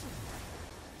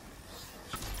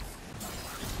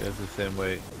 Yeah, it's the same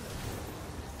way.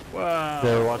 Wow.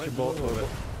 They're watching like both. a little bit.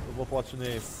 We're both watching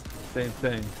Ace. Same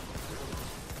thing.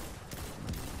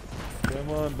 Come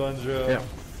on, Bunjo. Yeah.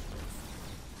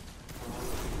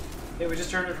 Hey, we just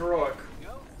turned it heroic.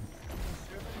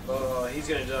 Oh, he's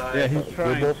gonna die. Yeah, he's We're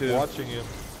trying both to. watching you.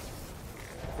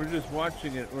 We're just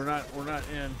watching it. We're not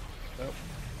in. Nope.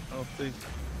 I don't think.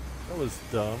 That was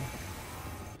dumb.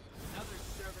 Another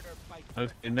servitor bite.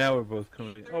 Okay, now we're both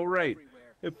coming. Oh, right.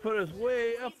 It put us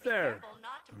way up Please be there. careful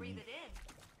not to breathe it in.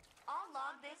 I'll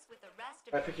log this with the rest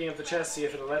of By your picking up the chest, see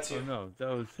if it lets Oh, you. no, that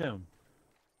was him.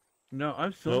 No,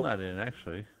 I'm still Nope. not in,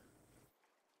 actually.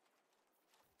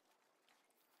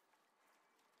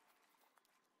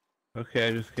 Okay,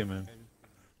 I just came in.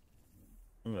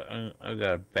 I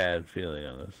got a bad feeling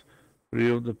on this. Were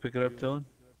you able to pick it up, Dylan?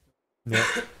 Yeah.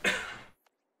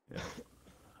 Yeah.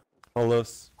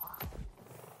 Hollis.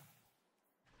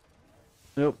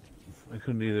 Nope, I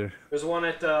couldn't either. There's one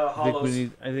at I think we Hollows.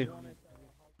 need. I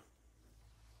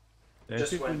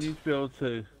Just think we went. need to be able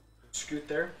to. Scoot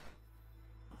there.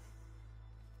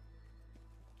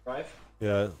 Drive.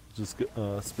 Yeah, just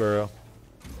Sparrow.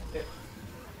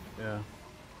 Yeah.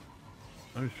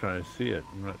 I'm just trying to see it.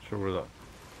 I'm not sure where the.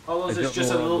 Hollows I is don't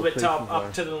just know a where all little the bit top places up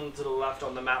are. to the left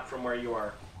on the map from where you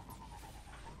are.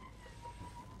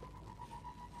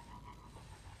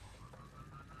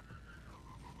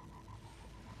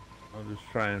 I'll just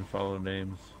try and follow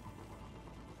names.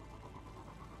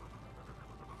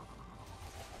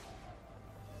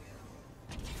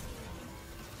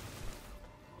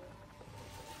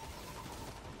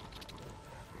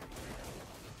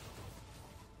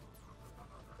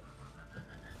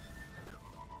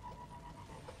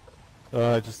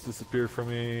 It just disappeared from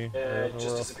me. I Yeah, don't it know just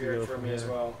where else to disappeared go from me as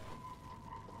here. well.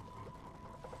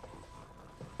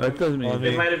 That doesn't mean. On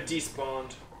It me. might have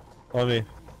despawned. On me.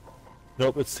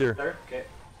 Nope, it's here. There? Okay.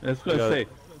 I was gonna Yeah. say. It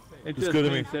It's just good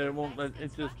to means me. that it won't let.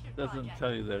 It just doesn't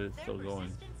tell you that it's Their still going.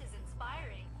 persistence is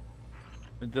inspiring.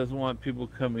 It doesn't want people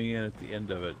coming in at the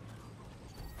end of it.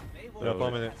 They will Yep,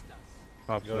 I'm in it. test us.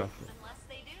 Pops Go. off. Unless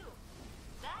they do.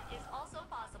 That is also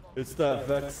possible. It's that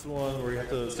Vex one where you have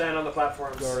to Stand on the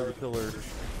platforms. guard the pillars.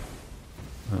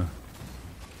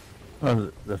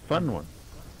 Oh, the fun one.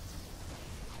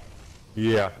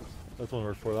 Yeah. That's one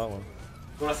word for that one.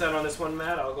 You want to stand on this one,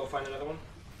 Matt? I'll go find another one.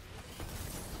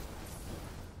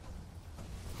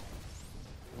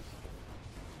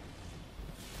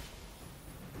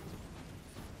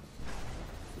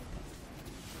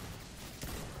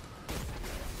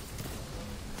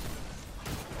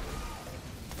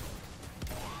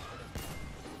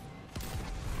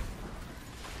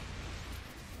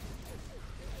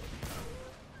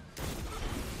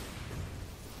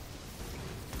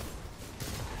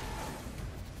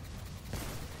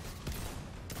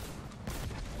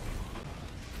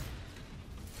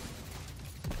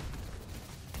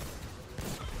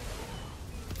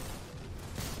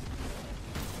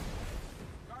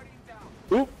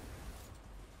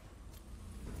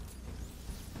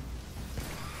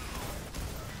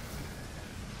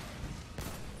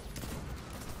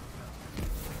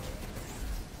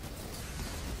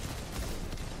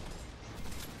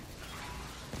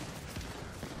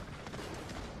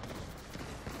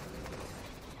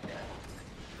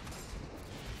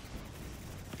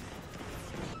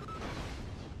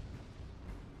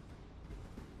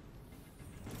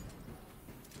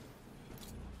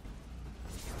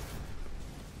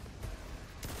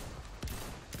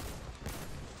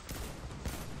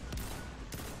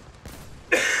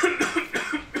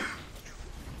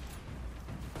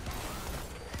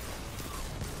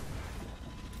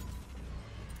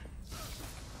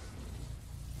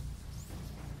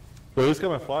 least got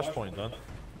my flashpoint done.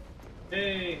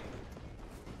 Hey.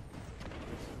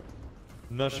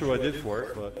 I'm not sure what I did for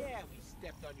it, but Yeah, we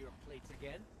stepped on your plates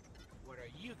again. What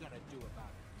are you gonna do about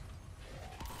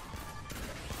it?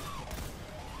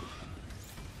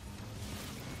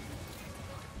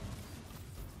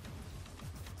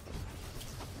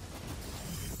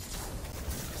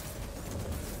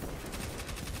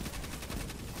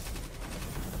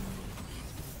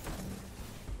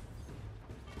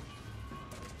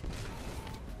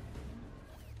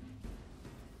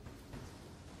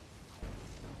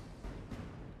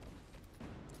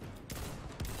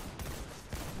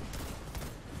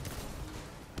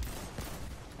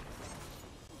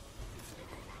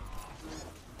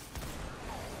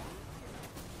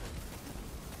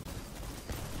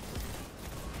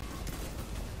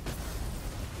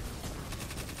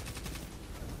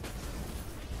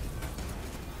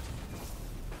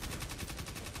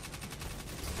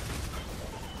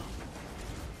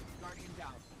 Guardian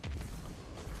down.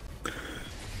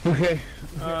 Okay.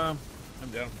 I'm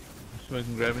down. So I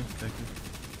can grab it. Thank you.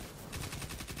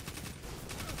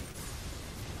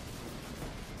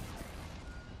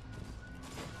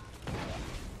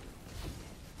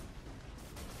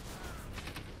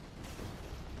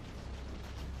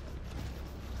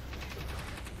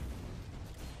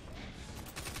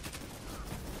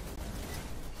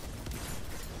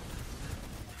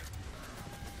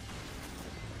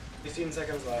 Fifteen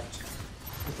seconds left.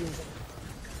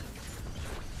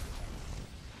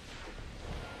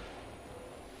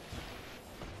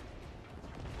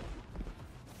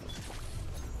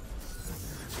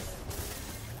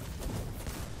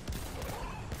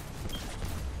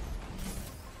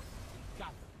 Got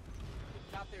them.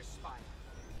 Got their spy.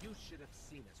 You should have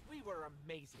seen us. We were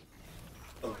amazing.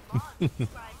 Your boss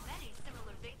described many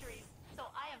similar victories, so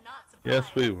I am not surprised.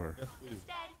 Yes, we were.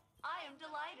 Instead, I am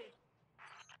delighted.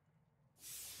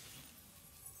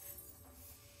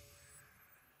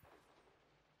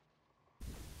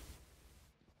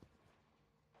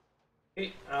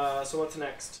 Okay, so what's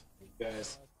next, you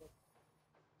guys?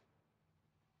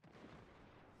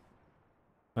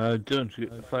 Don't you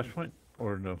get the flashpoint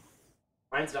or no?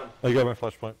 Mine's done. I got my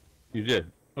flashpoint. You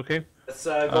did. Okay. Let's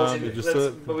go Um, to. you just Let's,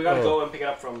 said- but we gotta oh. go and pick it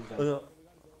up from them.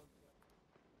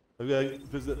 I've got to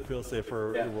visit feel safe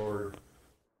for Yeah. reward.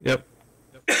 Yep.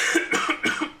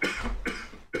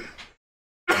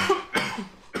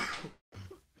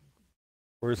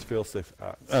 Where's fail safe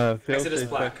at? Fail Exodus safe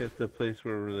Black. back at the place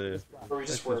where the Where we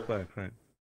just Exodus were. Black, right?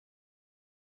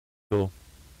 Cool.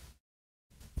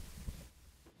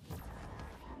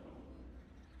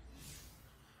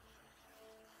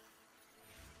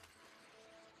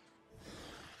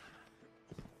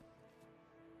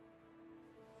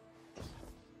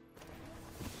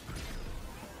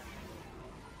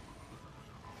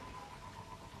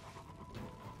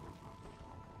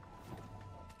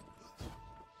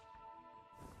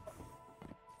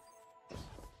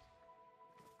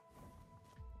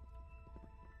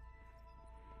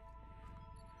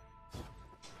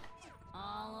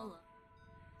 All alone.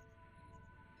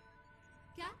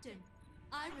 Captain,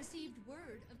 I received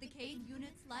word of the Cade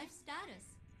unit's life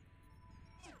status.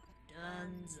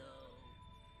 Dunzo.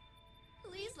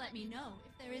 Please let me know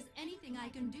if there is anything I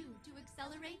can do to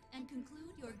accelerate and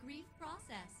conclude your grief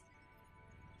process.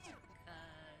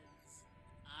 'Cause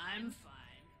I'm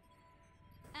fine.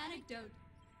 Anecdote.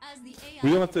 As the AI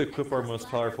We don't have to equip our most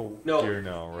powerful No. gear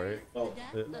now, right? Oh. the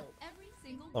death Yeah. of every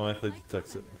single Oh, I one of think my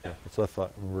detects it. crew Yeah, that's what I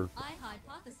thought. I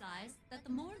hypothesize that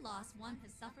the more loss one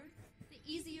has suffered, the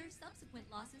easier subsequent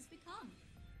losses become.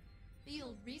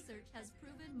 Field research has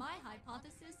proven my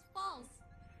hypothesis false.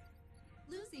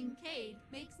 Losing Cade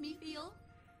makes me feel.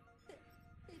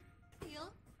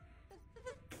 Feel.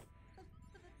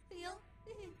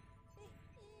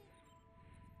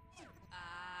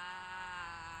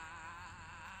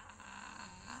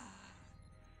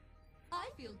 I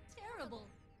feel terrible.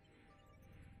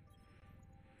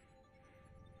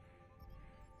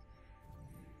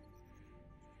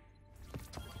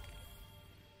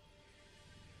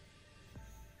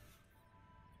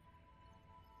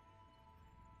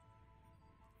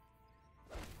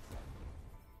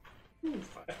 Ooh,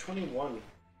 521.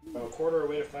 A quarter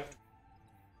away to 5.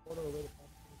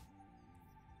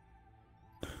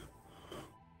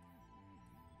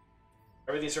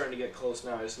 Everything's starting to get close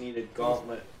now. I just need a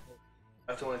gauntlet.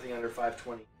 That's the only thing under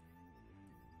 520.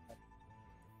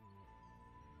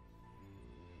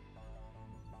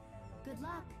 Good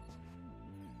luck.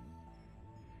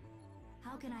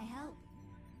 How can I help?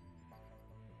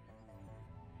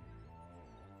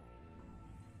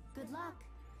 Good luck.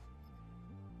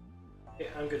 Okay,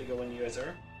 I'm good to go when you guys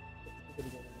are.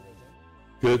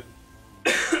 Good.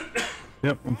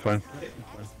 Yep, I'm fine.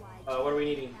 What are we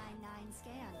needing?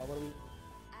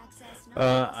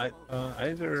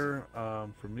 Either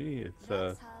for me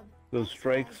it's those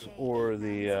strikes or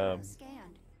the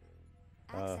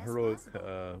heroic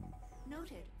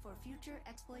Noted for future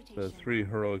exploitation. the 3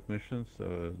 heroic missions.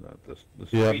 Not the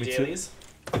Yeah, Three me too. dailies?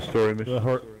 the story mission.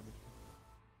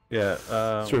 Yeah.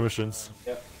 Story missions.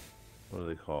 Yep. What do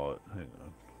they call it? Hang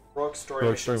on. Rogue story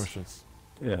Heroic missions. story missions.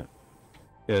 Yeah.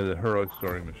 Yeah, the heroic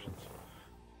story missions.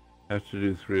 Have to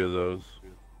do 3 of those.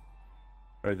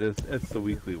 Right, that's the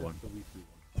weekly one.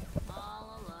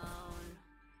 All alone.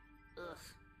 Ugh.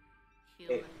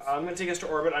 Okay, I'm gonna take us to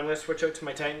orbit. I'm gonna switch out to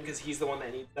my Titan because he's the one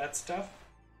that needs that stuff.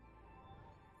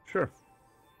 Sure.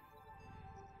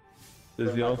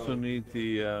 Does he also need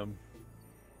the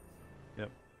Yep.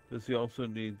 Does he also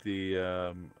need the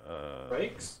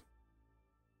Strikes?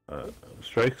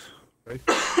 Strikes?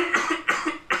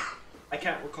 I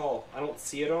can't recall. I don't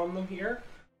see it on them here.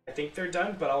 I think they're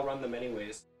done, but I'll run them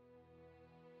anyways.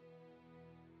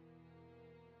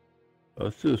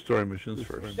 Let's do the story missions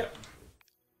first. Yep.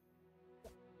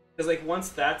 Because like once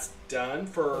that's done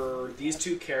for these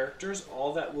 2 characters,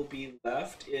 all that will be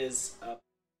left is a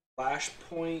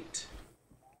Flashpoint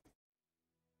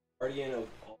Guardian of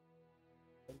All,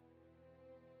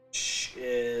 which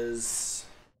is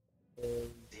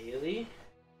daily.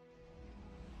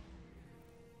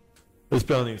 There's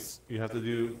bounties. You have to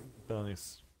do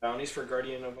bounties. Bounties for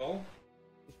Guardian of All.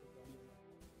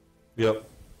 Yep.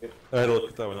 I had to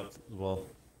look at that one up as well.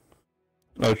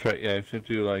 Oh, that's right. Yeah, I should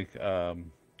do like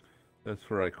that's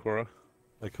for Ikora.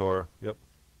 Ikora. Yep.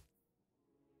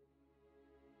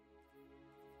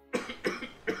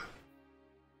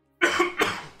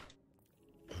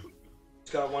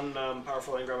 It's got one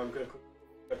powerful engram. I'm going to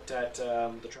put at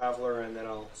the Traveler, and then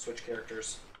I'll switch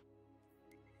characters.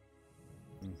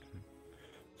 Okay.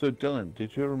 So, Dylan,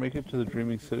 did you ever make it to the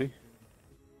Dreaming City?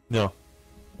 No.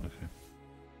 Okay.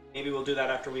 Maybe we'll do that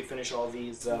after we finish all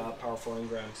these powerful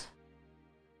engrams.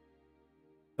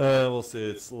 We'll see.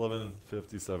 It's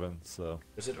 11:57. So.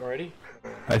 Is it already?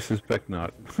 I suspect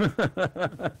not.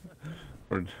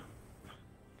 Or...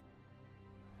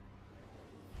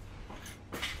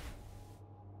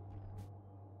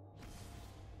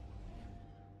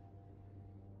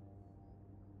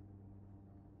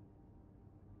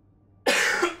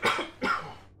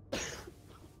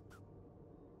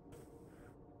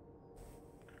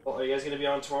 Well, are you guys going to be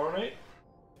on tomorrow night?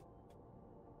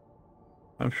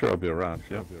 I'm sure I'll be around.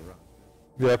 Yeah.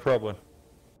 Yeah, probably.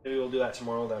 Maybe we'll do that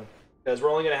tomorrow then. Because we're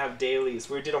only going to have dailies.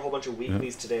 We did a whole bunch of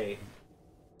weeklies today.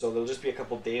 So there'll just be a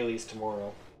couple dailies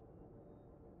tomorrow.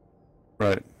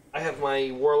 Right. I have my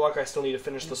Warlock I still need to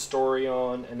finish the story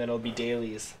on, and then it'll be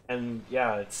dailies. And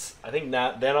yeah, it's I think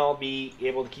that then I'll be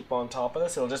able to keep on top of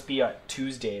this. It'll just be a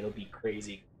Tuesday. It'll be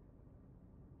crazy.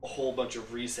 A whole bunch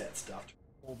of reset stuff.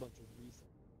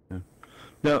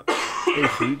 Now,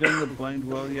 have you done the blind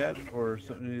well yet, or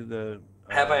something of the?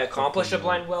 Have I accomplished a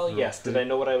blind well? the Yes. Did I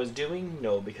know what I was doing?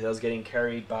 No, because I was getting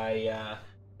carried by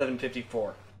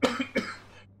 754.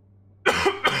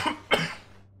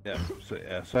 Yeah. So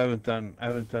I haven't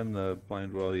done the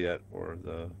blind well yet, or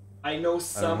the. I know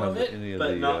some of it,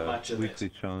 but not much of it. Weekly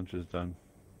challenges done.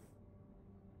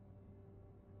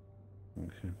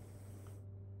 Okay.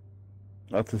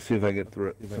 I'll have to see if I get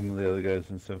through some of the other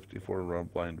guys in 74 run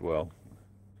blind well.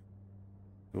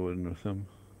 Go in with them.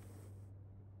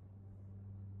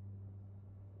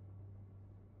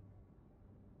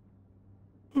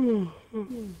 Pardon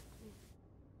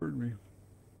me.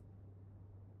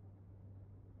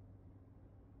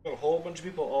 A whole bunch of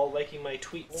people all liking my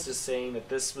tweets, just saying that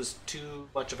this was too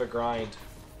much of a grind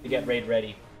to get raid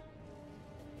ready.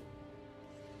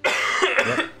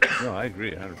 Yep. No, I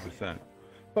agree 100%.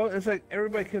 Well, it's like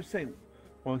everybody kept saying,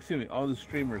 well, excuse me, all the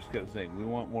streamers kept saying, we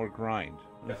want more grind.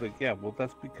 And it's like, yeah, well,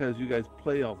 that's because you guys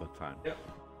play all the time. Yep.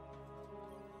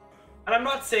 And I'm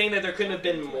not saying that there couldn't have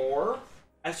been more.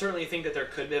 I certainly think that there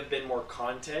could have been more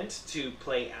content to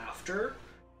play after.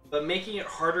 But making it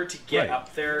harder to get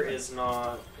up there is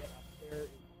not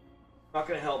going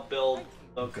to help build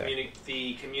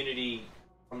the community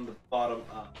from the bottom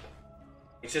up.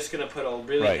 It's just going to put a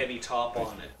really heavy top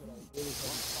on it.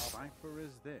 Cipher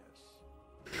is this.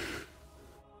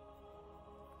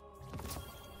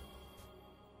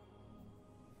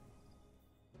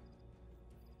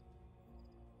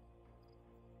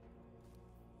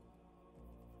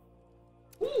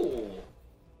 Ooh.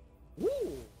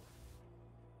 Ooh.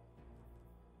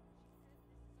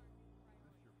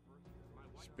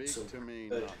 Speak to me,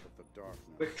 not of the darkness.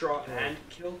 Quick draw and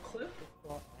kill clip?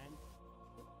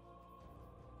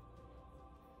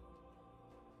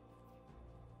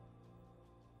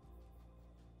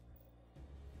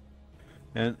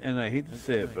 And I hate to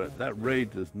say it, but that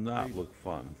raid does not look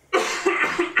fun.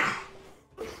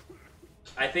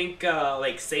 I think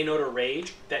like Say No to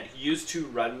Rage that used to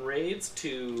run raids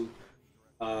to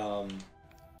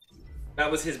that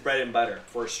was his bread and butter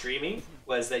for streaming,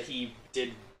 was that he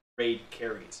did raid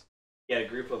carries. He had a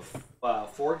group of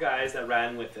 4 guys that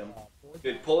ran with him. He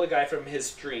would pull a guy from his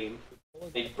stream,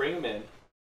 they'd bring him in,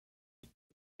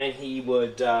 and he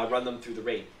would run them through the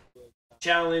raid.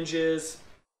 Challenges,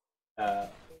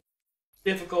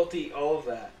 difficulty, all of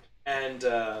that. And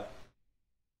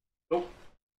nope.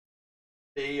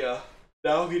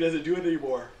 Now he doesn't do it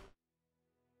anymore.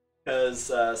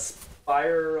 Because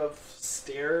Spire of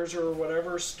Stairs or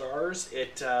whatever, Stars,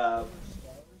 it oh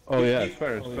yeah,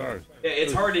 Spire of Stars.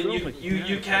 it's hard, and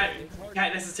you can't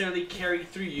necessarily carry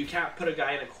through. You can't put a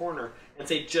guy in a corner and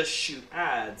say just shoot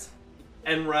ads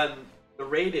and run the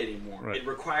raid anymore. Right. It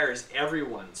requires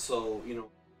everyone. So you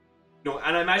know,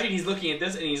 and I imagine he's looking at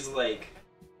this and he's like,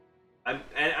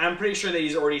 I'm pretty sure that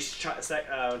he's already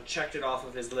checked it off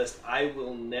of his list. I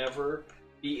will never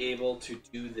be able to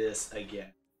do this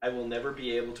again. I will never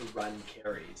be able to run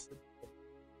carries.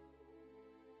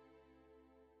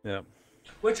 Yeah.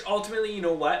 Which ultimately, you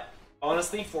know what?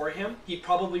 Honestly, for him, he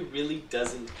probably really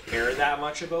doesn't care that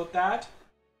much about that,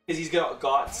 because he's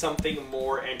got something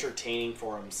more entertaining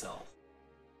for himself.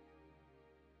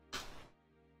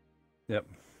 Yep.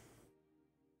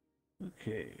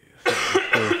 Okay. So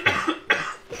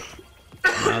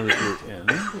now that you're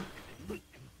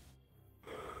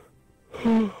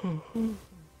in.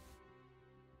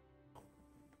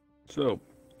 So,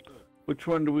 which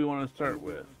one do we want to start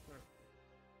with?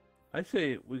 I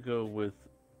say we go with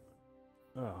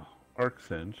Arc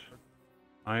Cinch.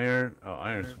 Iron. Oh,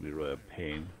 Iron's gonna be really a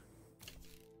pain.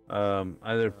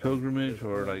 Either Pilgrimage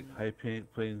or like High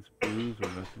Plains Blues or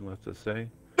Nothing Left to Say.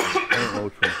 I don't know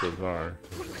which ones those are.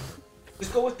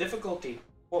 Just go with difficulty.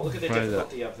 Well, look at the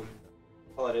difficulty of them.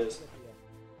 All it is.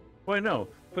 Well, I know,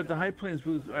 but the High Plains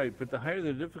Blues, right? But the higher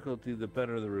the difficulty, the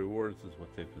better the rewards, is what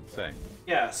they've been saying.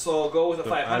 Yeah, so go with a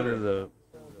 500.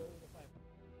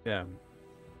 Yeah.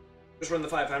 Just run the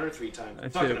 500 3 times. I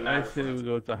It's not gonna matter. say we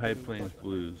go with the High Plains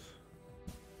Blues.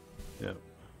 Yep.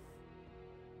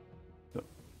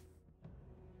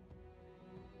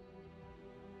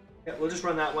 Yeah, we'll just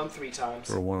run that one 3 times.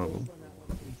 For one of them.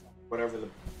 Whatever the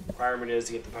requirement is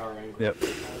to get the power angle. Yep.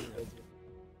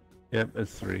 Yep,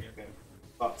 it's 3. Okay.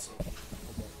 Thought so.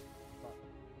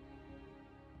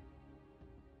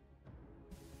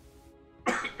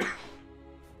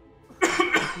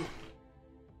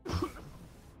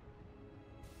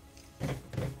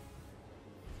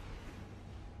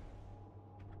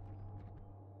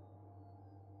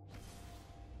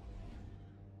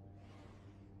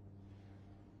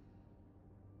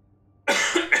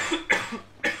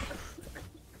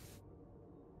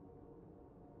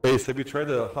 Ace, have you tried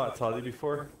a hot toddy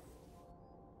before?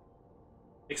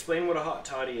 Explain what a hot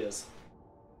toddy is.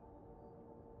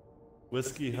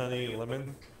 Whiskey, honey,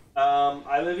 lemon.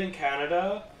 I live in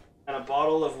Canada, and a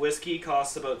bottle of whiskey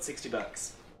costs about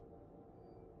 $60.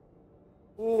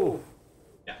 Ooh.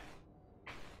 Yeah.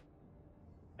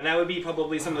 And that would be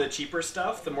probably some of the cheaper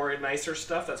stuff. The more nicer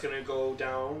stuff that's going to go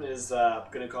down is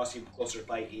going to cost you closer to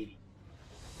probably 80.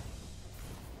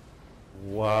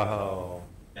 Wow.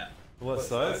 Yeah. What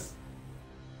size?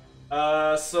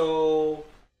 I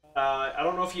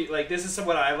don't know if you like. This is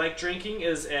what I like drinking.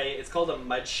 It's called a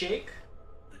mud shake.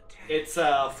 It's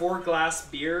 4 glass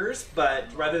beers,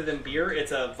 but rather than beer,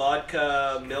 it's a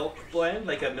vodka milk blend,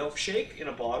 like a milkshake in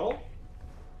a bottle.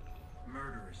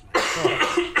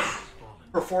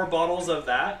 For 4 bottles of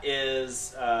that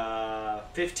is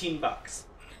 $15.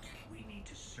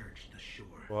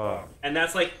 Wow. And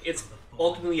that's like, it's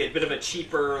ultimately a bit of a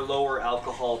cheaper, lower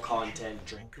alcohol content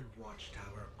drink.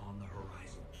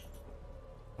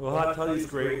 Well, hot toddy's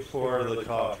great for the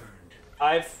cough.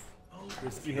 I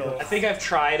think I've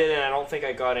tried it and I don't think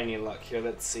I got any luck. Here,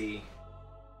 let's see.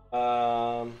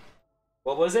 What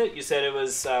was it? You said it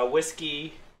was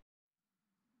whiskey.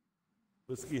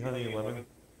 Whiskey, honey, and lemon.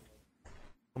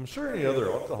 I'm sure any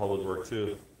other alcohol would work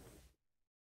too.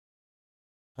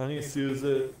 Honey soothes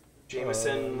it.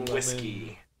 Jameson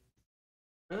whiskey.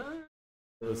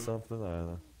 Or something, I don't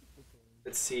know.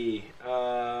 Let's see.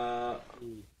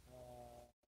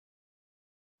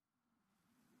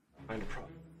 Find a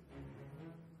problem.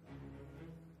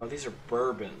 Oh, these are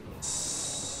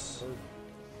bourbons.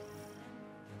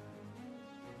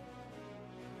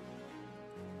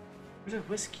 Where's the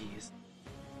whiskeys?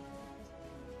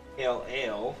 Pale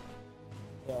ale.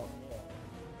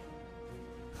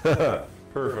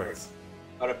 Perfect.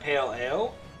 Got a pale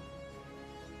ale.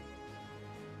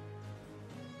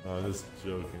 I'm just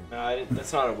joking.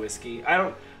 That's not a whiskey. I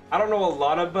don't know a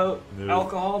lot about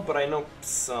alcohol, but I know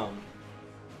some.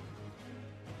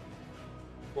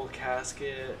 Full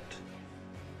casket.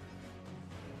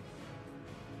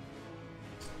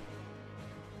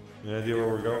 Any idea where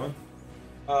we're going?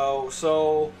 Oh,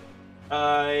 so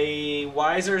a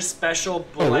Wiser Special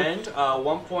Blend,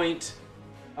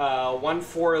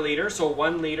 1.14 liter. So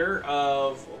 1 liter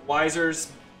of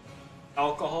Wiser's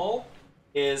alcohol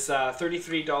is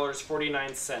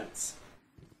 $33.49.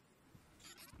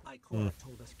 Ikora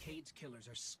told us Cade's killers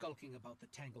are skulking about the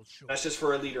Tangled Shore. That's just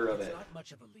for a liter of It's it. not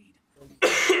much of a lead.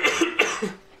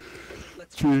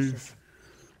 Let's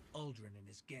Aldrin and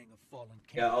his gang of fallen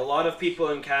Yeah, a lot of people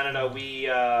in Canada, we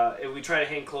try to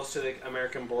hang close to the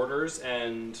American borders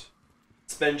and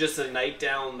spend just a night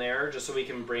down there, just so we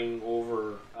can bring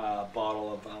over a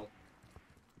bottle of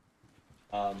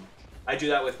alcohol. I do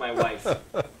that with my wife.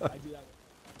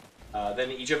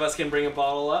 Then each of us can bring a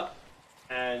bottle up,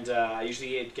 and I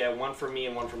usually get one for me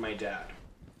and one for my dad.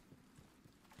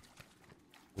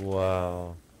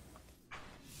 Wow.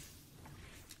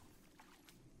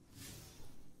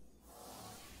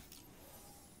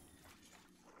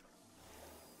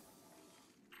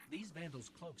 These vandals'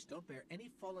 cloaks don't bear any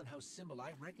fallen house symbol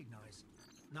I recognize.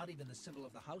 Not even the symbol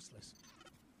of the houseless.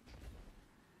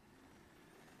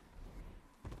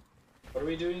 What are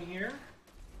we doing here?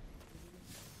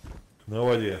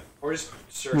 No idea. We're just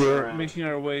searching We're around. making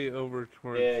our way over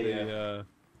towards the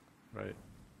right.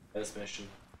 This mission.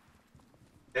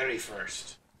 Very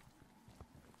first.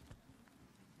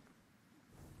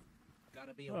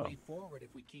 Gotta be a way forward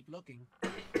if we keep looking.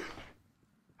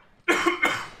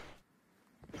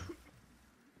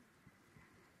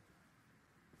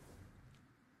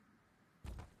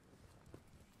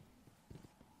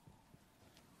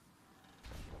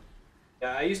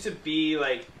 Yeah, I used to be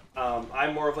like,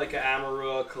 I'm more of like an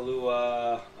Amarua,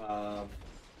 Kahlua,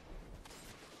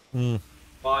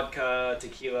 vodka,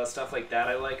 tequila, stuff like that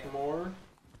I like more.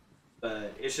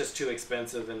 But it's just too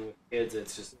expensive, and with kids,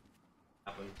 it's just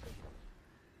happen.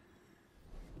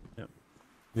 Yep.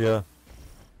 Yeah.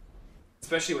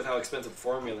 Especially with how expensive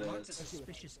formula is.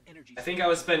 I think I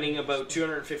was spending about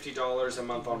 $250 a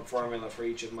month on formula for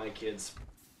each of my kids.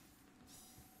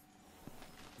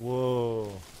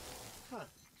 Whoa. Huh.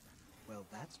 Well,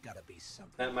 that's gotta be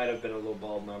something. That might have been a low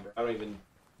ball number. I don't even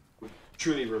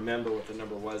truly remember what the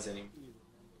number was anymore.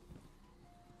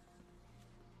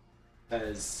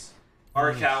 As our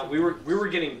account, we were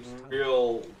getting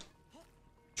real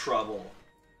trouble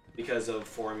because of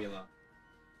formula,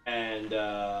 and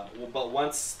but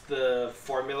once the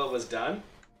formula was done,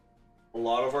 a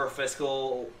lot of our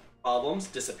fiscal problems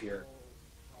disappeared.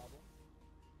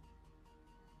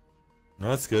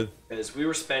 That's good. Because we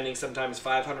were spending sometimes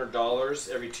 $500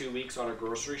 every 2 weeks on a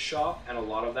grocery shop, and a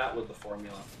lot of that was the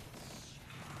formula.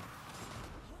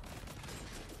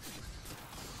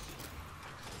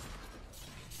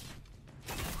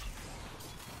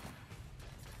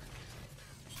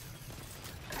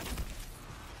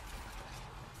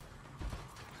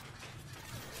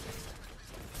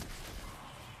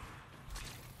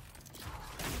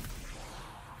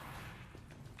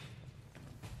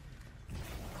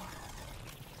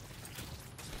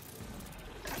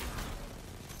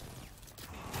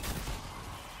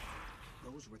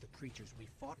 Those were the creatures we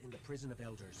fought in the Prison of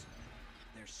Elders.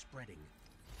 They're spreading.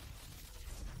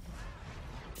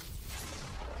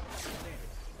 There,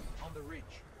 on the ridge.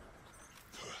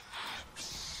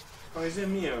 Oh, he's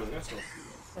immune. That's not.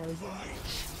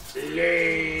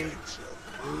 Lame.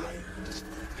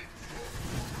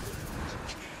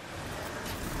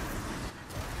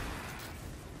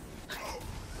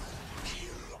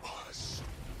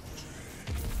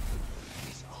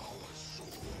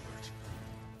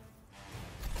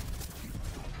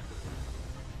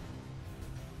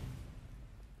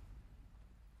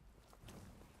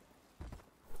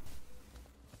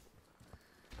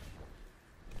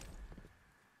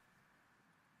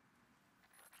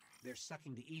 They're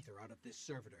sucking the ether out of this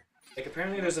servitor. Like,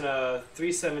 apparently there's a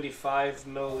 375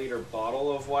 milliliter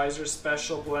bottle of Wiser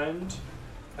Special Blend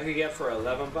I could get for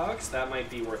 $11. That might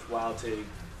be worthwhile to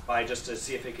buy just to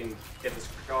see if it can get this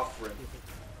off for it.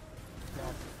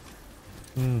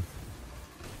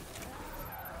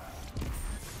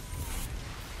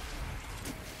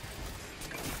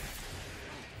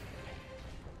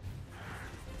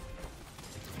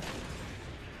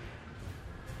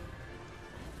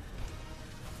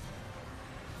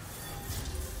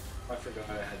 I forgot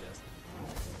I had this.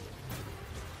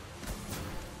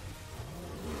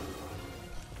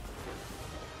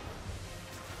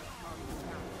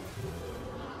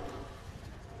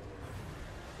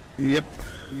 Yep.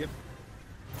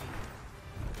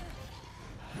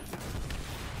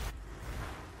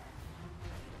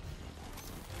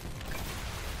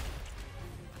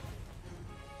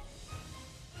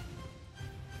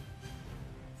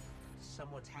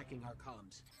 checking our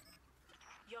comms.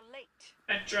 You're late.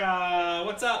 Petra,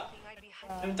 what's up?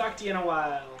 I haven't talked to you in a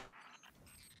while.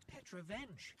 Petra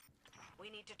Venge. We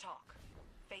need to talk.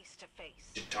 Face to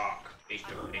face. To talk face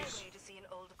I'm to on my face. way to see an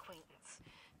old acquaintance.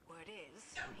 Word is,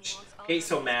 he wants Okay,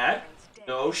 so mad.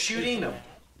 No shooting them.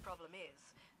 Problem is,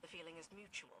 the feeling is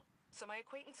mutual. So my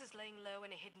acquaintance is laying low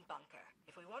in a hidden bunker.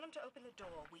 If we want him to open the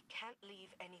door, we can't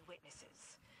leave any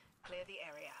witnesses. Clear the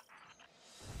area.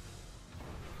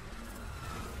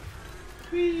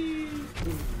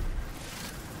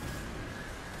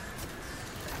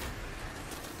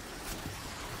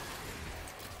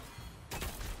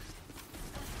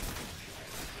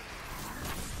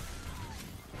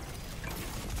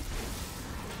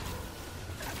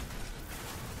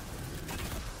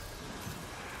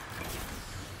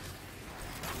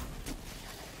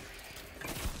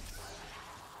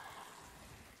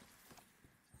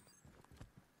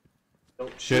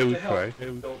 Don't shoot Yeah, we the help. tried.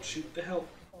 Yeah, Don't shoot the help.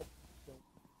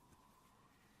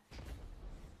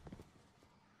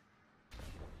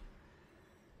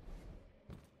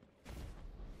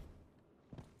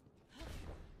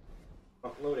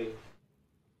 Uploading.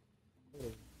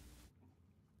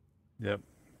 Yep,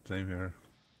 same here.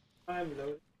 I'm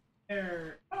loading.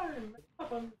 There. I'm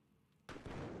up on.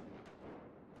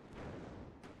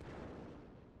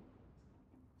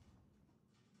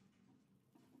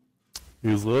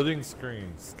 Use loading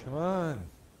screens. Come on.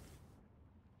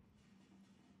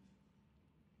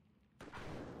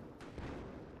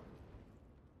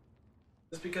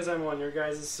 Just because I'm on your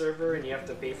guys' server and you have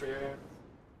to pay for your.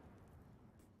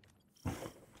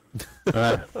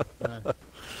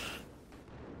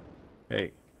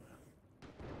 Hey.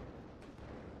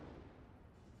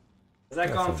 Has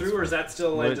that gone through, or is that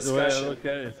still in The way I discussion? look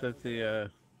at it is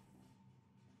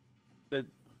that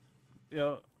you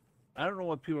know, I don't know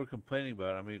what people are complaining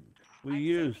about. I mean, we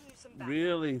use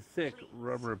really thick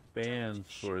rubber bands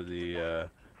for the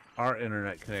our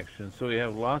internet connection, so we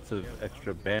have lots of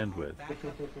extra bandwidth.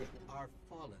 Are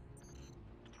fallen.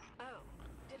 Oh,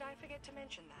 did I forget to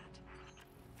mention that?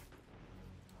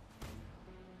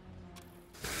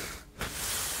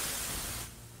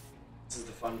 This is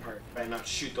the fun part. Try not to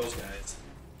shoot those guys.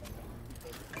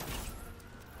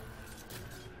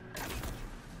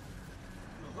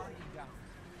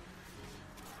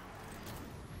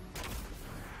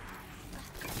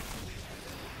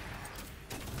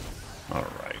 All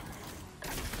right.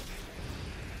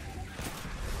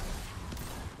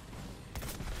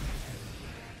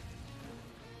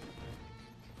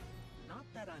 Not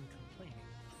that I'm complaining,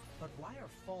 but why are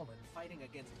fallen fighting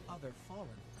against other fallen?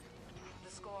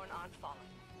 The scorn aren't fallen.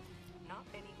 Not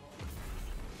anymore.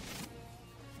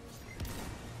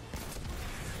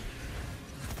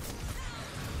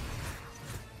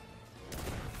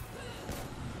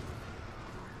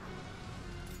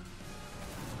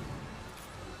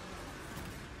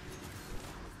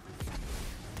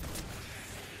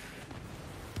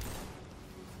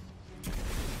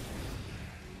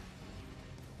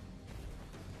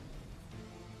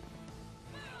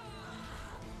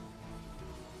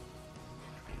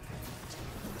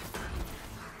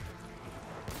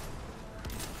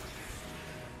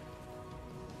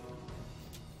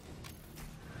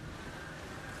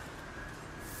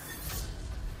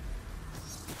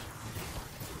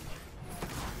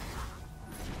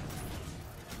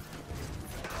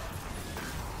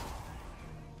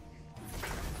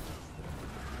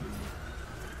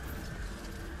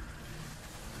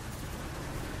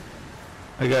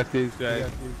 I got these guys.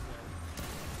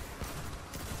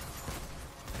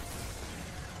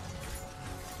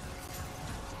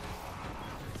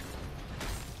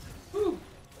 Woo!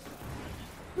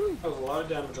 That was a lot of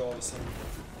damage all of a sudden.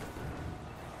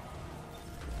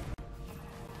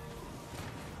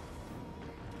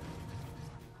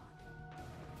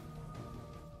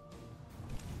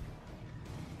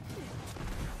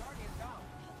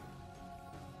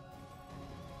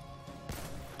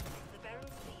 The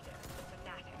Baron's leader, the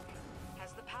Fanatic,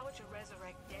 has the power to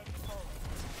resurrect dead fallen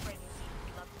as frenzied,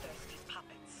 bloodthirsty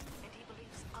puppets, and he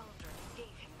believes Aldrin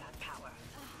gave him that power.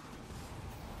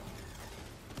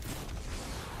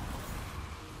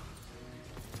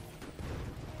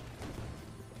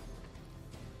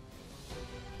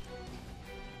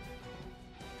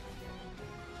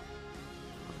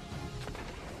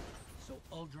 So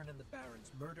Aldrin and the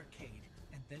Barons murder Cade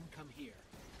and then come here.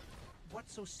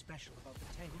 What's so special about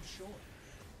the Tangled Shore?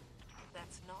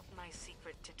 That's not my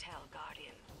secret to tell,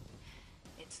 Guardian.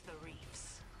 It's the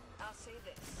reefs. I'll say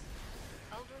this.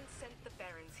 Aldrin sent the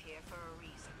Barons here for a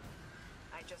reason.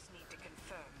 I just need to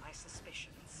confirm my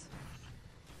suspicions.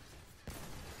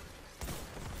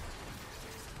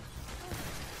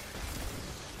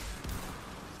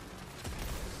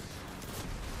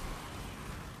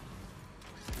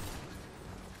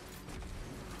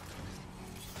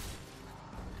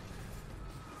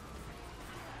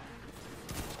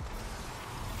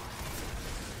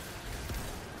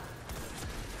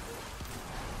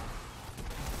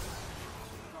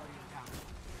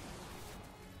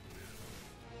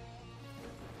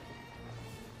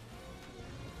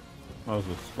 Oh, it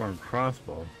was a storm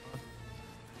crossbow.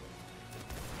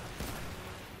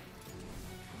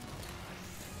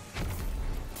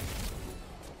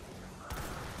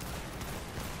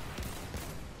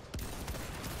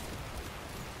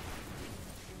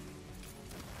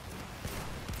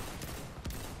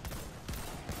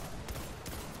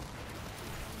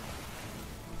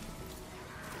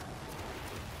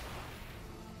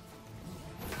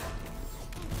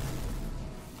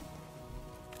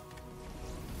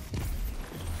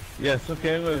 Yes,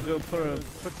 okay, I'm gonna go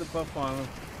put the buff on him.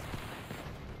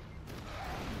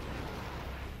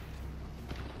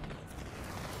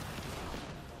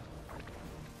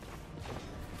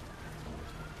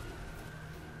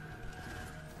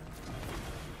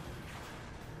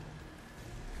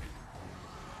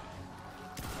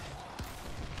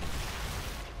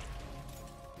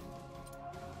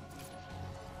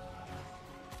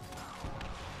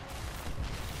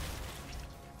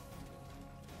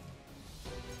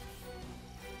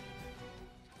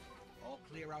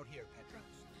 Clear out here, Petra.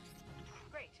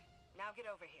 Great. Now get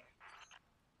over here.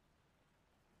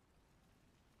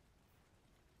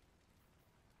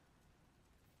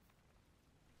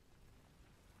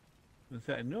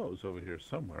 I know it was over here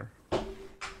somewhere.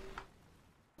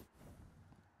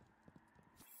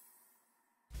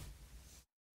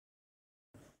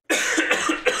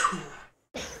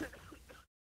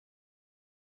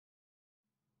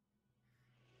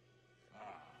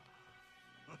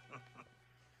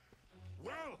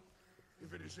 Well,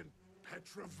 if it isn't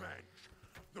Petra Venge,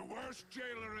 the worst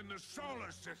jailer in the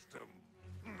solar system.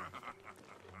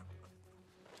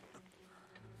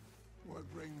 What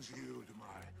brings you to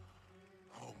my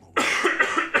home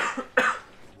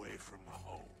away from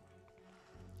home?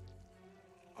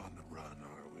 On the run,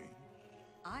 are we?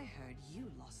 I heard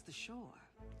you lost the shore.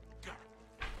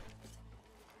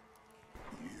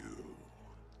 You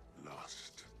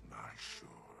lost my shore.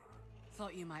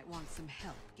 Thought you might want some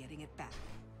help getting it back.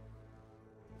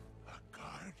 A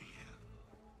guardian.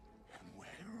 And where,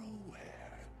 oh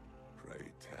where, pray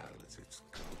tell, is its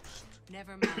ghost?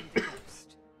 Never mind the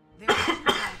ghost. There were two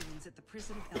guardians at the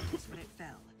prison of elders when it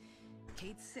fell.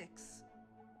 Kate 6,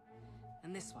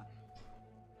 and this one.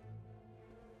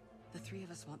 The three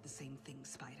of us want the same thing,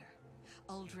 Spider.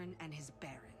 Uldren and his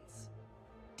barons.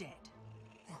 Dead.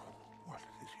 Oh, what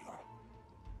is your...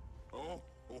 Oh,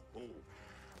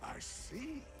 I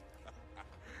see.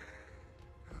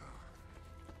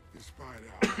 Despite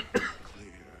our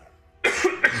clear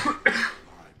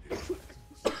blinded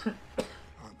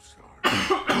I'm sorry, but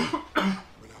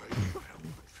I can't help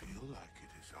but feel like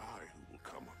it is I who will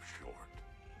come up short.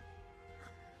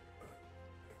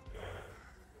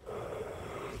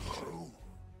 Oh,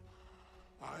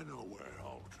 I know where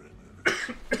Aldrin and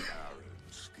his barren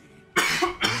scheme.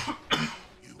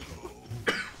 You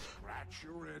go, scratch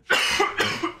your itch,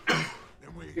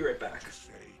 then we Be right back. just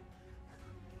say,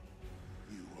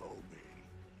 you owe me.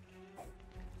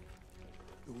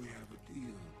 Do we have a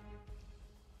deal?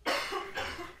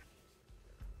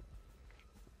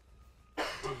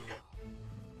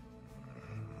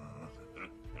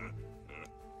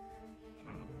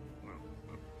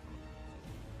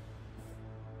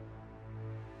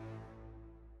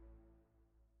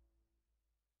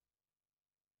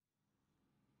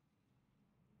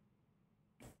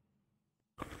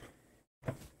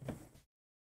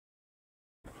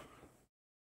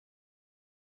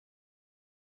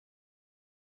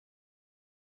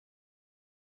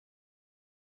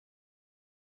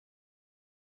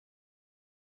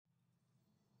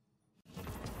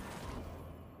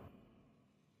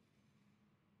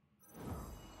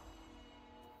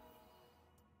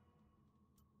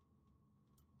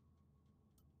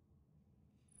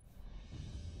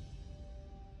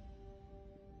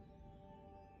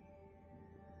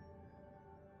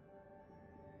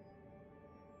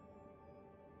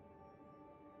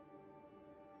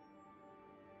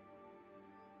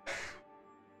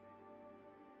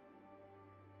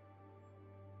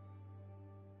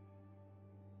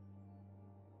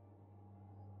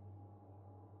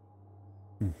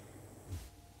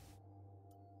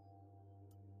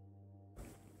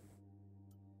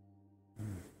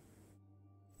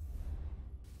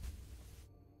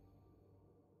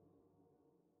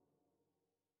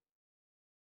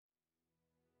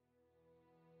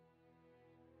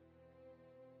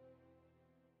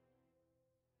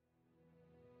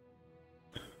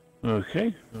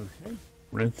 Okay.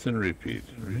 Rinse and repeat.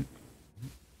 Right?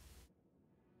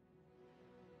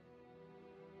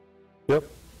 Yep.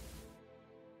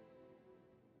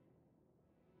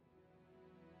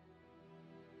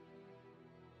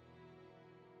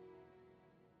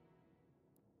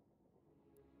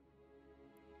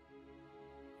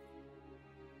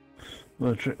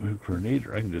 Well, that's right. With a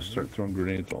grenader, I can just start throwing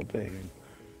grenades all day.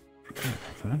 Forgot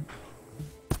about that.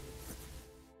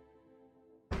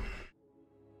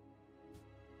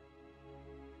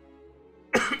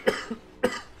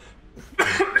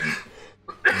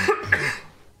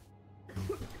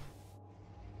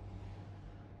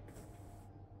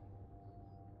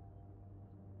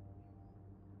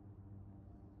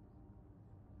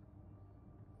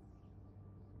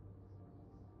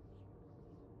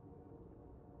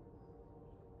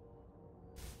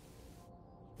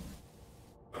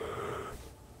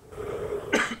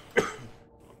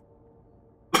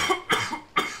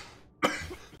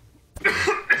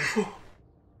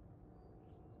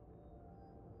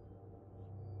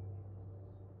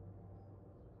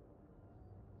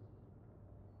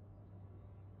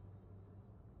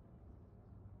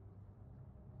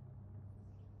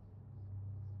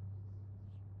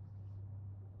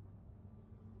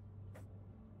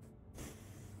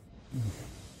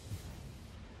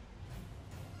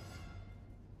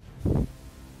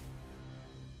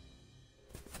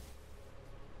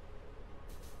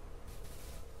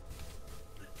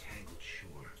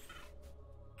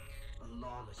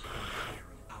 lawless frontier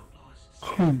of outlaws,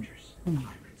 scavengers,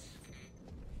 pirates.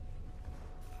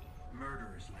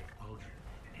 Murderers like Aldrin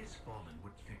and his fallen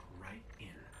would fit right in.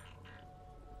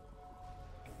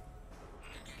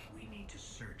 We need to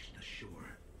search the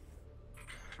shore.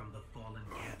 From the fallen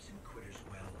cabs in Quitter's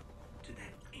Well to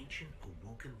that ancient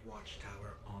awoken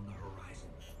watchtower on the horizon.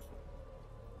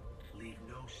 Leave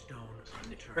no stone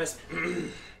unturned. Press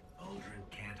Aldrin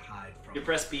can't hide from. You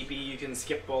press BP, you can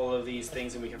skip all of these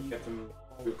things and we can get them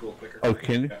real cool quicker. Oh,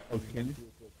 can you? Yeah. Oh, can you?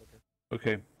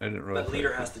 Okay, I didn't realize. That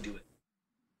leader has to do it.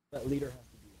 That leader has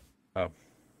to do it. Oh.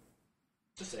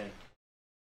 Just saying.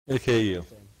 Okay, you.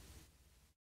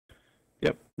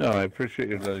 Yep. No, I appreciate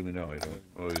you letting me know. I don't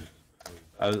always.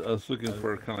 I was looking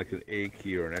for kind of like an A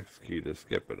key or an X key to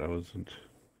skip it. I wasn't.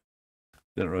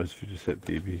 Didn't realize if you just hit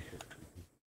BB.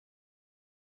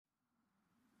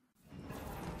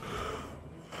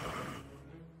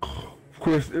 Of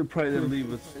course, it probably didn't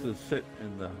leave us to sit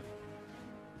in the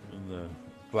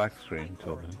black screen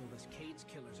until then. Told us Cade's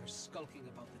killers are skulking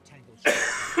about the tangled shore.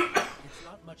 It's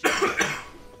not much, but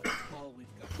it's all we've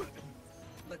got.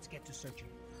 Let's get to searching.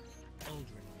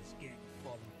 Aldrin and his gang of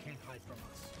fallen can't hide from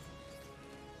us.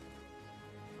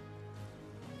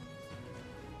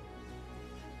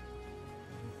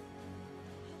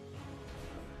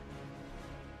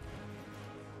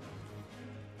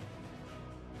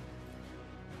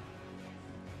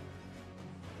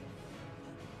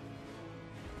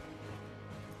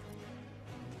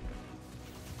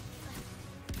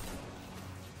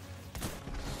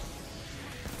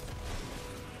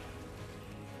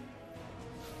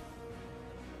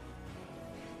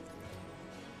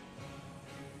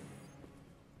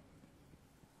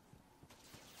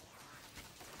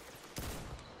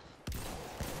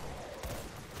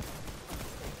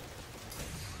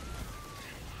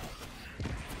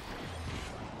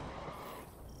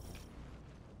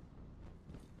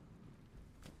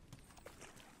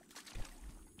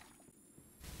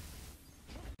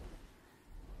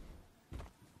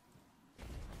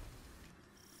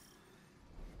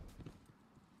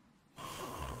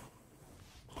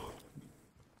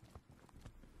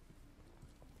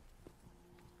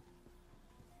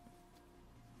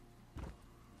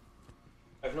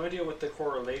 I have no idea what the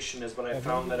correlation is, but I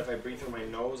found that if I breathe through my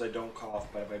nose, I don't cough.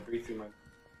 But if I breathe through my...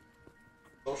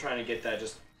 Still trying to get that,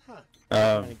 just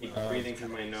breathing through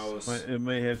my nose. It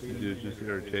may have to do with just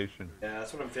irritation. Yeah,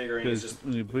 that's what I'm figuring. Is Because just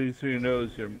when you breathe through your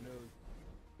nose,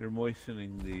 you're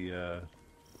moistening the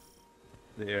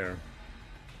air.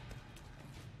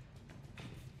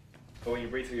 but when you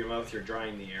breathe through your mouth, you're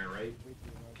drying the air, right?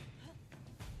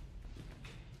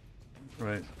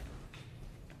 Right.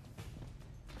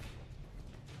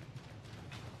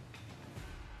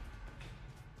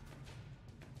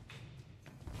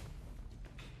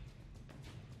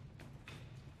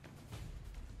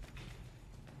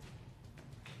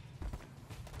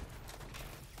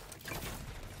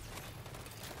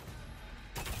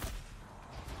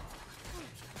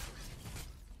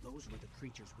 Those were the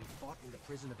creatures we fought in the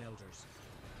prison of elders.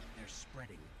 They're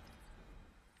spreading.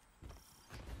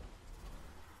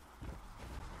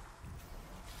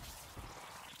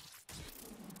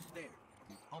 There,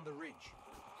 on the ridge.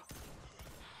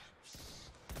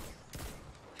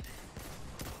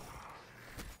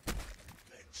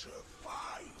 Better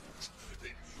fight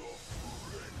than your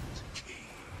friend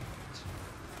Kate.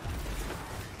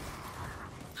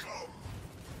 Come,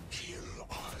 kill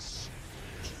us.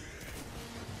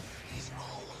 He's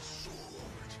our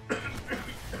sword.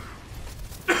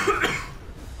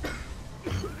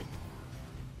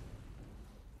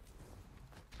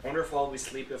 surf while we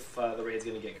sleep if the raid's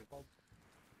gonna get called.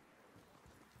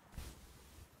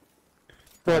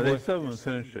 They still haven't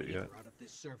finished it yet. Out of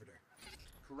this servitor,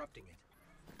 corrupting it.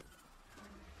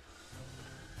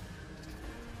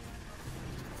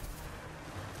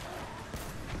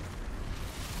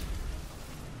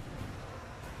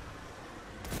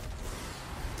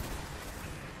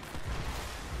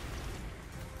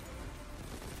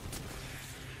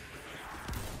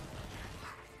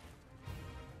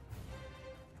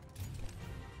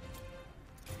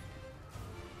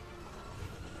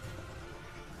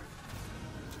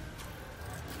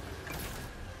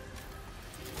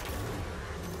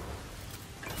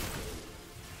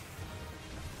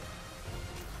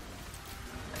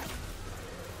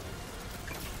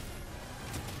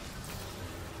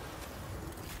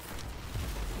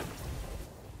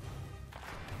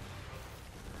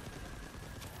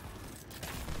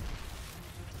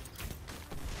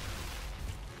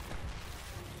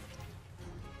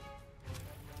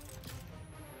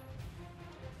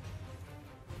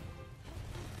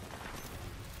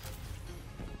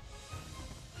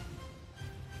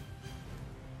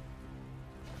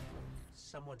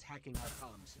 Someone's hacking our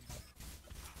comms.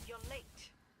 You're late.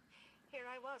 Here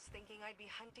I was thinking I'd be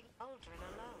hunting Aldrin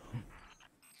alone.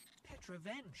 Pet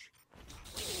revenge.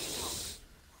 Give me a talk.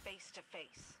 Face to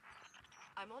face.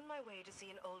 I'm on my way to see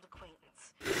an old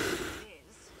acquaintance. It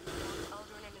is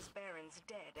Aldrin and his barons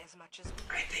dead as much as me.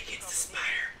 I think it's the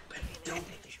spider, but don't.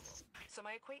 So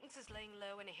my acquaintance is laying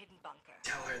low in a hidden bunker.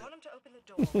 Tell her. I want him to open the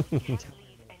door, but he can't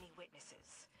leave any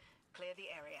witnesses. Clear the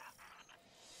area.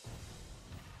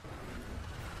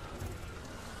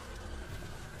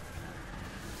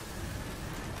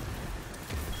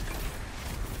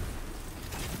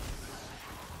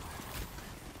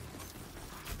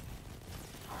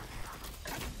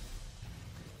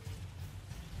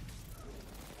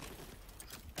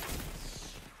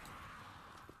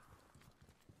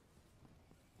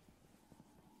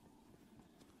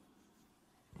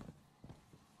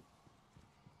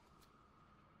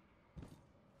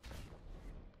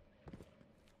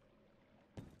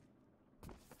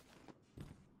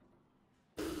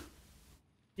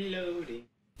 Loading.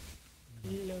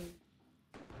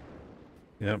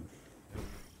 Yep.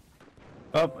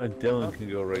 Up, and Dylan can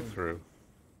go right through.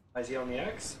 Is he on the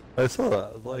X? I saw that.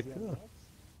 I was like,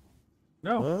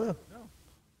 No.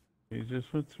 He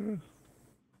just went through.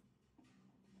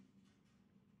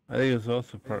 I think it's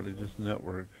also partly just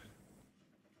network.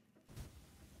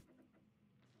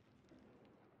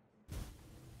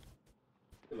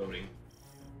 Loading.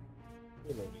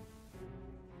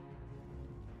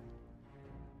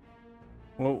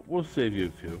 Well, we'll save you a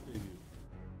few.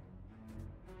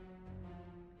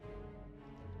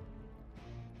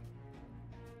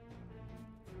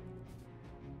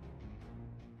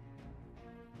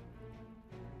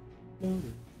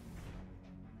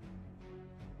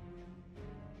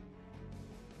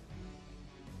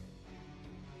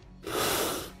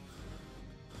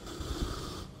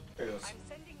 I'm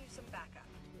sending you some backup.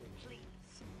 Please,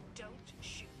 don't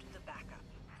shoot the backup.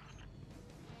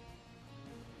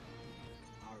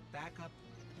 Our backup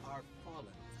are fallen.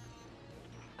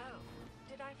 Oh,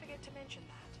 did I forget to mention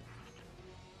that?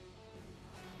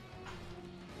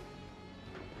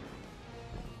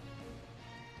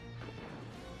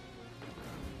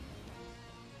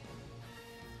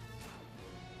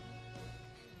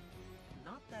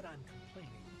 Not that I'm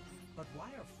complaining, but why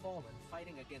are fallen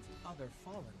fighting against other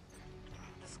fallen?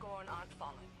 The Scorn aren't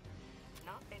fallen.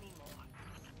 Not anymore.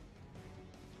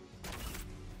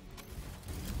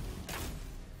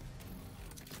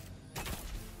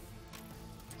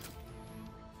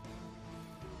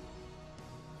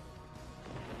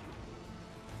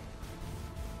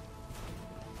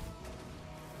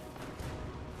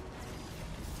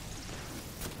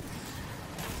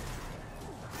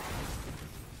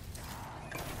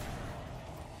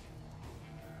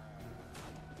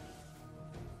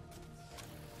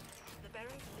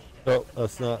 no,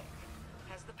 that's not.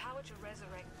 Has the power to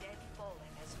resurrect dead fallen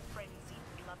as frenzied,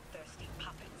 bloodthirsty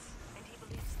puppets, and he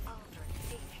believes Aldrin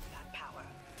gave him that power.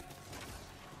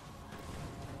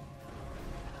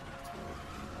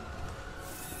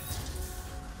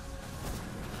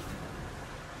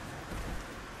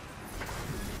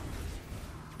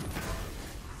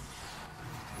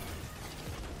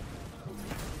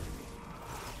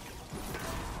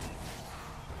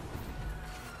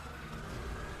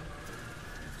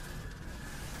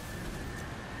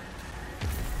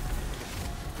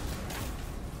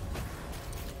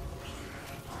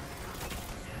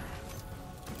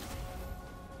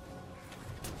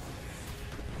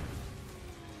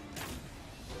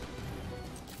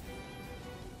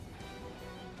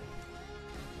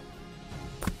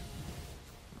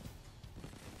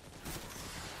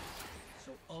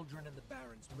 Uldren and the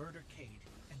Barons murder Cade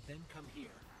and then come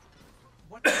here.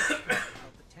 What do you think about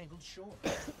the Tangled Shore?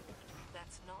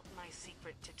 That's not my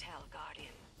secret to tell,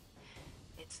 Guardian.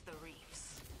 It's the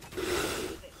reefs.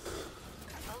 This.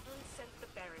 Uldren sent the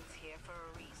Barons here for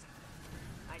a reason.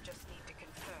 I just need to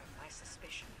confirm my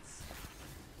suspicions.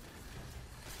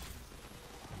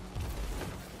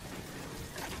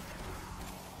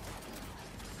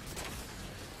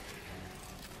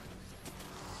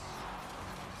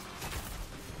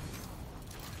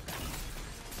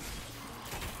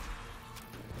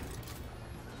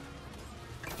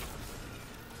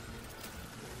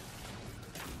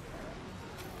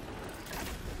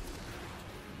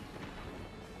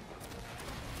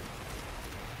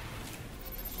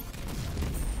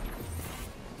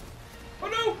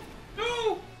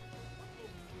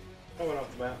 I went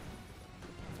off the map.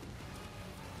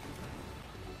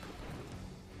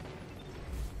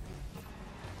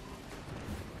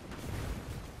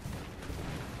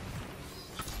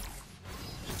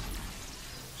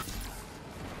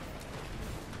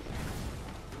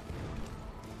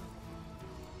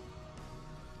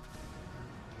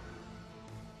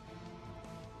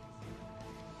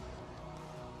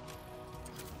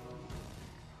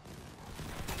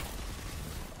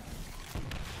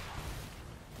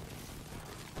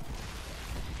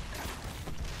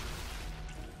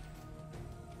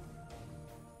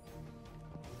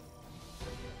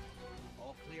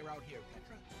 Out here,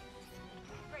 Petra.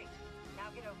 Great. Now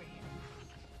get over here.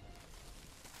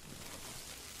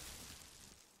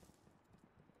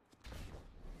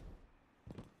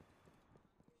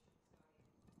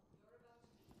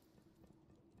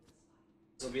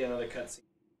 This will be another cutscene.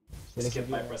 Skip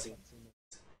my pressing.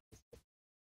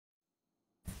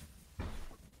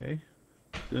 Okay.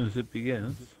 As soon as it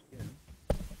begins,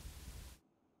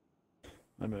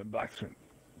 I'm in black screen.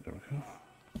 There we go.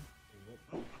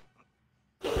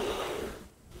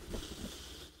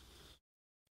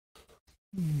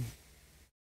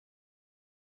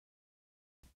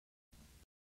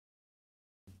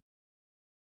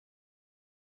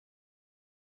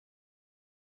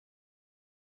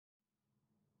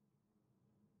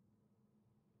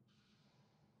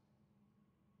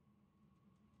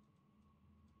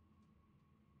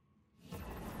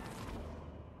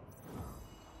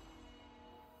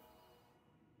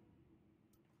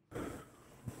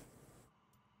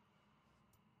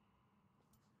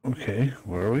 Okay,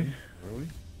 where are we?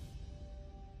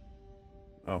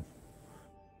 Oh.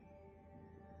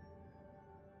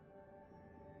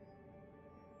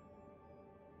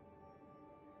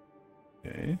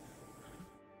 Okay.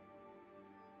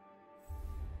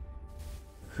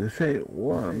 They say it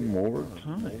one more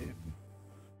time.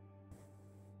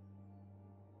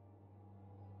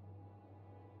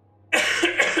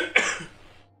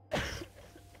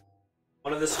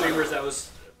 One of the streamers that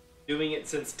was doing it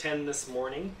since 10 this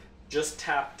morning just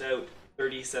tapped out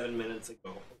 37 minutes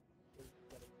ago.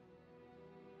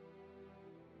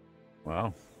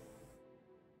 Wow.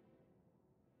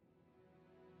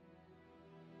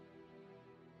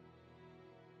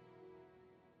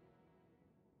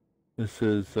 This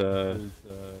is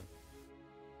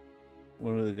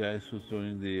one of the guys who's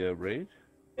doing the raid?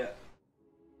 Yeah.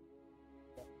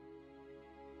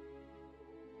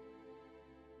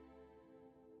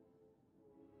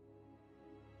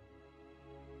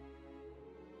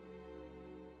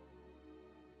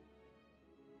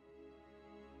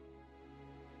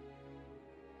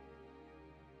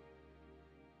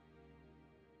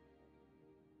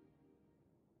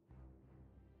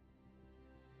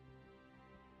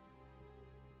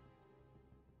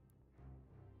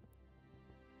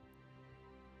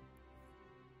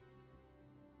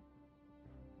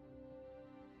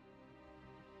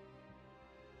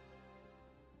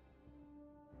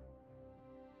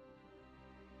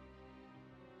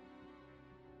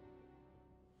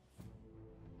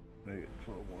 I get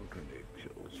 12 more grenade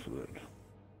kills for that.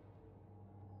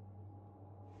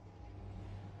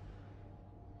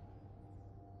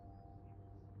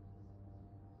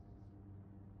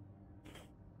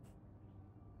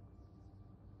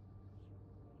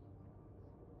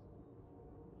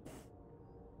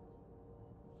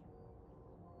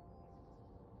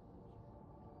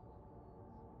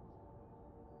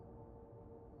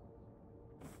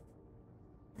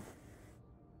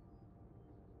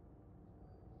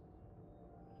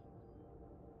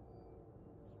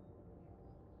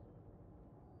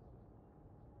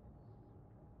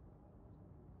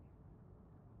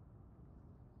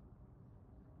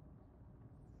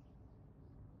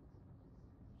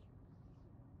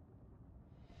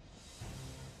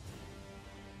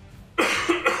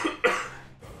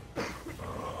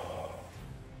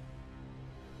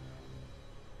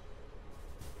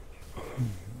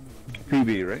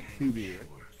 PB, right? PB, right?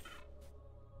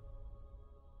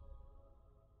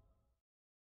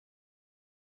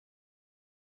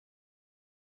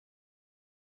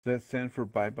 Does that stand for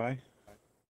bye-bye?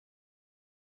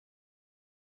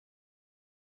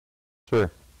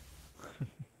 Sure.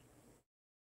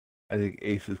 I think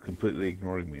Ace is completely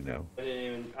ignoring me now. I didn't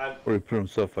even. Or he put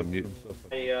himself on mute.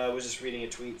 I was just reading a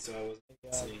tweet, so I wasn't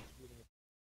listening.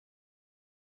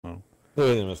 Oh.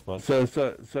 Really didn't miss much. So I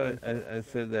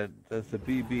said that does the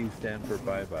BB stand for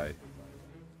bye-bye?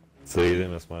 So you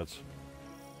didn't miss much.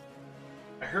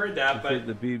 I heard that, You but said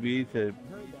the BB to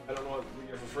I don't know what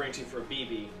you're referring to for a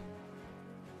BB.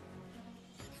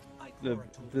 the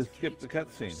skip the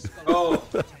cutscene. Oh,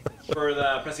 for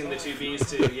the pressing the two Bs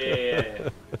to yeah.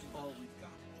 All we've got.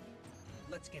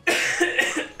 Let's get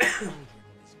this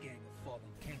gang of fallen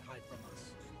can't hide from us.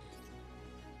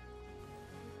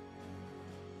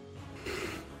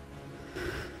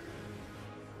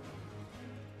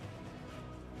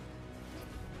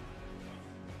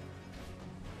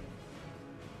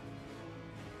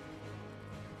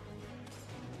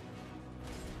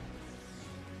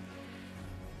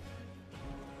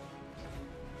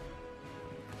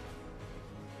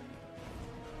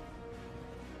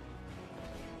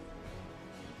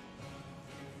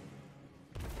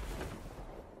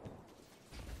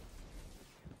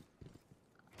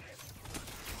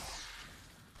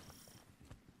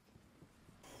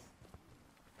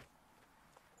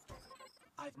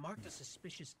 I've marked a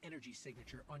suspicious energy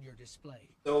signature on your display.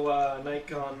 So,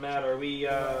 Nikon Matt, are we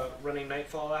running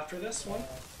Nightfall after this one?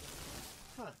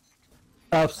 Huh.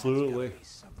 Absolutely.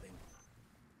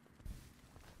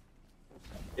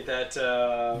 Get that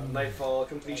Nightfall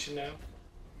completion now.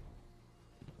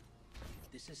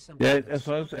 This is something. Yeah, as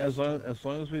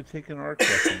long as we've taken our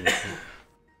question.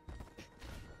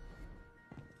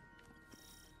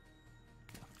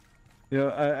 You know,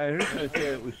 I heard somebody say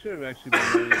that we should have actually been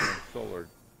running on solar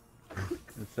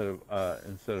instead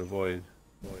of void.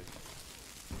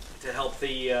 To help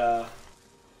the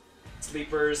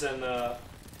sleepers and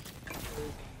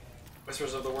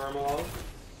Whispers of the Worm along.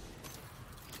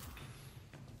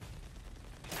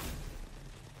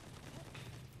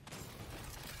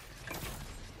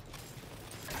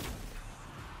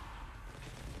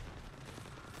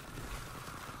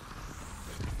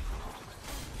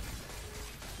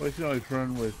 Well, you can always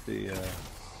run with the.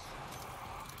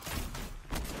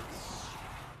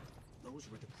 Those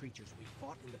were the creatures we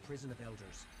fought in the prison of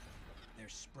elders. They're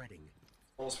spreading.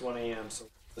 Almost 1 a.m., so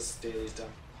this daily's done.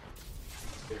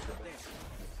 There,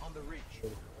 on the ridge.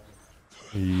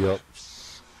 Yep.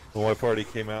 When my party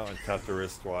came out and tapped the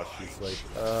wristwatch, he's like,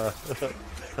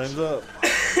 time's up.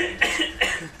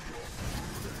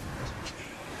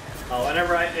 Oh,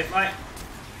 whenever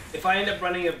if I end up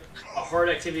running a hard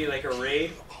activity like a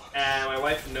raid, and my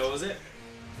wife knows it,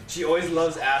 she always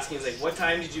loves asking, like, what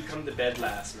time did you come to bed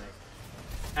last night?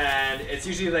 And it's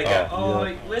usually like,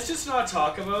 like, let's just not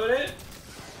talk about it.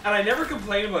 And I never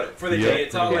complain about it for the day.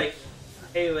 It's all like,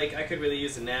 hey, like, I could really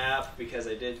use a nap because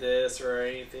I did this or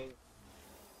anything.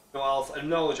 No, I'll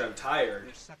acknowledge I'm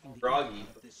tired, groggy,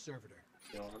 but,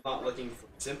 you know, I'm not looking for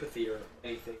sympathy or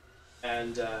anything.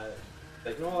 And,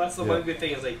 like, no, that's the one good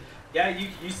thing is like, yeah,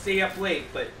 you stay up late,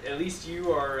 but at least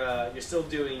you are you're still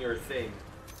doing your thing.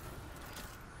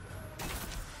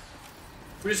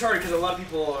 Which is hard because a lot of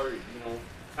people are, you know,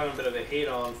 having a bit of a hate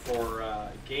on for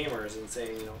gamers and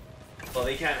saying, you know, well,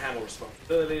 they can't handle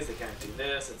responsibilities, they can't do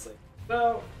this. It's like,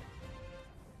 well,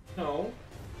 no.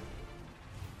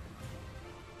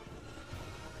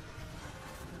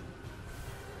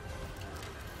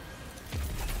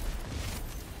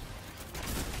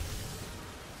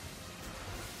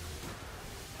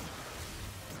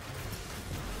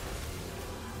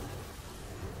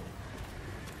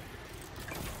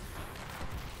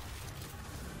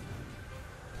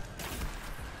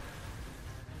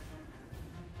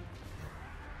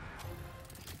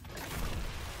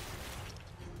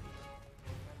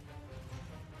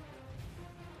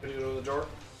 Ready to go to the door?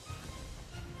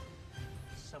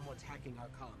 Someone's hacking our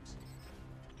comms.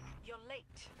 You're late.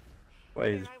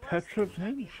 Wait, is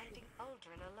Petrovenge? Hunting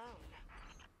Aldrin alone.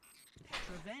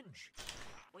 Petrovenge.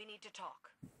 We need to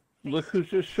talk. Look who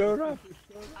just showed up.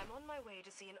 I'm on my way to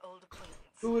see an old acquaintance.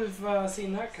 Who would have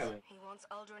seen that coming? He wants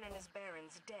Aldrin and his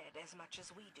barons dead as much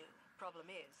as we do. Problem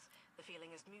is, the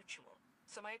feeling is mutual.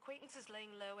 So my acquaintance is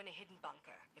laying low in a hidden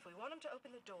bunker. If we want him to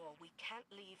open the door, we can't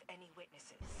leave any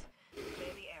witnesses.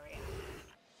 Clear the area.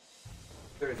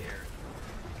 Clear the area.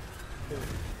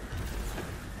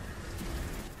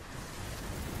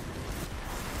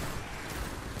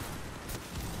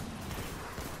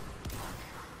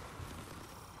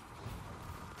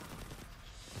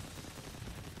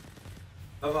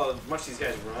 love how much these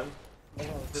guys run.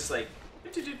 Just like.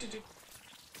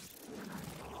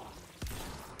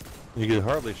 You can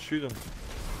hardly shoot them.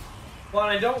 Well,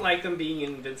 and I don't like them being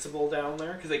invincible down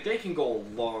there because like they can go a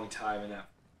long time in that.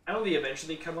 I know they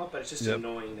eventually come up, but it's just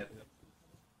annoying that they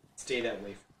stay that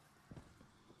way.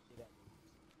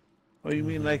 Oh, you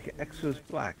mean like Exo's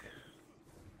Black?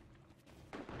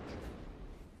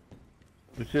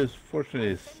 Which is,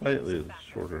 fortunately, slightly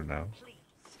shorter now.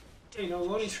 Hey, no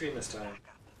loading screen this time.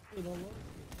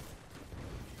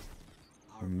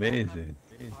 Amazing.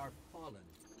 Are fallen.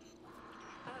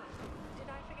 Oh, did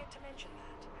I forget to mention that?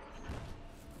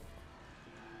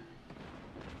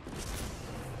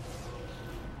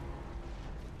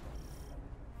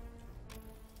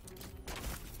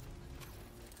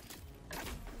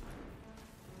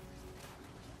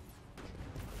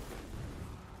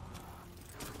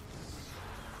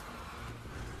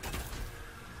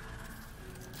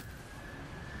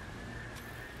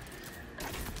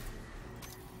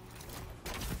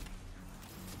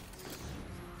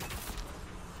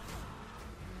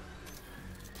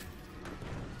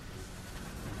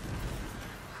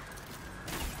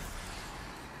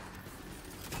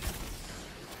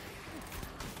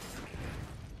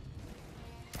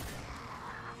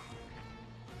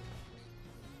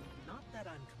 Not that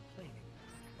I'm complaining,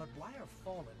 but why are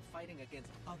Fallen fighting against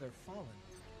other Fallen?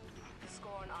 The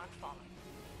Scorn aren't fallen.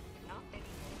 Not anymore.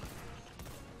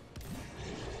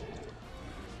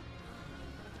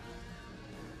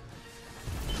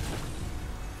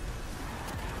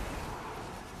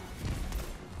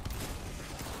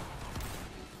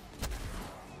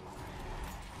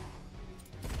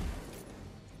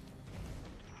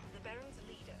 The Baron's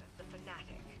leader, the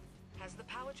Fanatic, has the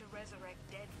power to resurrect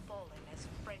dead Fallen as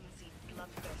frenzied,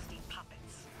 bloodthirsty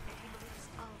puppets, and he believes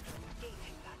Aldrin gave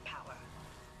him that power.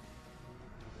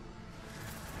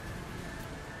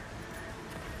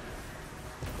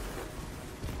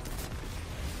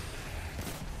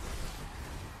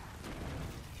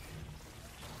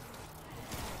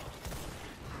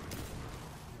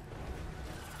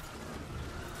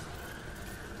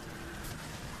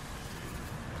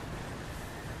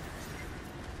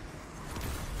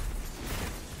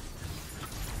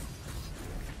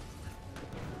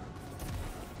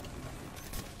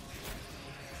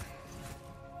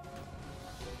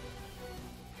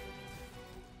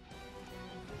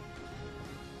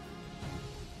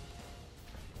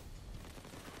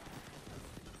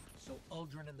 So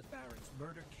Aldrin and the Barons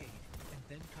murder Cade and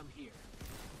then come here.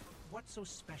 What's so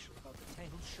special about the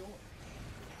Tangled Shore?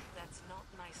 That's not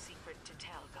my secret to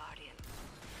tell, Guardian.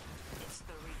 It's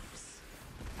the Reefs.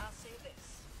 I'll say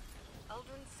this.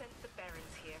 Aldrin sent the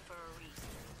Barons here for a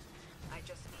reason. I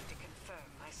just need to confirm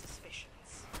my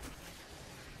suspicions.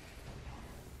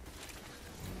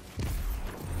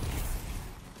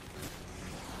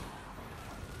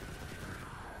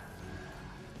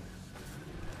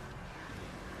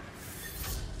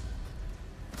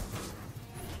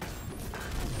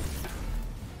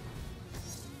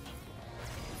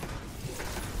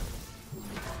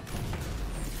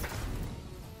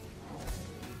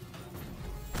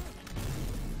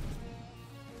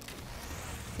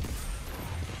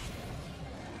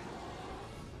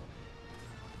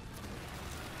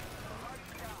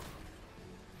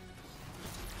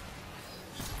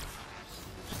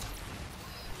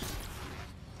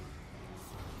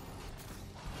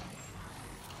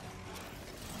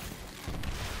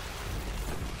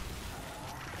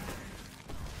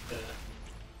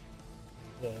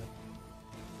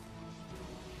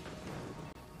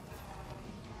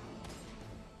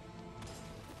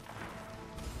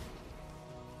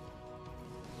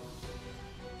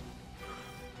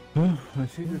 I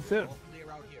think that's it.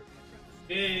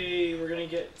 Hey, we're gonna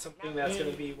get something that's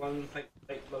gonna be one fight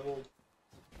level.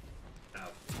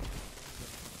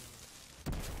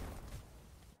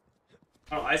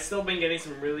 Oh, I've still been getting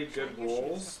some really good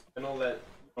rolls. I know that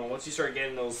once you start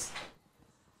getting those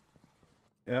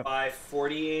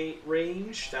 548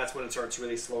 range, that's when it starts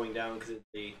really slowing down because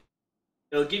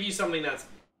it'll give you something that's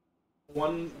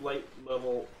one light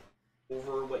level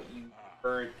over what you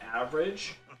earn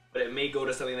average, but it may go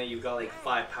to something that you've got like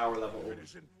 5 power level over.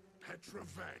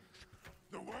 Petrovenge,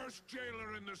 the worst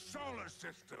jailer in the solar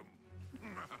system.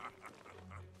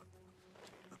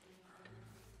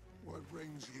 What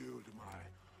brings you to my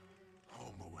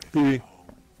home away from Phoebe.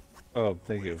 home? Oh,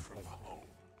 thank you. From home.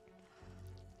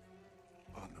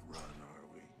 On the run, are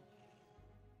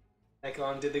we?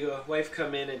 Icon, did the wife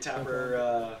come in and tap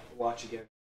her watch again?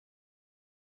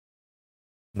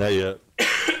 Not yet.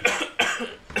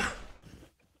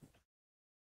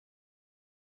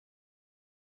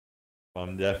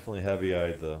 I'm definitely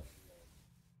heavy-eyed though.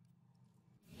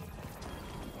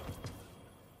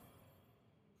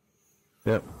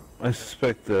 Yep. I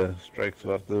suspect the strikes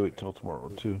will have to wait till tomorrow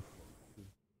too.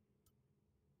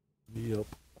 Yep.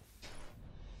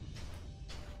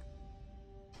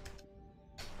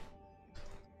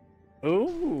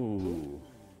 Oh,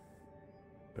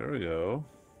 there we go.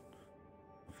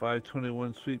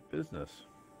 521 sweet business.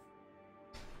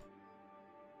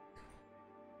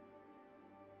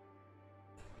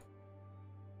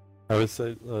 I would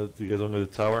say, do you guys want to go to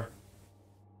the tower?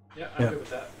 Yeah, I'm good with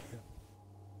that.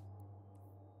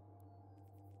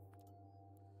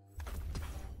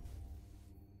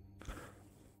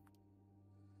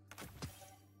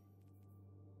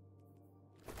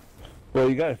 Well,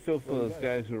 you gotta feel for those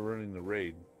guys who are running the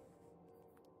raid.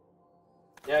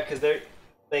 Yeah, because they're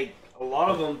like a lot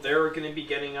of them. They're going to be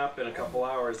getting up in a couple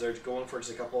hours. They're going for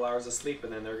just a couple hours of sleep,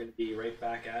 and then they're going to be right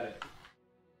back at it.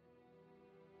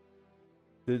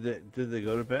 Did they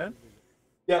go to bed?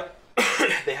 Yeah,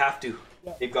 they have to.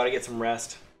 They've got to get some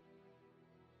rest.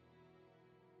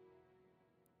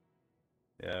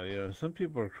 Yeah, you know, some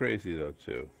people are crazy though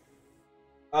too.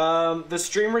 The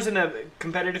streamers and the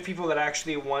competitive people that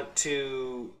actually want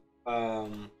to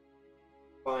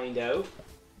find out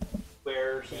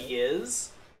where he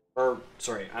is, or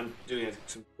sorry, I'm doing it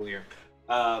some cool here.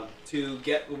 To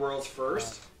get the world's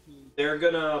first, they're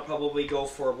gonna probably go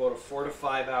for about a 4 to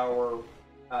 5 hour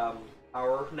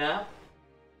hour nap,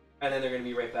 and then they're gonna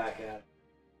be right back at it.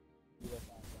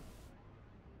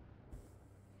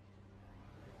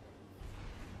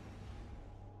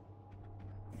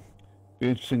 Be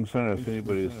interesting to find out if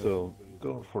anybody is still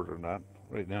going for it or not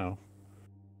right now,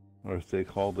 or if they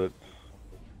called it.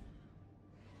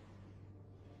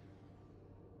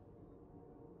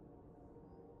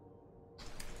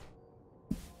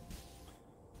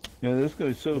 You know, there's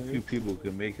going to be so few people who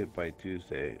can make it by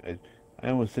Tuesday. I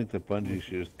almost think that Bungie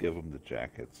should just give them the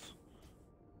jackets.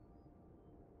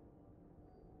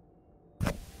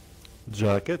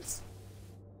 Jackets?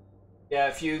 Yeah,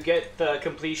 if you get the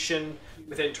completion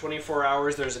within 24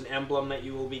 hours, there's an emblem that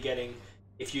you will be getting.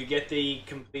 If you get the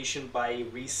completion by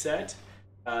reset,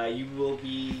 you will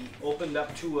be opened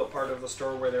up to a part of the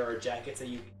store where there are jackets that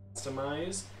you can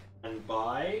customize and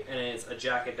buy, and it's a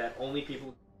jacket that only people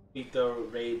who complete the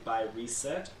raid by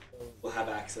reset will have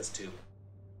access to.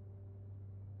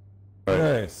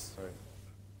 Nice.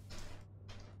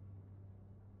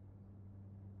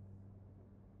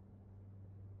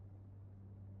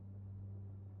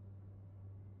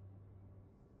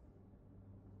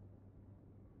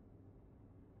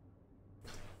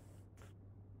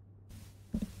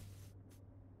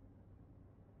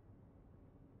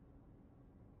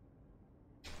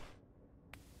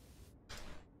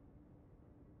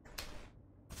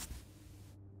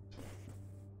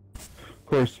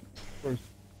 Of course,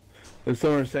 if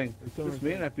someone is saying, this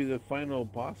may not be the final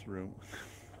boss room.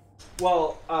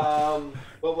 Well,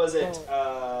 what was it?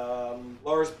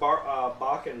 Lars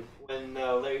Bakken, when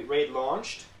the raid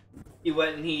launched, he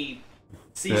went and he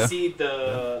CC'd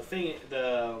the thing,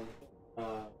 the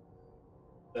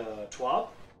TWAB,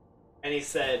 and he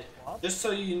said, just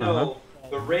so you know,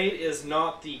 the raid is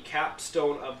not the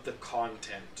capstone of the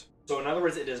content. So in other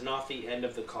words, it is not the end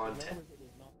of the content.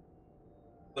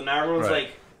 So now everyone's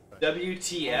like,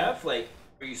 WTF? Like,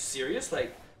 are you serious?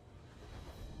 Like,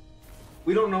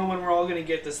 we don't know when we're all gonna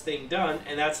get this thing done,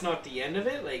 and that's not the end of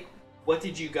it? Like, what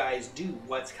did you guys do?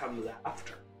 What comes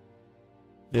after?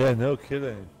 Yeah, no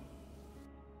kidding.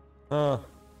 Huh.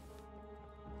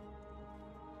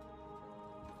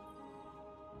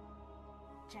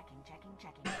 Checking.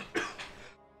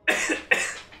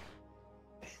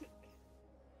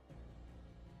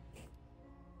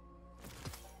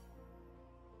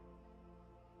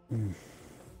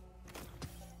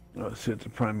 Let's see what the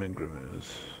prime engram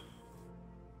is.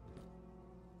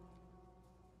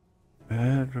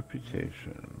 Bad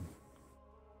reputation.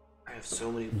 I have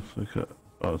so many. Let's look at,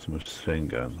 oh, it's machine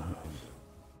gun.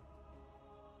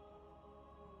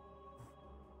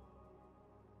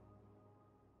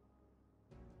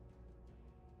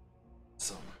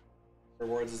 Some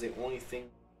rewards is the only thing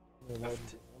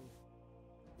left.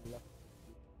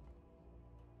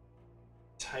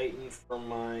 Titan for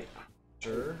my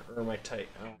Hunter, or my Titan.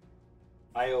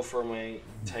 IO for my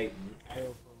Titan.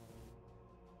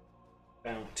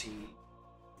 Bounty.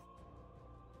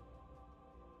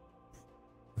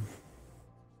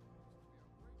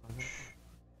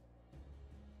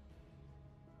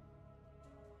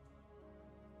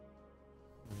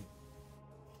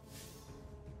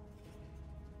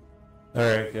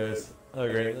 Alright, guys. Have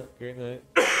a great night.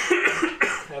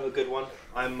 Have a good one.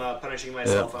 I'm punishing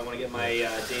myself. I want to get my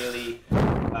daily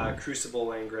Crucible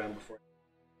engram before.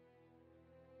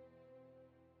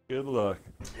 Good luck.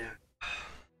 Yeah.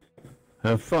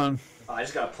 Have fun. I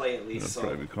just gotta play at least. I'll So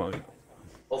probably be calling.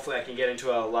 hopefully I can get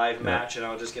into a live match, and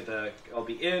I'll just get the. I'll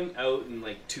be in, out in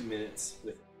like 2 minutes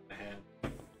with my hand.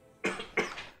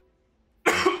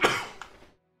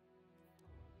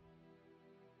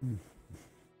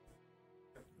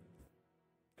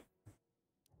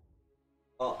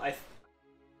 Well,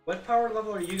 what power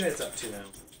level are you guys up to now?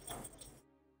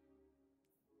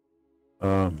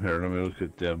 Here, let me look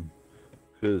at them.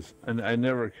 Because I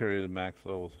never carry the max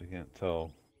levels, I can't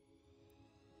tell.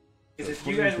 Because if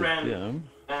you guys ran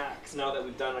max, now that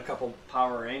we've done a couple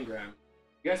power engram,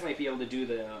 you guys might be able to do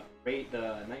the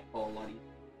nightfall a lot easier.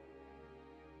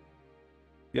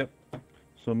 Yep.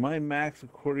 So my max,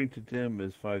 according to Dim,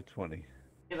 is 520.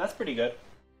 Yeah, that's pretty good.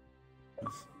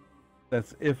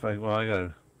 That's if I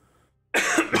gotta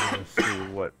see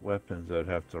what weapons I'd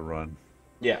have to run.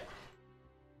 Yeah.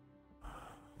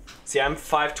 See, I'm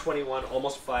 521,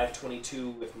 almost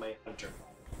 522 with my hunter.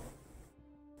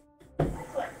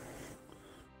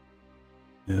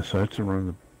 Yeah, so I have to run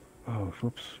the. Oh,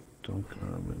 whoops! Don't.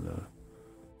 I'm in the.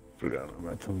 Forgot I'm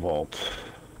at the vault.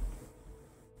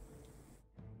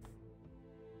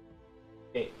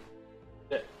 Okay.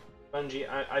 Bungie,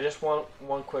 I just want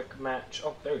one quick match.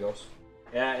 Oh, there he goes.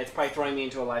 Yeah, it's probably throwing me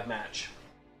into a live match.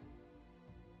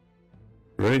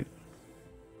 Right.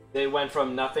 They went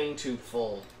from nothing to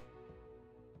full.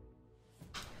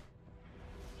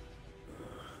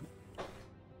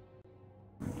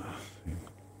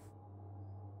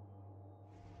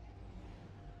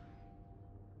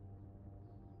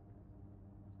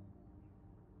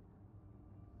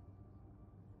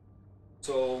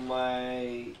 So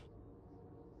my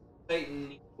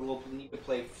Titan will need to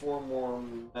play 4 more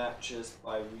matches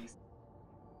by reason.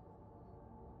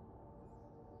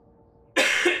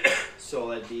 So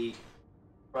that'd be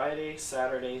Friday,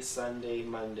 Saturday, Sunday,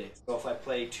 Monday. So if I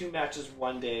play 2 matches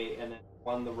one day and then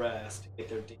one the rest to get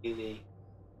their daily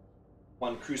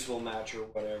 1 Crucible match or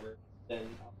whatever, then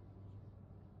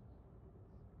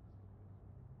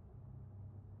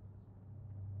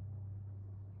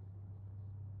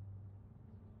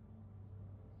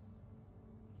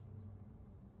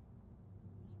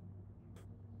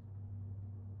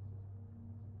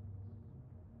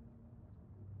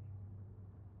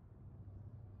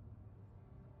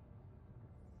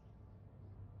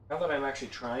now that I'm actually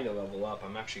trying to level up,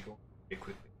 I'm actually going pretty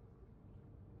quickly.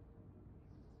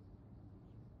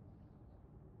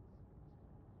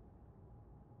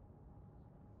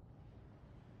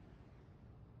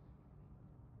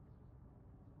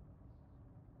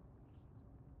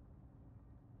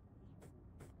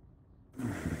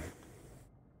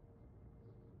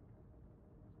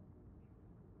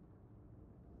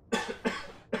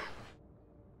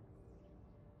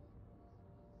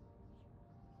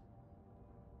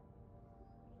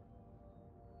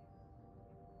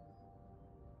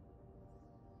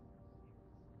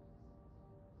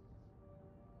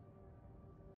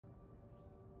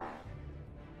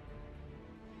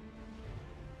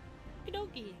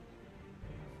 Okie.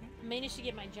 Managed to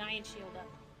get my giant shield up.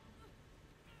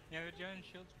 Yeah, the giant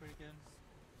shield's pretty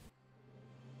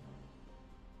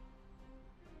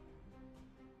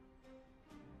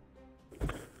good.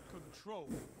 Control.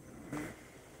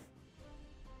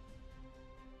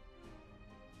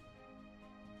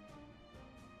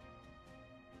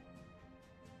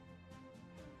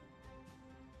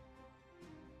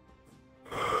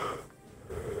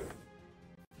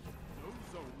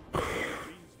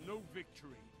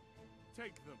 Victory.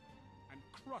 Take them and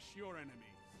crush your enemies.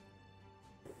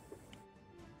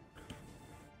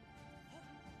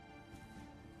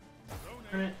 Zone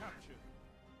A captured.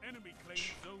 Enemy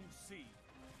claims Zone C.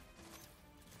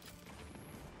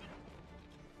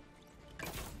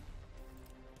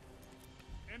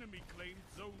 Enemy claims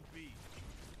Zone B.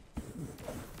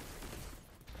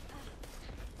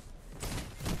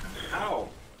 Ow.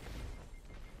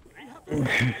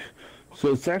 Okay.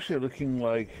 So it's actually looking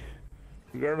like,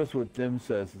 regardless of what Dim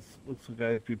says, it looks like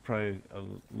I'd be probably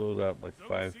load up like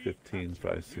 515,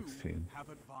 516.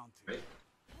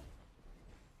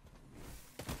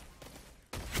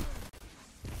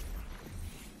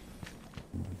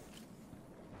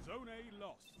 Zone A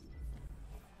lost.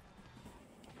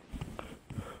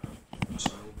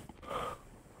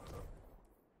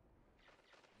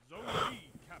 Zone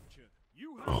B captured.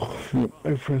 You have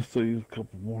I first still use a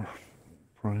couple more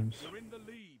primes. You're in the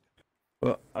lead.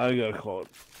 Well, I gotta call it.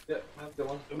 Yeah, have a good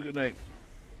one. Have a good night.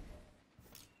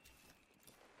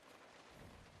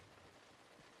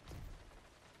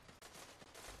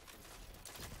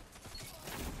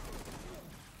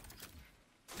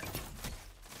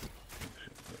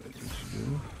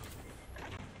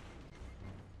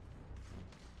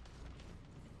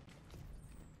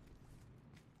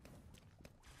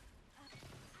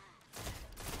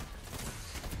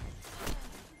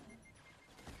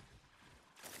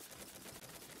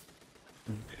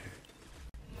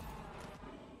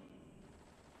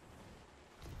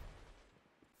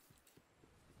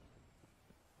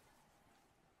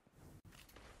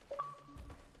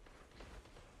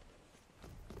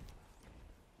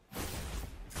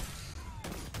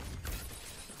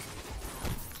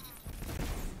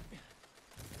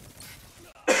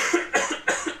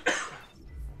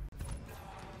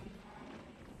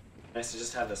 Nice to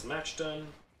just have this match done.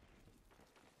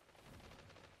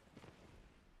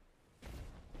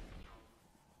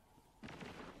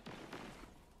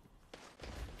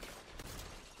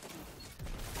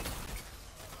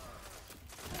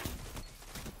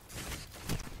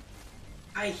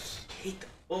 I hate the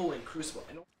bow in Crucible.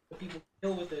 I don't know people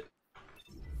kill with it.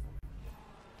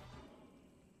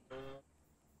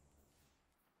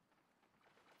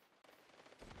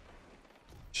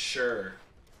 Sure.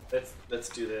 Let's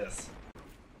do this.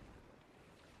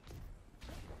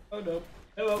 Oh no.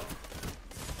 Hello.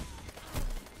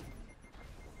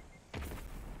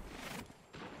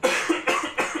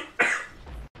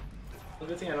 Well,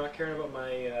 good thing I'm not caring about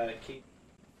my key.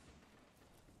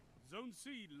 Zone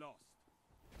C lost.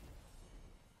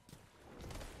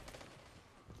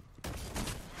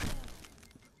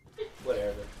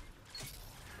 Whatever.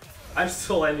 I'm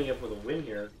still ending up with a win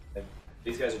here.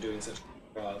 These guys are doing such a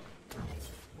good job.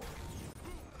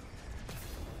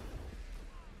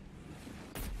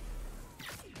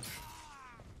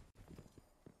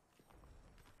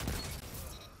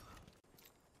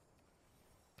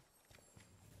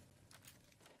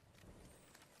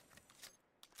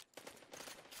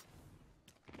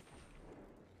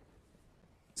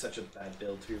 Such a bad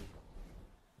build too.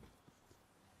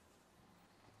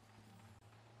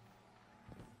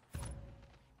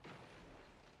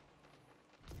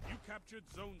 You captured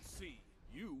Zone C.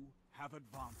 You have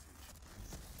advantage.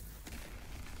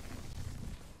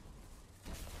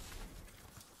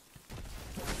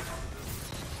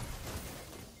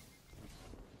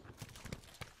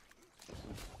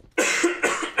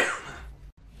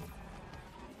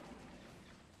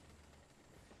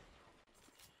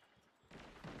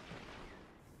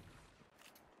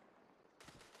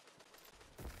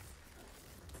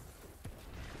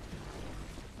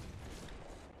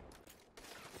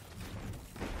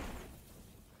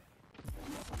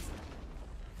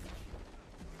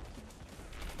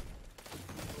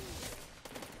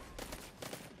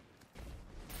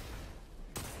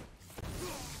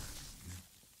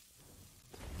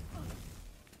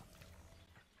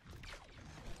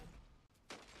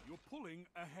 You're pulling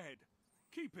ahead.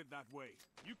 Keep it that way.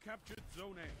 You captured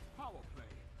Zone A. Power play.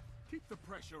 Keep the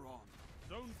pressure on.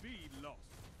 Zone B lost.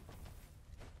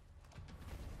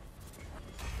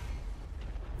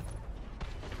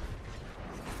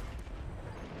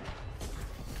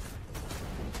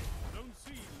 Zone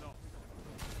C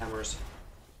lost. Hammers.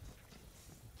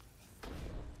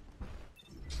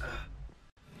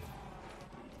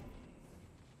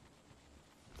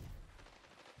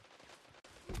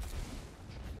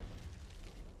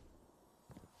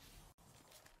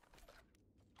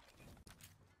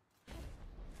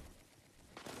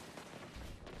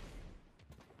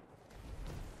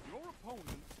 Your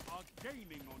opponents are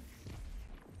gaining on you.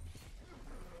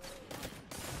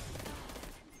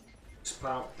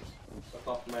 Spout. Up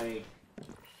off my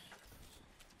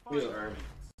wheel arm.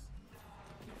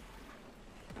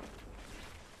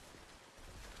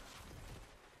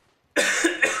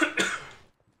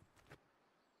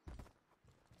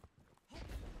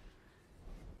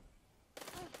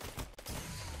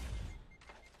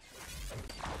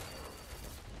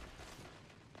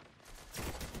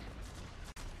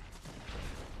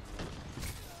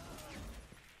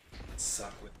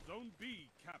 Suck with Zone B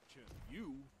captured.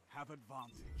 You have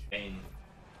advantage. pain.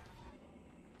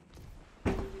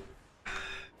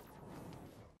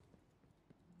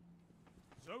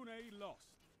 Zone A lost.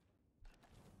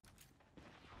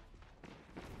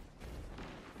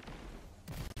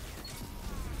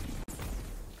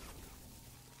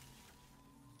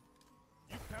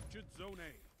 You captured Zone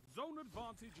A. Zone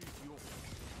advantage is yours.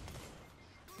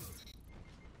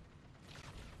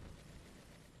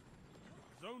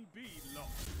 Zone B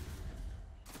lost.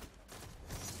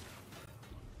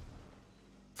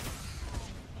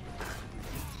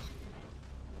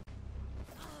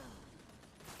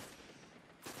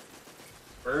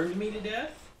 Burned me to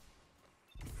death?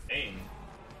 Dang.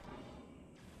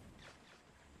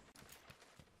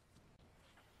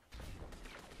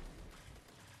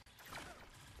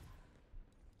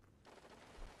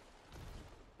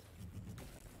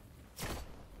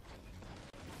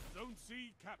 Zone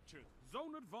C captured.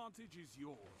 Zone advantage is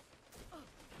yours.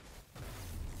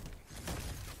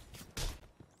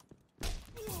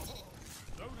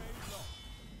 Zone A lost.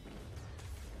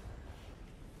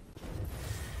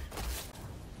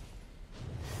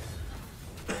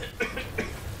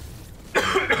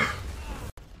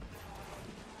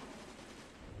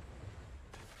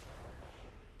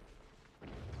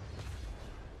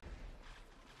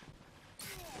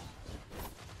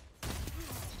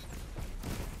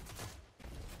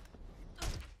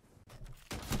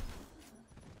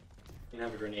 You can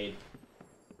have a grenade.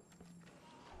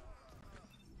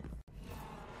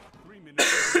 3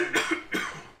 minutes.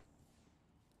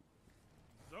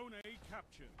 Zone A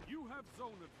captured. You have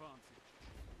zone advantage.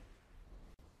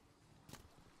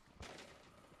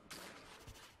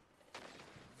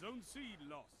 Zone C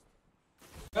lost.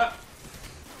 Ah!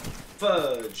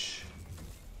 Fudge!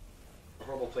 A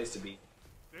horrible place to be.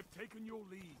 They've taken your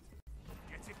lead.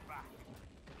 Get it back.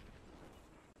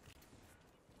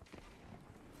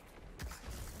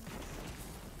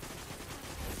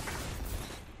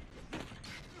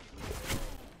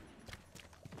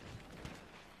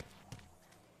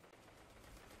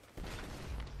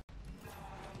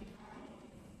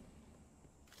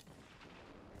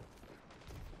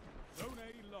 Zone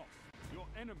A lost. Your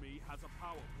enemy has a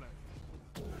power play.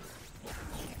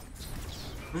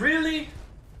 Really?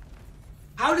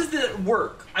 How does that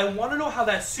work? I want to know how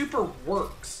that super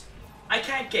works. I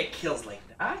can't get kills like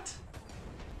that.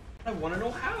 I want to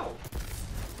know how.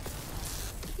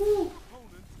 Woo.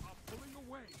 Opponents are pulling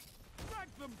away. Drag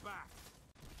them back.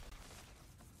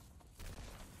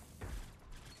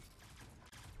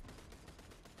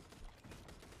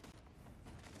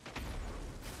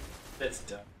 That's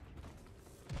done.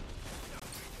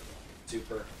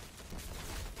 Super.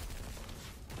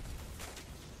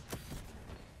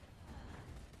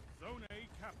 Zone A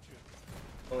captured.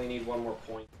 Only need one more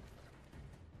point.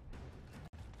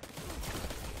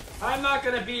 I'm not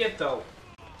gonna be it though.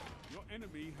 Your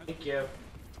enemy has. Thank you.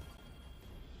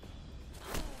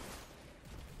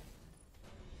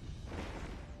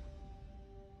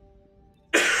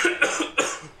 The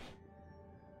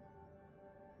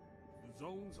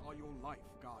zones are your life,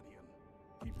 Guardian.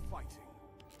 Keep fighting.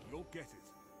 You'll get it.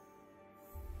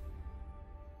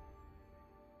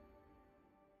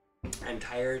 I'm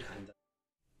tired. I'm done.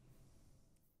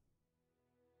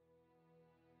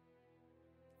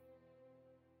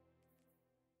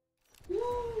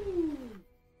 Woo!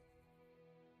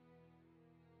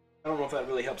 I don't know if that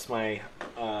really helps my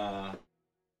I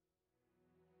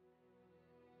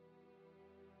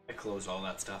closed all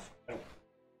that stuff. I don't.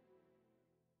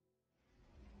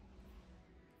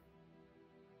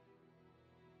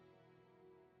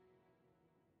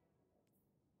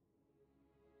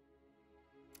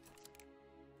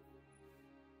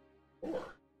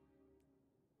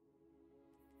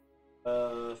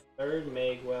 Third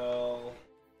Magwell.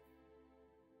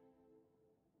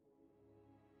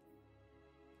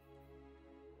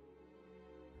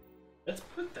 Let's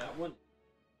put that one.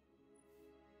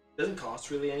 Doesn't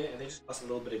cost really anything. I think it just costs a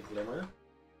little bit of glimmer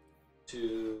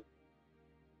to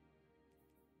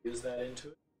use that into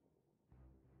it.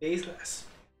 Days less.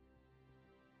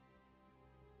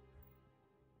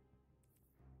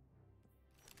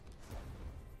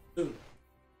 Boom.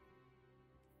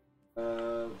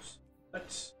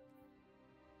 What?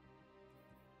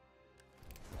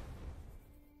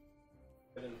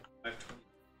 520.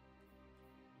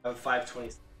 I have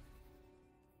 520.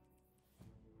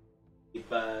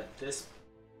 But this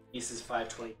piece is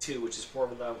 522, which is 4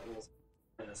 levels.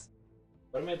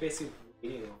 What am I basically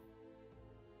waiting on?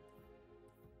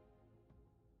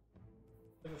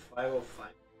 I have a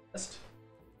 505 test.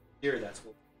 Here, that's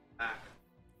what we're back.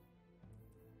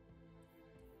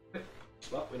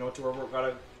 Well, we know what we're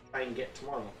gonna try and get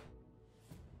tomorrow.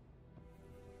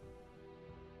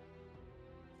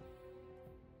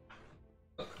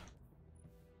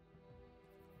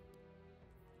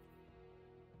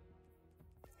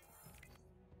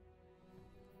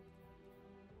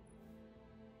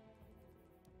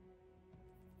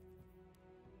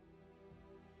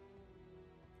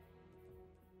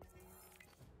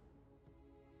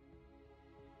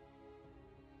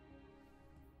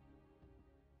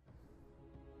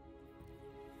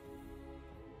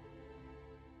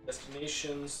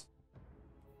 Destinations,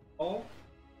 all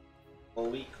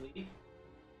weekly,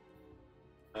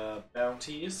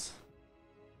 bounties,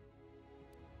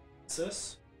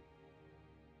 census.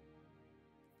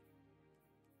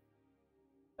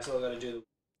 That's all I gotta do.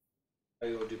 I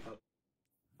gotta go do public.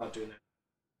 Not doing that.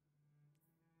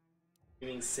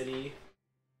 Gaming city.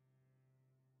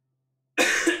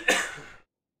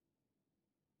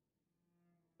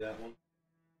 That one.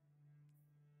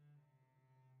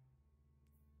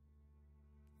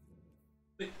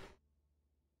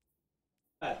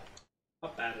 Bad.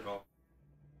 Not bad at all.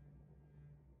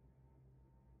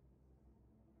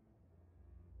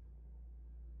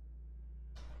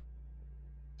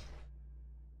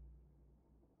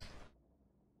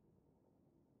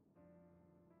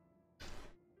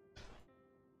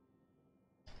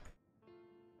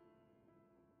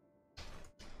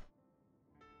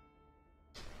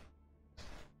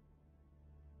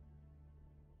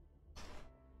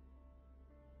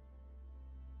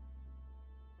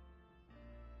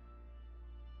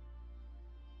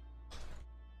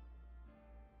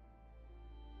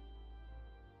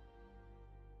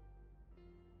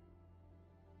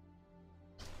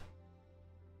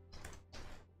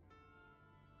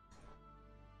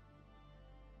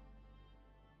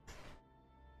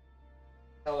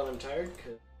 I'm tired,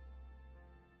 cause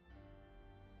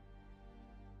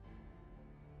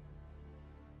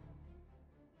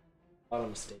a lot of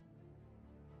mistakes.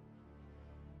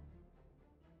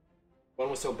 One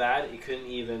was so bad he couldn't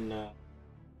even.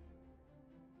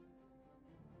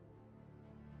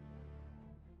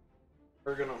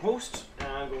 We're gonna host, and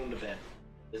I'm going to bed.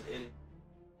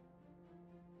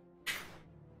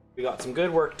 We got some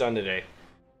good work done today.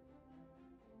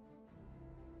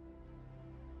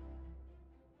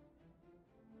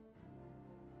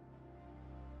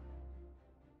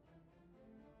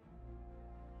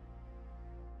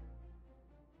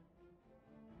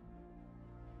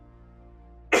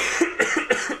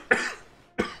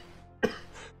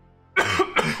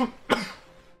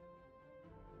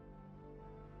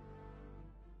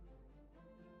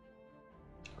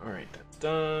 All right, that's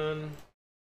done.